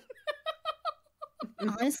plan.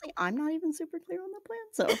 honestly, I'm not even super clear on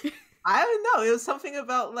the plan, so I don't know. It was something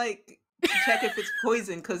about like to check if it's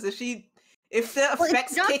poison, because if the Well, if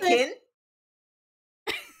effects she kick doesn't- in,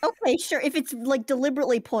 okay, sure. If it's like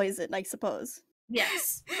deliberately poisoned, I suppose.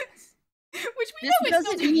 Yes. Which we This know it's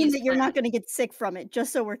Doesn't not mean Tsugi's that you're plan. not going to get sick from it,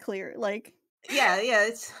 just so we're clear. Like, yeah,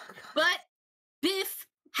 it's But Biff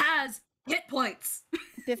has hit points.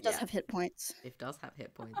 Biff does Yeah. have hit points. Biff does have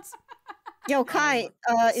hit points. Yo, Kai, is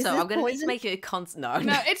So this I'm gonna need to poison? make it a constant. No,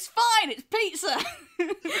 No, it's fine. It's pizza.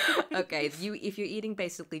 Okay, if you're eating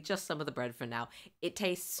basically just some of the bread for now, it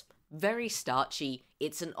tastes very starchy.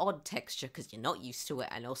 It's an odd texture because you're not used to it,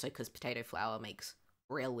 and also because potato flour makes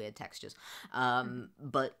real weird textures.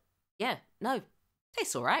 But yeah, no,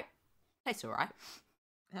 tastes alright. oh, She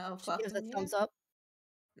fuck gives a yeah. thumbs up.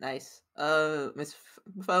 Nice. Miss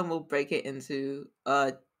Phone will break it into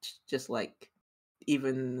just like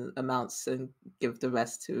even amounts and give the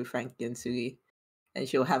rest to Frankie and Tsugi, and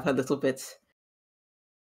she'll have her little bit.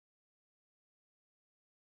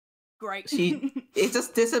 Great. It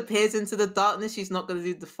just disappears into the darkness. She's not gonna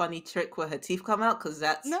do the funny trick where her teeth come out because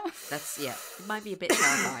that's No. That's it might be a bit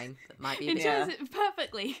terrifying. It might be a It bit. Yeah. does it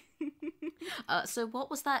perfectly. So what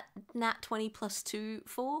was that nat 20 plus 2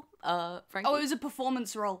 for? Frankie? Oh, it was a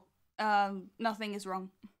performance roll. Nothing is wrong.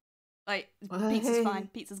 Like, pizza's Hey. fine.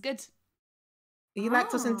 Pizza's good. Are you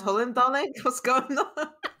lactose Oh. intolerant, darling? What's going on?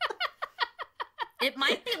 It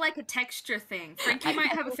might be like a texture thing. Frankie might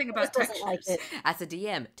have a thing about Biff doesn't textures. like it. As a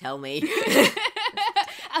DM, tell me.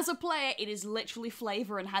 As a player, it is literally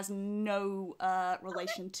flavor and has no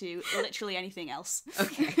relation to literally anything else.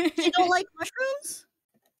 Okay. You don't like mushrooms?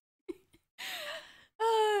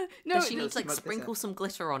 No, Does she need to like Smug this sprinkle out. some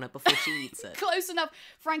glitter on it before she eats it? close enough.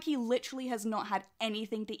 Frankie literally has not had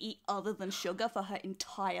anything to eat other than sugar for her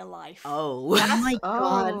entire life. Oh. Oh my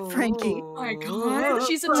god, Frankie. Oh my God.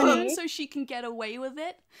 She's a Funny. teen, so she can get away with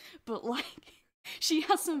it. But like, she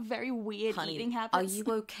has some very weird Honey, eating are habits. you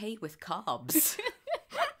okay with carbs?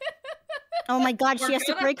 Oh my god, she We're has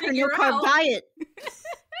to gonna break her figure no carb out. diet.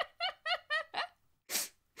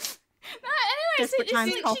 desperate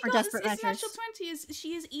times call for desperate it's measures. natural 20 is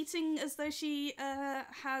she is eating as though she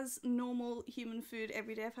has normal human food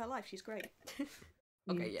every day of her life. She's great.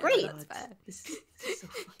 Okay, yeah, Great. that's fair. This is so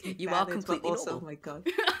fucking You are balanced, but completely also, normal. oh my god.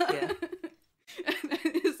 Yeah.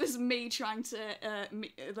 This is me trying to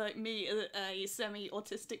a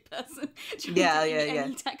semi-autistic person trying Yeah, to yeah, eat yeah.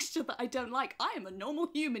 any texture that I don't like. I am a normal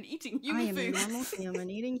human eating I human am food. a normal human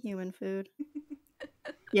eating human food.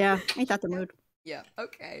 Yeah, ain't that the mood? Yeah,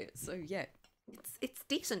 okay, so yeah. It's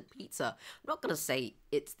decent pizza. I'm not gonna say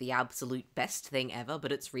it's the absolute best thing ever,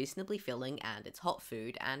 but it's reasonably filling and it's hot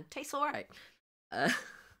food and tastes alright. And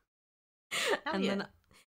yeah. then,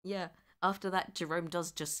 yeah, after that, Jerome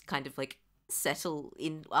does just kind of like settle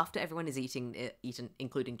in. After everyone is eaten,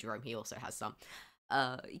 including Jerome, he also has some.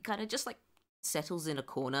 He kind of just like settles in a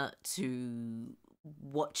corner to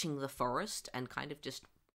watching the forest and kind of just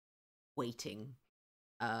waiting.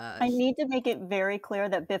 I need to make it very clear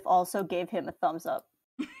that Biff also gave him a thumbs up.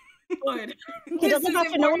 Good. He doesn't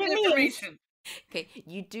have to know what it means. Okay,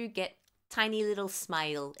 you do get tiny little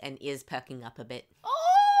smile and ears perking up a bit.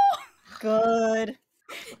 Oh! Good.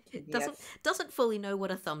 Doesn't fully know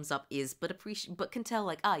what a thumbs up is, but can tell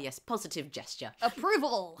like, ah yes, positive gesture.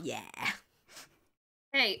 Approval. Yeah.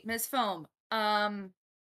 Hey, Miss Foam.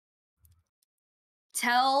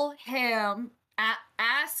 Tell him.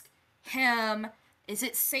 Ask him. Is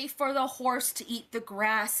it safe for the horse to eat the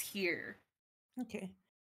grass here? Okay.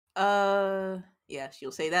 Yeah,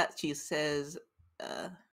 she'll say that. She says,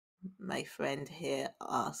 my friend here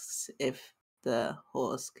asks if the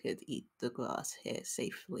horse could eat the grass here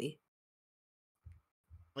safely.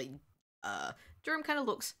 Like, Jerome kind of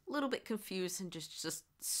looks a little bit confused and just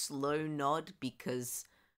slow nod because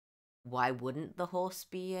why wouldn't the horse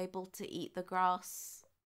be able to eat the grass?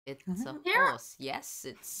 It's a horse. Yes,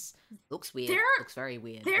 looks weird. Looks very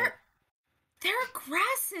weird. There are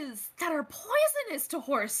grasses that are poisonous to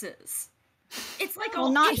horses. It's like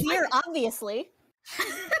Well, not here, obviously.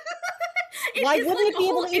 Why wouldn't it be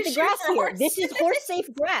able to eat the grass here? This is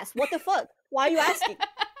horse-safe grass. What the fuck? Why are you asking? I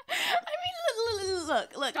mean,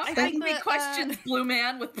 look. Don't I ask think me that, questions, Blue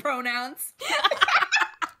Man, with pronouns.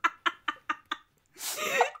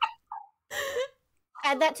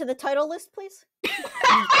 Add that to the title list, please.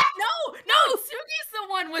 No, Tsugi's the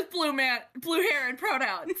one with blue hair and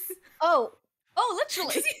pronouns. Oh,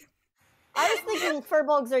 literally. I was thinking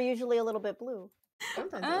furbolgs are usually a little bit blue.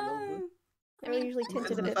 Sometimes I don't know. They're usually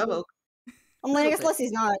tinted a bit Furbolg. blue. I guess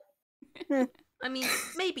Leslie's not. I mean,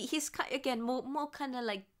 maybe he's again more kind of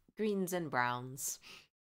like greens and browns.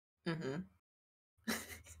 Mm-hmm.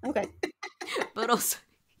 Okay. But also,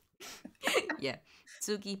 yeah,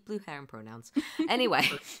 Tsugi, blue hair and pronouns. Anyway,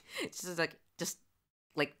 it's just like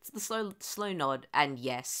the slow nod and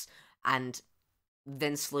yes, and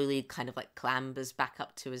then slowly kind of like clambers back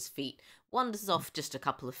up to his feet, wanders off just a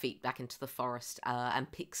couple of feet back into the forest,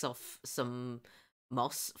 and picks off some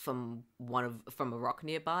moss from a rock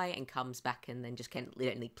nearby and comes back and then just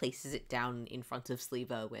literally places it down in front of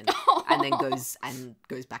Sleeve Irwin and then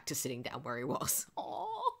goes back to sitting down where he was. Aww.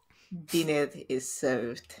 Dinner is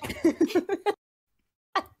served.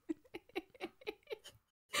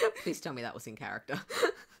 Please tell me that was in character.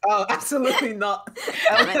 Oh, absolutely not.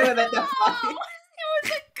 I was doing that funny. It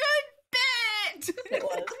was a good bit. It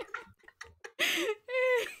was.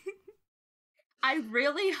 I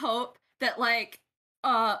really hope that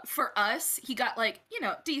for us, he got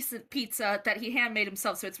decent pizza that he handmade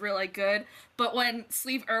himself, so it's really good. But when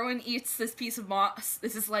Sleeve Irwin eats this piece of moss,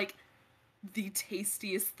 this is like the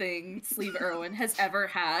tastiest thing Sleeve Irwin has ever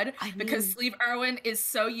had. Because Sleeve Irwin is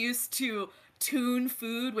so used to Toon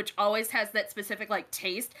food, which always has that specific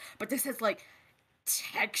taste, but this has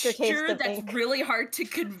texture that's really hard to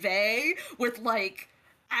convey with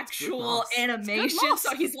actual animation,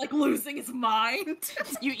 so he's losing his mind.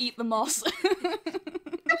 You eat the moss.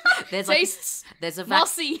 There's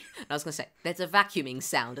mossy. I was gonna say there's a vacuuming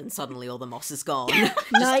sound, and suddenly all the moss is gone.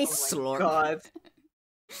 Nice. Oh my god.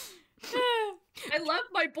 I love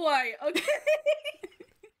my boy. Okay.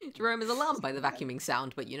 Jerome is alarmed by the vacuuming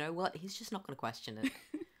sound, but you know what? He's just not gonna question it.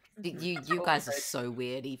 You guys are so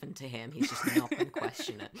weird, even to him. He's just not gonna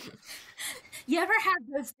question it. You ever had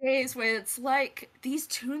those days where it's these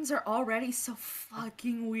tunes are already so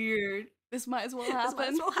fucking weird? This might as well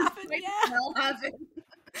happen.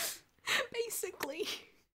 Basically.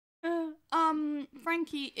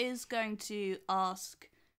 Frankie is going to ask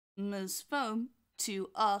Ms. Foam to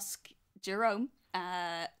ask Jerome.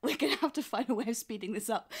 We're gonna have to find a way of speeding this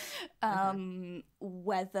up.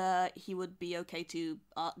 Whether he would be okay to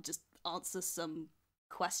just answer some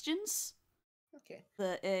questions. Okay.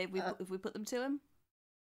 That if we put them to him.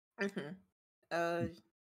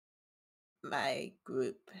 my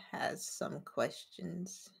group has some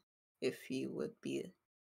questions. If you would be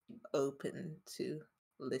open to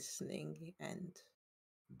listening and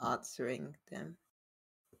answering them.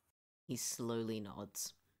 He slowly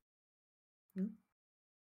nods.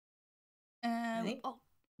 Right. Oh,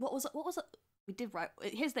 what was it? We did write.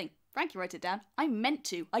 Here's the thing. Frankie wrote it down. I meant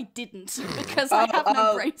to. I didn't because I have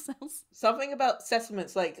no brain cells. Something about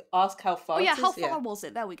settlements, like ask how far. Oh yeah, it is. how far was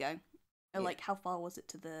it? There we go. Yeah. Like how far was it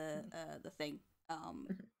to the thing?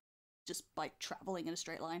 Just by traveling in a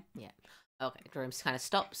straight line. Yeah. Okay. Jerome kind of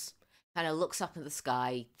stops, kind of looks up at the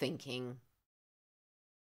sky, thinking.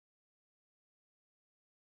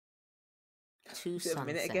 2 Is it a sunsets.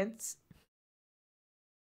 minute again?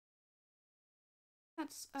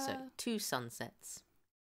 That's So 2 sunsets.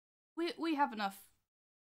 we have enough.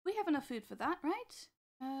 We have enough food for that,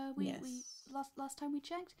 right? We Yes. last time we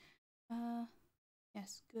checked.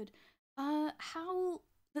 Yes, good. How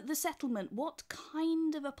the settlement? What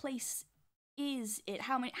kind of a place is it?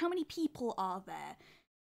 How many people are there?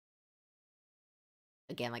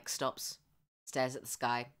 Again, like stops, stares at the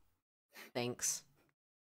sky, thinks.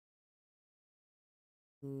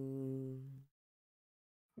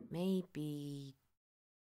 Maybe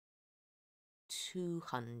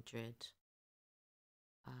 200.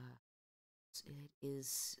 It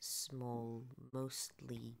is small,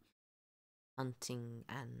 mostly hunting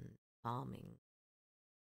and farming.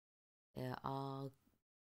 There are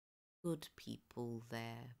good people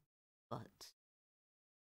there, but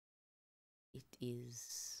it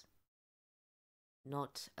is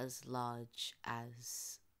not as large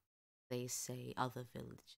as they say other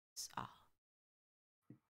villages are.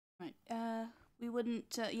 Right. We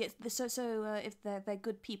wouldn't. Yes. So if they're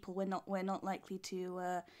good people, we're not likely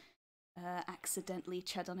to accidentally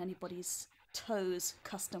tread on anybody's toes,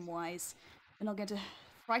 custom wise. We're not going to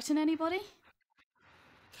frighten anybody.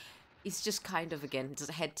 He's just kind of, again, his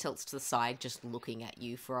head tilts to the side, just looking at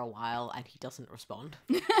you for a while, and he doesn't respond.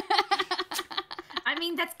 I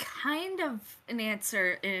mean, that's kind of an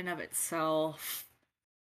answer in and of itself.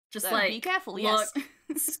 Just So, like, be careful, look,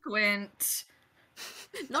 yes. squint.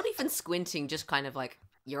 Not even squinting, just kind of like,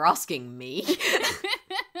 you're asking me?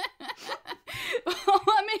 Well,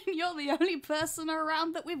 I mean, you're the only person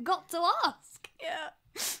around that we've got to ask. Yeah.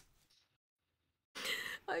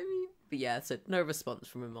 I mean, but yeah, so no response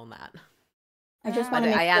from him on that. I just Uh, want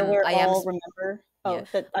to make I sure am- we I am all sp- remember. Yeah.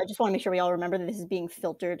 I just want to make sure we all remember that this is being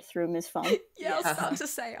filtered through Ms. Phone. Yeah, I was Uh-huh. about to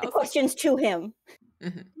say. The questions to him.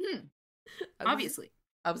 Obviously.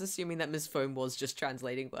 I was assuming that Ms. Foam was just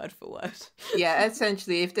translating word for word. Yeah,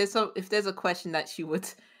 essentially, if there's a question that she would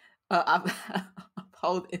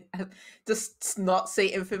uphold, just not say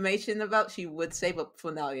information about, she would say. But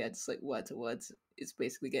for now, yeah, just like word to word, it's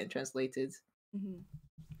basically getting translated. Mm-hmm.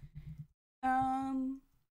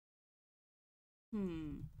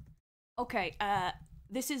 Okay,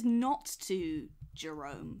 this is not to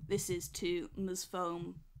Jerome. This is to Ms.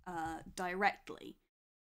 Foam directly.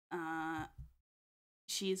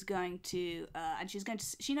 She is going to, and she's going to.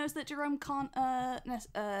 She knows that Jerome can't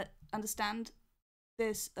understand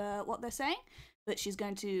this, what they're saying, but she's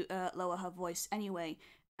going to lower her voice anyway,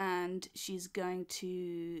 and she's going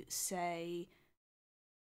to say,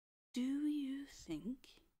 "Do you think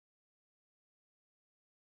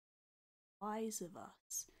wise of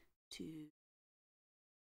us to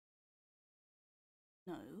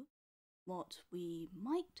know what we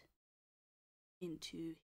might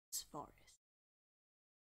into his forest?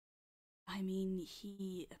 I mean,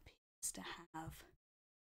 he appears to have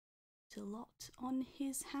a lot on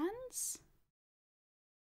his hands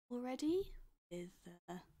already with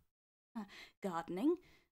gardening,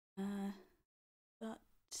 but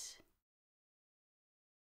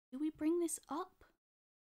do we bring this up?"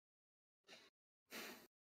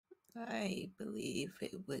 I believe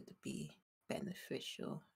it would be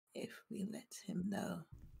beneficial if we let him know.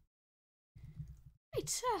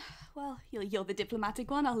 Right. Well, you're the diplomatic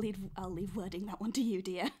one. I'll leave wording that one to you,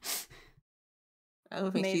 dear. I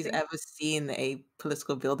don't think she's Amazing. ever seen a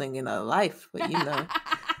political building in her life, but you know.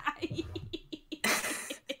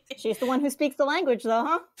 She's the one who speaks the language, though,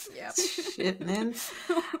 huh? Yeah. Shit, man.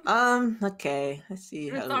 Okay, let's see.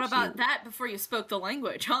 You thought about that before you spoke the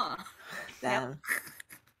language, huh? Damn.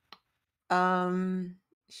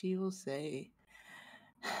 She will say,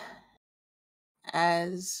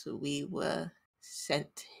 as we were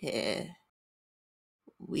sent here,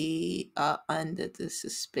 we are under the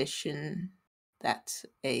suspicion that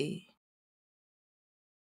a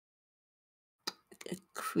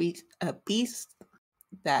beast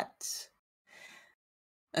that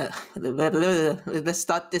let's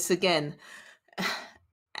start this again.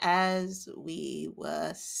 as we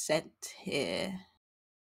were sent here,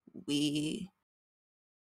 we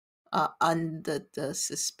are under the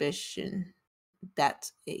suspicion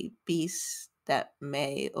that a beast that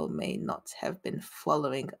may or may not have been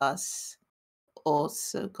following us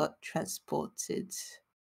also got transported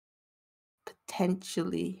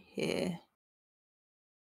potentially here.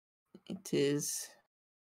 It is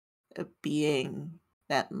a being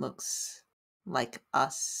that looks like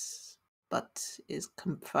us but is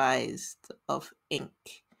comprised of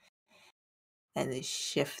ink and is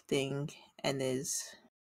shifting and it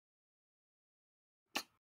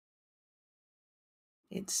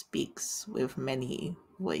speaks with many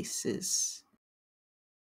voices.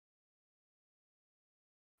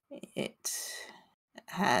 It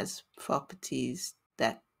has properties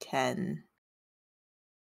that can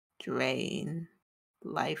drain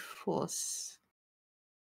life force,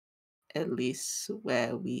 at least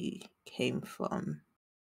where we came from.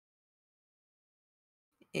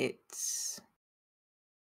 It's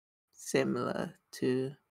similar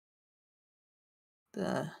to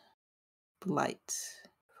the blight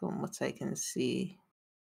from what I can see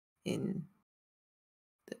in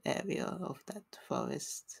the area of that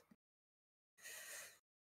forest.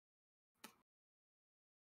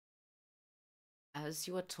 As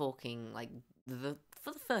you are talking, like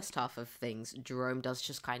for the first half of things, Jerome does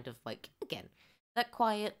just kind of like, again, that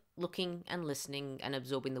quiet looking and listening and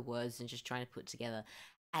absorbing the words and just trying to put together.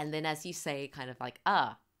 And then as you say, kind of like,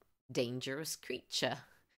 dangerous creature,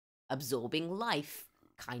 absorbing life,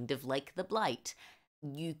 kind of like the blight.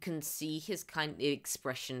 You can see his kind of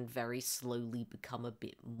expression very slowly become a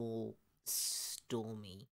bit more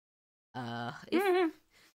stormy.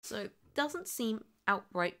 So doesn't seem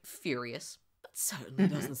outright furious, but certainly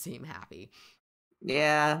doesn't seem happy.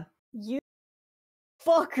 Yeah. You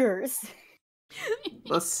fuckers.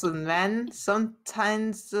 Listen, man,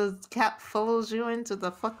 sometimes the cat follows you into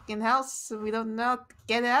the fucking house and we don't know how to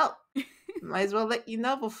get it out. Might as well let you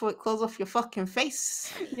know before it claws off your fucking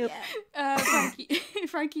face. Yep.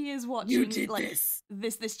 Frankie is watching You did like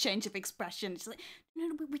this change of expression. It's like,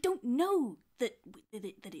 no, we don't know that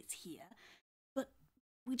it's here, but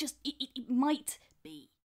we just it might be,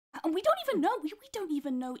 and we don't even know. We don't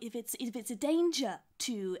even know if it's a danger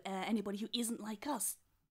to anybody who isn't like us.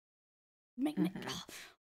 Minimize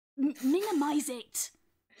it.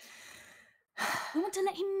 We want to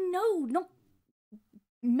let him know, not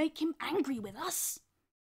make him angry with us.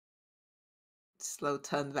 Slow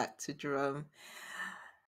turn back to Jerome.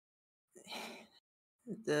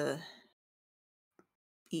 The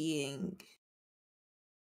being,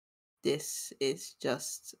 this is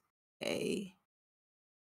just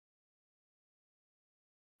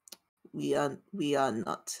we are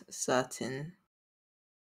not certain.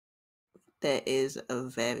 There is a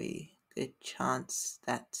very good chance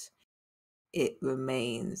that it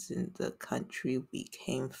remains in the country we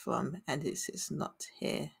came from and it is not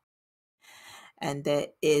here. And there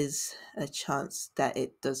is a chance that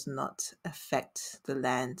it does not affect the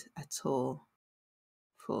land at all,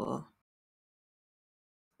 for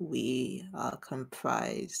we are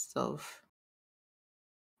comprised of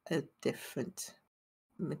a different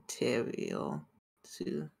material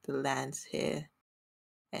to the lands here,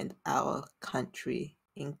 and our country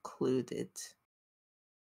included.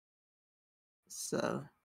 So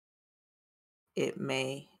it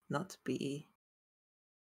may not be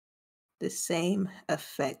the same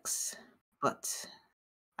effects, but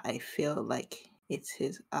I feel like it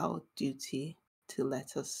is our duty to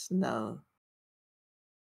let us know,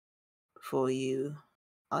 for you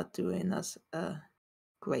are doing us a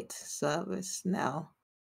great service now.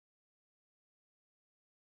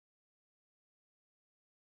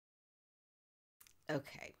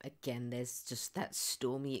 Okay, again, there's just that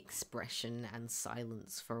stormy expression and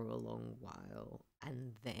silence for a long while,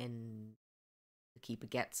 and then the keeper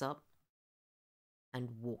gets up and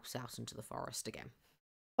walks out into the forest again.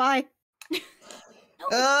 Bye.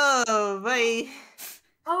 Oh, boy.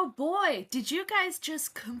 Oh boy, did you guys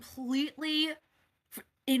just completely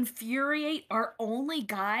infuriate our only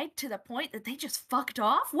guide to the point that they just fucked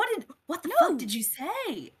off? What the fuck did you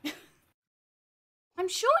say? I'm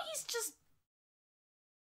sure he's just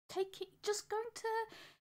going to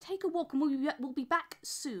take a walk, and we'll be back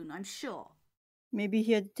soon, I'm sure. Maybe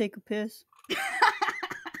he had to take a piss. Yes,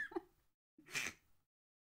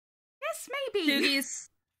 maybe.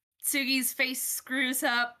 Tsugi's face screws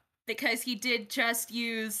up because he did just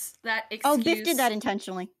use that excuse. Oh, Biff did that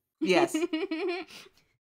intentionally. Yes.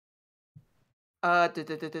 How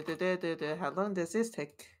long does this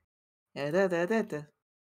take?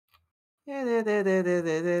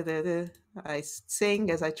 I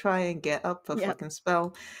sing as I try and get up a Yep. fucking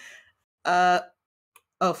spell.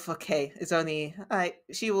 Okay. It's only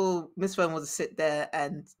Miss Fern will just sit there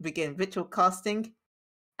and begin ritual casting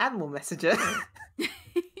Animal Messenger.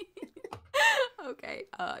 Okay,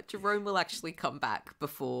 Jerome will actually come back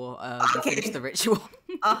before we finish the ritual.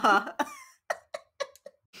 Uh-huh.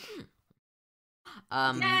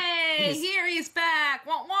 Yay! Here he's back!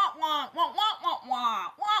 Wah wah wah wah wah wah wah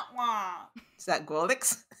wah wah. Is that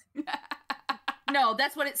Grolix? No,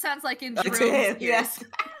 that's what it sounds like in To Jerome's him, ears. yes.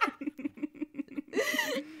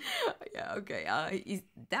 Yeah, okay.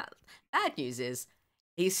 Bad news is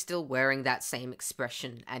he's still wearing that same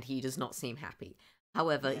expression and he does not seem happy.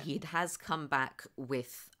 However, he has come back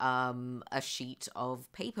with a sheet of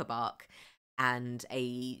paper bark and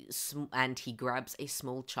and he grabs a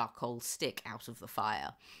small charcoal stick out of the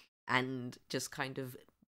fire and just kind of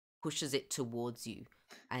pushes it towards you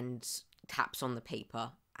and taps on the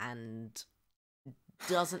paper and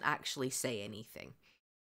doesn't actually say anything.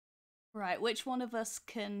 Right, which one of us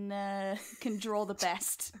can draw the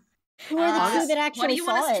best? Who are the two that What do actually you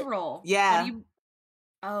want saw us it? to roll? Yeah. What do you...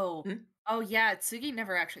 Oh. Hmm? Oh, yeah, Tsugi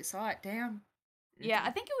never actually saw it. Damn. Yeah,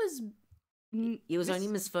 I think it was. It was only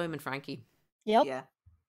Miss Foam and Frankie. Yep. Yeah.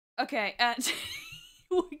 Okay.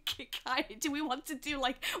 Do we want to do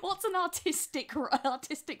like what's an artistic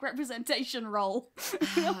representation role?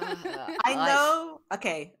 I know.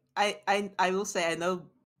 Okay. I will say I know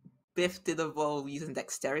Biff did a roll using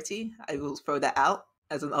dexterity. I will throw that out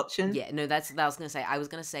as an option. Yeah, no, that's what I was gonna say. I was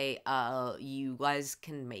gonna say, you guys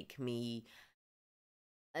can make me,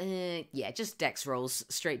 yeah, just dex rolls,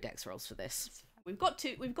 straight dex rolls for this. We've got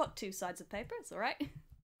two sides of paper. It's all right.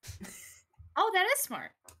 Oh, that is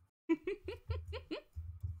smart.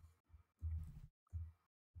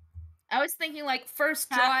 I was thinking, like, first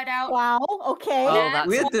draw it out. Wow. Okay. Oh, Yeah. that's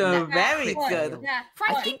We're doing that- very What? good. Yeah,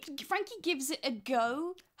 Frankie gives it a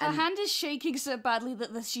go. Her And- hand is shaking so badly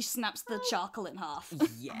that she snaps the charcoal in half.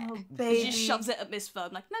 Yeah. Oh, She baby. just shoves it at Miss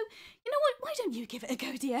Firm, like, no, you know what? Why don't you give it a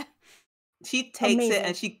go, dear? She takes it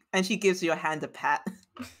Amazing. and she gives your hand a pat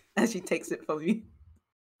as she takes it from you.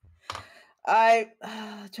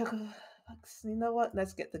 Choco. You know what?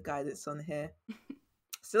 Let's get the guidance on here.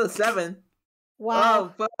 Still a 7.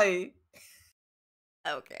 Wow. Oh boy.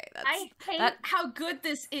 Okay, that's I hate that- how good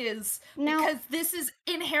this is Now- because this is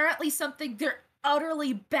inherently something they're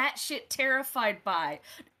utterly batshit terrified by.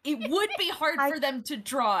 It would be hard for them to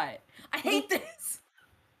draw it. I hate this.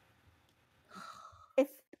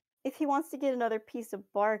 If he wants to get another piece of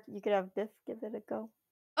bark, you could have Biff give it a go.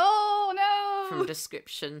 Oh no! from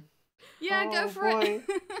description. Yeah, go Oh, for it.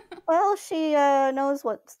 Well, she knows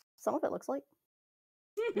what some of it looks like.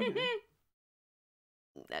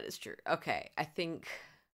 That is true. Okay, I think.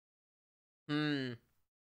 You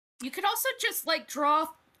could also just like draw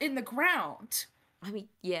in the ground I mean,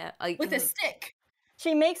 yeah, I with a stick.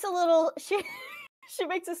 She makes a little she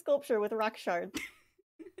makes a sculpture with rock shards.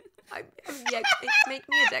 yeah, make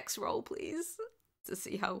me a dex roll, please, to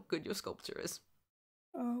see how good your sculpture is.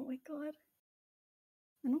 Oh my god.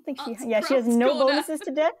 I don't think she Arts and she has crafts no corner. bonuses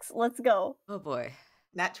to dex. Let's go. Oh boy,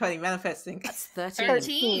 Nat 20 manifesting. that's 13.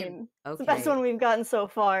 13. It's Okay, the best one we've gotten so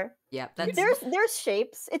far. yeah, that's There's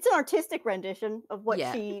shapes. It's an artistic rendition of what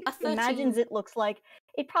Yeah, she a 13. imagines it looks like.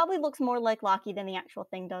 It probably looks more like Loki than the actual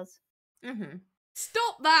thing does. Mm-hmm.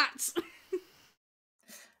 Stop that!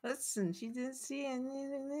 Listen, she didn't see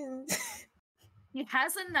anything. He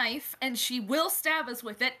has a knife and she will stab us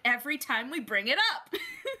with it every time we bring it up.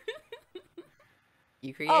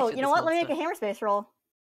 you created. Oh, you know this what? Let me make a monster. hammer space roll.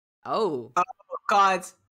 Oh, God.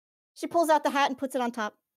 She pulls out the hat and puts it on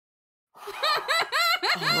top.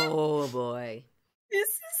 oh boy. This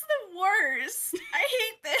is the worst. I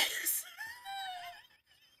hate this.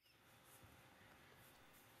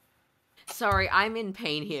 Sorry, I'm in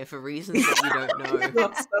pain here for reasons that you don't know.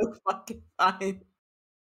 You're so fucking fine.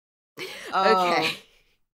 Okay. Oh,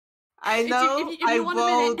 I know. if you I want a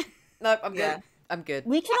rolled. minute. Nope, I'm Yeah. good. I'm good.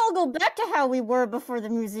 We can all go back to how we were before the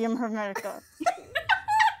Museum Hermetica.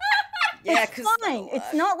 Yeah, It's because fine.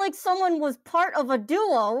 It's not like someone was part of a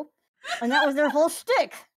duo and that was their whole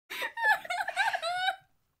shtick.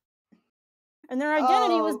 And their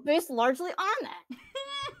identity was Oh. based largely on that.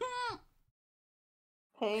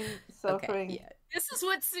 Pain, Okay, suffering. yeah. This is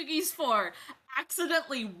what Tsugi's for.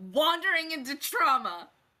 Accidentally wandering into trauma.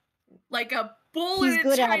 Like a bull He's in a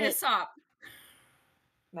good at china it. shop.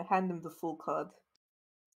 I hand him the full card.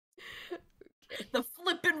 The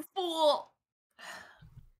flippin' fool.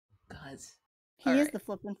 God. He is Alright. the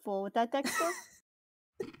flippin' fool with that deck score.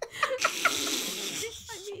 I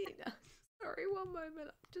mean, sorry, one moment.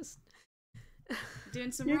 I'm just.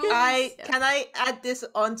 Doing some You're rolls. good. Can I add this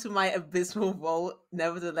onto my abysmal roll?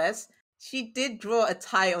 Nevertheless, she did draw a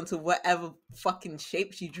tie onto whatever fucking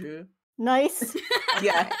shape she drew. Nice.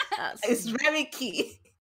 Yeah, That's it's very key.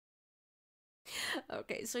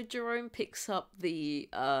 okay. So Jerome picks up the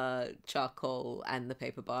charcoal and the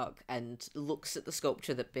paper bark and looks at the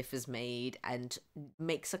sculpture that Biff has made and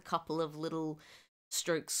makes a couple of little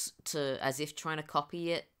strokes to as if trying to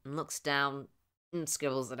copy it, and looks down and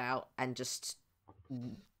scribbles it out and just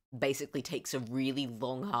basically takes a really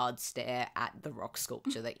long hard stare at the rock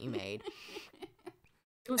sculpture that you made.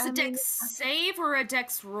 It was a dex save or a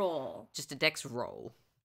dex roll? Just a dex roll.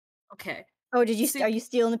 Okay. Oh, are you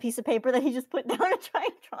stealing the piece of paper that he just put down and trying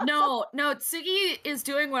to draw? No, Tsugi is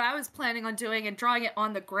doing what I was planning on doing and drawing it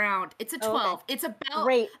on the ground. It's a 12. Oh, okay. It's about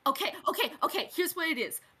Great. Okay. Here's what it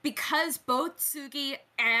is. Because both Tsugi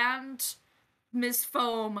and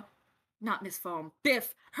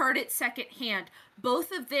Biff heard it secondhand.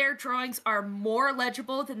 Both of their drawings are more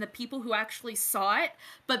legible than the people who actually saw it,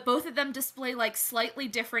 but both of them display like slightly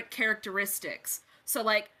different characteristics. So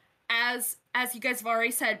like as you guys have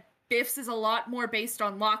already said, Biff's is a lot more based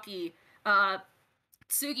on Loki.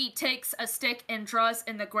 Tsugi takes a stick and draws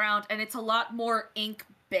in the ground, and it's a lot more ink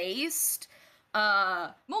based.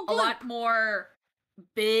 A lot more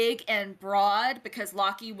big and broad because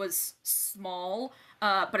Loki was small.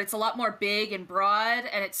 But it's a lot more big and broad,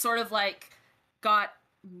 and it's sort of like got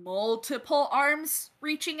multiple arms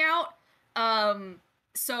reaching out.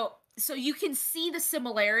 So you can see the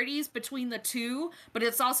similarities between the two, but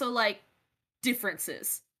it's also like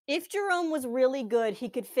differences. If Jerome was really good, he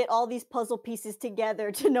could fit all these puzzle pieces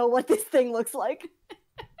together to know what this thing looks like.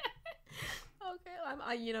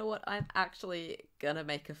 Okay, you know what? I'm actually gonna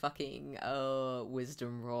make a fucking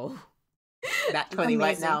wisdom roll. That 20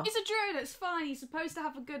 right Amazing. now. He's a druid, it's fine. He's supposed to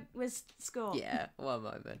have a good score. Yeah, one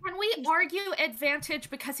moment. Can we argue advantage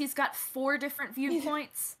because he's got 4 different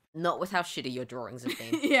viewpoints? Not with how shitty your drawings have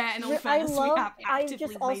been. Yeah, in all fairness, we have I actively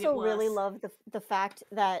just made also it really worse. love the fact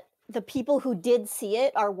that the people who did see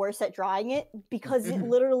it are worse at drawing it because it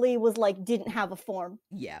literally was like didn't have a form.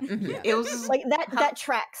 Yeah, Mhm. yeah, It was Like that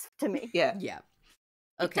tracks to me. yeah. yeah.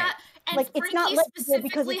 Okay. And Like, Frankie it's not legible because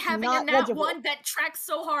specifically it's having not a nat legible. 1 that tracks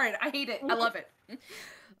so hard. I hate it. I love it.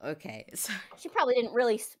 Okay, so She probably didn't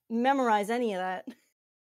really memorize any of that.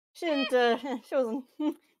 She didn't. She wasn't.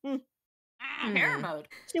 Hair mode.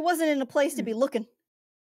 She wasn't in a place to be looking.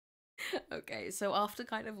 okay, so after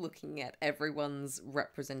kind of looking at everyone's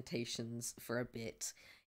representations for a bit,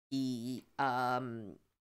 he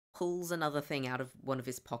pulls another thing out of one of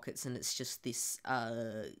his pockets, and it's just this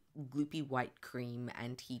gloopy white cream,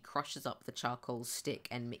 and he crushes up the charcoal stick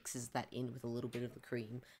and mixes that in with a little bit of the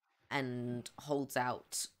cream, and holds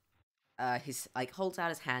out his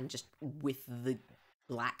hand just with the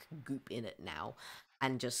black goop in it now,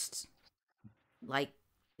 and just like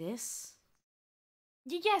this.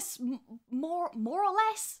 Yes, more or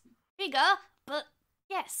less bigger, but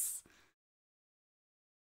yes.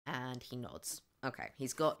 And he nods. Okay,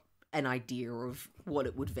 he's got an idea of what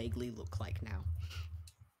it would vaguely look like now.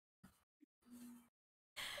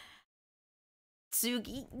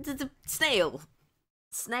 Tsugi,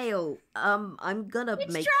 Snail, I'm gonna Which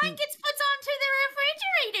make drawing you... gets put onto the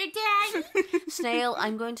refrigerator, Dad? Snail,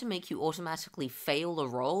 I'm going to make you automatically fail a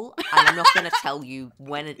roll, and I'm not going to tell you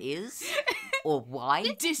when it is or why.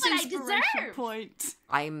 Disinspiration point.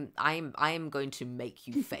 I am going to make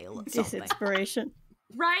you fail at something. Disinspiration.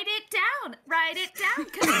 Write it down,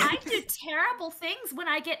 because I do terrible things when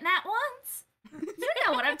I get nat ones. You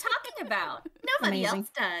know what I'm talking about. Nobody Amazing. else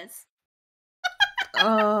does.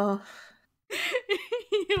 Oh,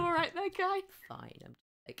 You alright there, guy? Fine, I'm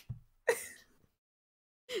like...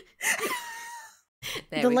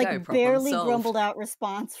 There The we like go, problem barely solved. grumbled out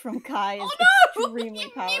response from Kai is Oh no! extremely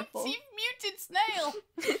powerful. You've muted Snail!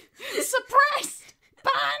 Suppressed!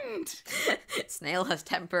 Banned! Snail has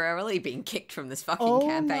temporarily been kicked from this fucking Oh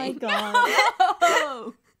campaign. my god.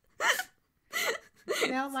 Oh!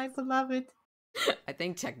 now my beloved. I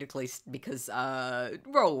think technically, because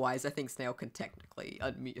role-wise, I think Snail can technically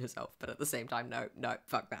unmute herself, but at the same time, no,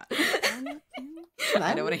 fuck that.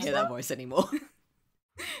 I don't want to hear that voice anymore.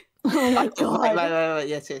 Oh my god. Right.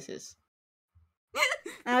 Yes.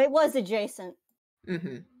 Now, it was adjacent.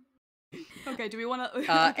 Mm-hmm. Okay, do we want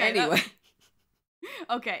to... Anyway.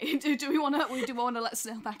 Okay, do we want to let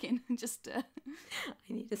Snail back in? Just, I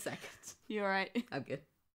need a second. You alright? I'm good.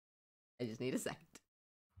 I just need a second.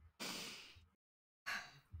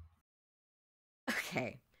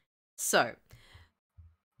 Okay. So,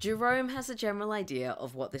 Jerome has a general idea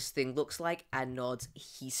of what this thing looks like and nods.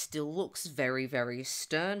 He still looks very, very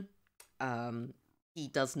stern. he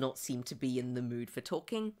does not seem to be in the mood for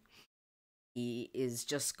talking. He is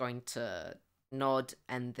just going to nod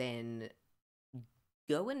and then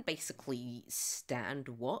go and basically stand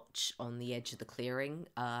watch on the edge of the clearing,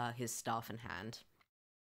 his staff in hand.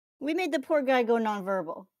 We made the poor guy go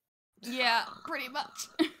nonverbal. Yeah, pretty much.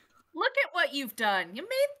 Look at what you've done. You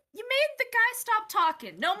made the guy stop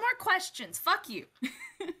talking. No more questions. Fuck you.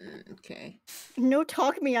 Okay. No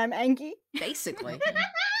talk me, I'm angry. Basically.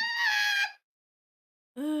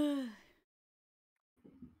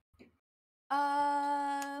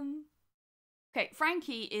 Okay,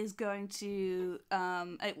 Frankie is going to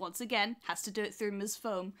once again has to do it through Ms.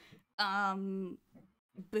 Foam.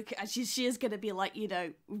 Because she is gonna be like,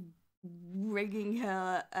 wringing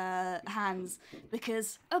her hands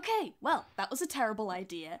because, okay, well, that was a terrible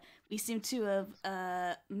idea. We seem to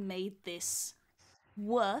have made this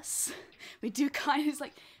worse. We do kind of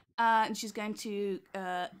like, and she's going to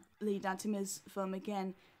lean down to Ms. Foam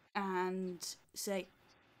again and say,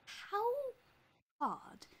 how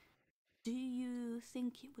hard do you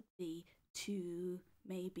think it would be to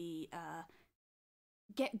maybe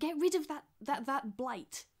get rid of that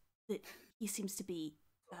blight that he seems to be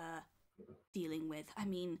dealing with? I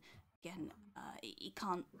mean, again, he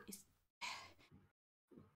can't.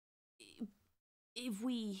 If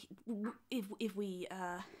we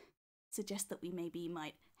suggest that we maybe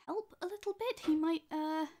might help a little bit, he might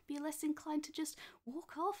be less inclined to just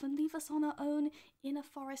walk off and leave us on our own in a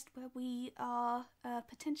forest where we are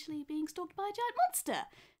potentially being stalked by a giant monster.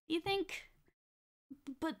 You think?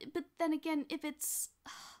 But then again, if it's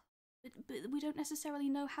but we don't necessarily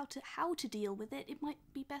know how to deal with it, it might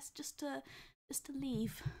be best just to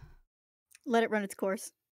leave. Let it run its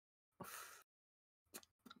course.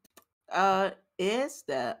 Is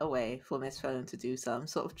there a way for Miss Foam to do some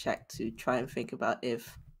sort of check to try and think about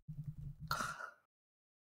if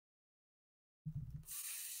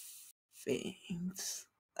things?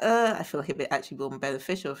 I feel like it'd be actually more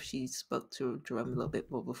beneficial if she spoke to Jerome a little bit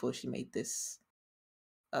more before she made this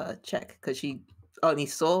check, because she only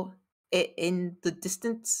saw it in the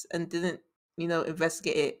distance and didn't,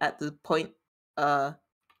 investigate it at the point.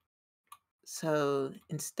 So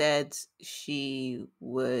instead, she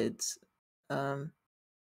would nod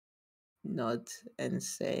and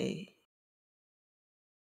say,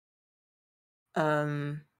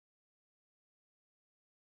 I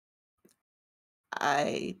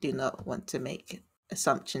do not want to make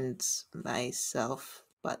assumptions myself,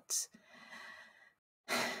 but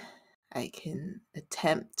I can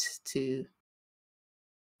attempt to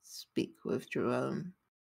speak with Jerome,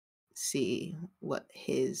 see what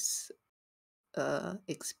his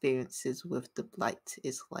experiences with the blight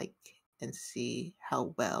is like, and see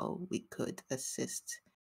how well we could assist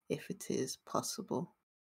if it is possible.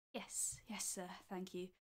 Yes, sir. Thank you.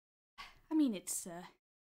 I mean, it's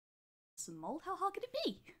some mold. How hard could it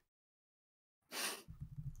be?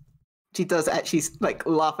 She does actually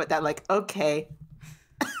laugh at that, okay.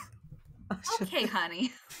 Okay,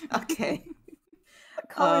 honey. Okay. What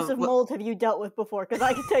colors of mold have you dealt with before? Because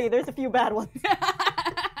I can tell you there's a few bad ones.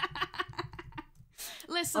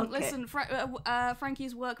 Listen.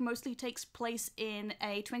 Frankie's work mostly takes place in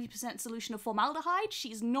a 20% solution of formaldehyde.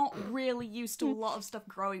 She's not really used to a lot of stuff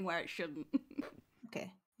growing where it shouldn't.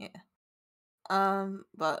 Okay, yeah.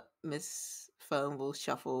 But Miss Foam will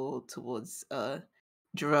shuffle towards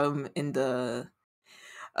Jerome in the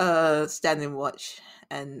standing watch,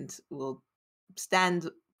 and will stand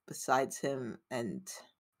beside him and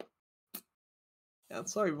I'm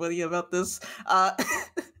sorry, buddy, about this.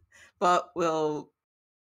 But we'll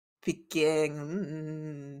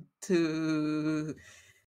begin to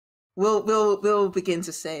we'll begin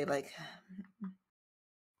to say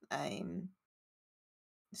I'm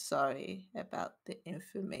sorry about the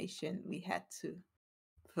information we had to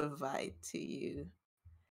provide to you.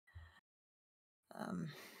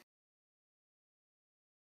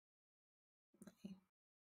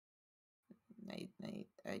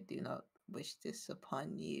 I do not wish this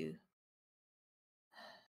upon you.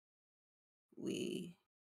 We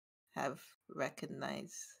have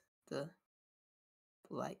recognized the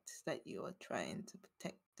blight that you are trying to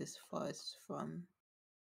protect this forest from.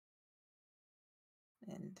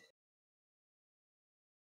 And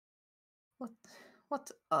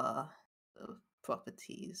what are the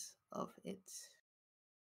properties of it?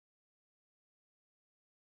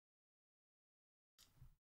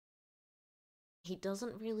 He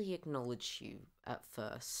doesn't really acknowledge you at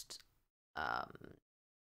first,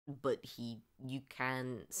 but you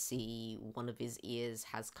can see one of his ears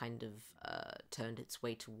has kind of turned its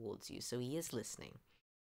way towards you, so he is listening.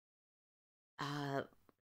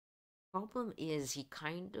 Problem is, he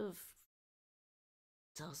kind of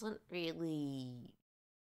doesn't really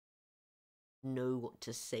know what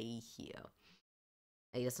to say here.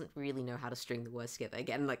 He doesn't really know how to string the words together.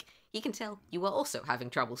 Again, like, he can tell you are also having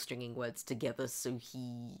trouble stringing words together, so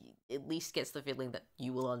he at least gets the feeling that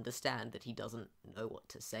you will understand that he doesn't know what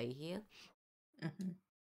to say here.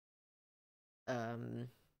 Mm-hmm.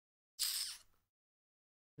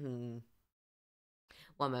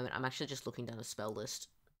 One moment, I'm actually just looking down a spell list.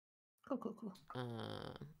 Cool.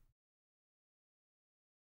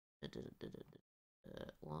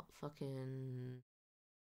 What fucking...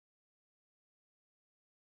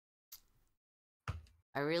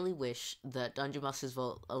 I really wish that Dungeon Masters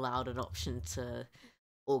Vault allowed an option to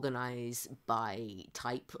organize by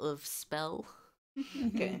type of spell.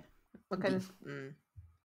 Okay. What kind of...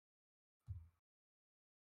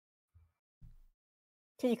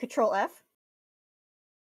 Can you control F?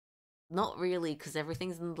 Not really, because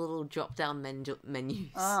everything's in the little drop-down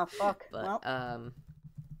menus. Ah, fuck. But, well.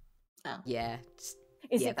 yeah.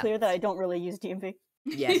 Is it clear that I don't really use DMV?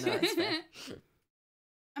 Yeah, no, that's fair.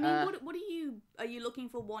 I mean, what are you looking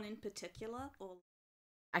for one in particular, or?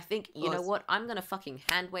 I think, you know what, I'm gonna fucking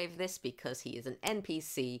hand-wave this because he is an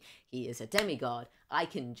NPC, he is a demigod, I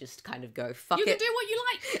can just kind of go, fuck it. You can do what you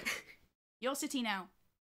like! Your city now.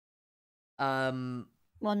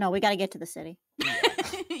 Well, no, we gotta get to the city.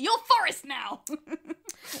 Your forest now!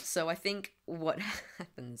 So I think what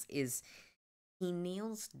happens is he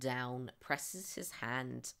kneels down, presses his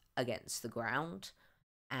hand against the ground,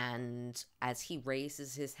 and as he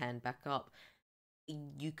raises his hand back up,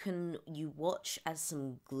 you watch as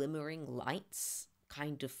some glimmering lights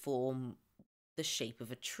kind of form the shape of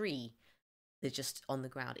a tree. They're just on the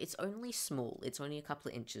ground. It's only small, it's only a couple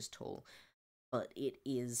of inches tall, but it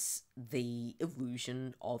is the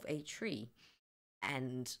illusion of a tree.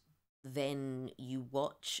 And then you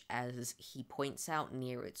watch as he points out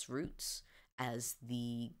near its roots, as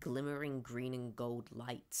the glimmering green and gold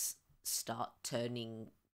lights start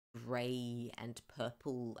turning grey and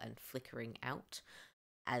purple and flickering out,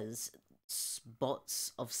 as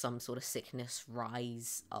spots of some sort of sickness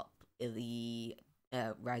rise up through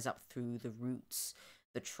the roots,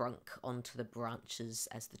 the trunk onto the branches,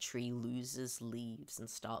 as the tree loses leaves and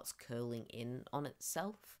starts curling in on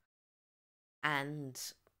itself. And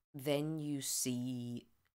then you see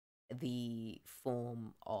the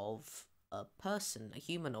form of a person, a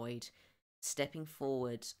humanoid, stepping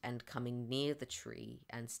forward and coming near the tree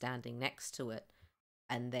and standing next to it,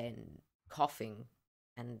 and then coughing,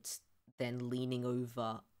 and then leaning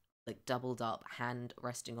over, like doubled up, hand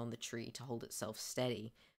resting on the tree to hold itself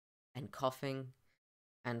steady, and coughing,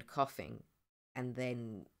 and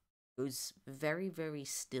then goes very, very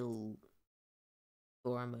still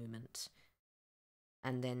for a moment,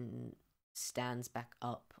 and then stands back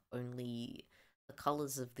up, only the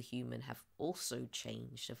colours of the human have also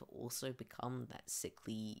changed, have also become that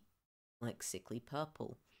sickly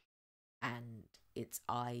purple, and its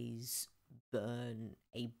eyes burn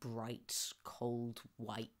a bright, cold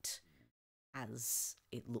white as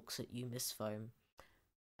it looks at you, Miss Foam,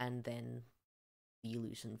 and then the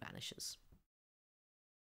illusion vanishes.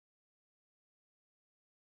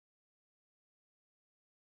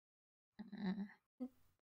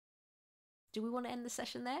 Do we want to end the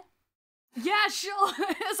session there? Yeah, sure.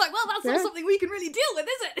 It's like, well, that's not something we can really deal with,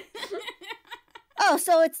 is it? Oh,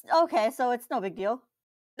 so it's okay. So it's no big deal.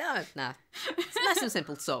 No. It's nice and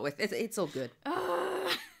simple to sort with. It's all good. We could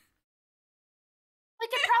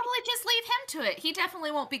probably just leave him to it. He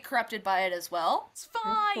definitely won't be corrupted by it as well. It's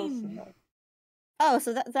fine. Oh,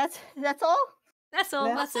 so that's all. That's all.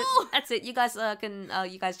 Yeah. That's it. You guys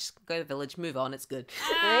you guys just go to the village. Move on. It's good.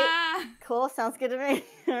 Great. Cool. Sounds good to me.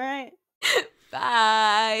 All right.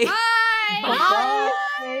 Bye. Bye.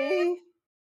 Bye.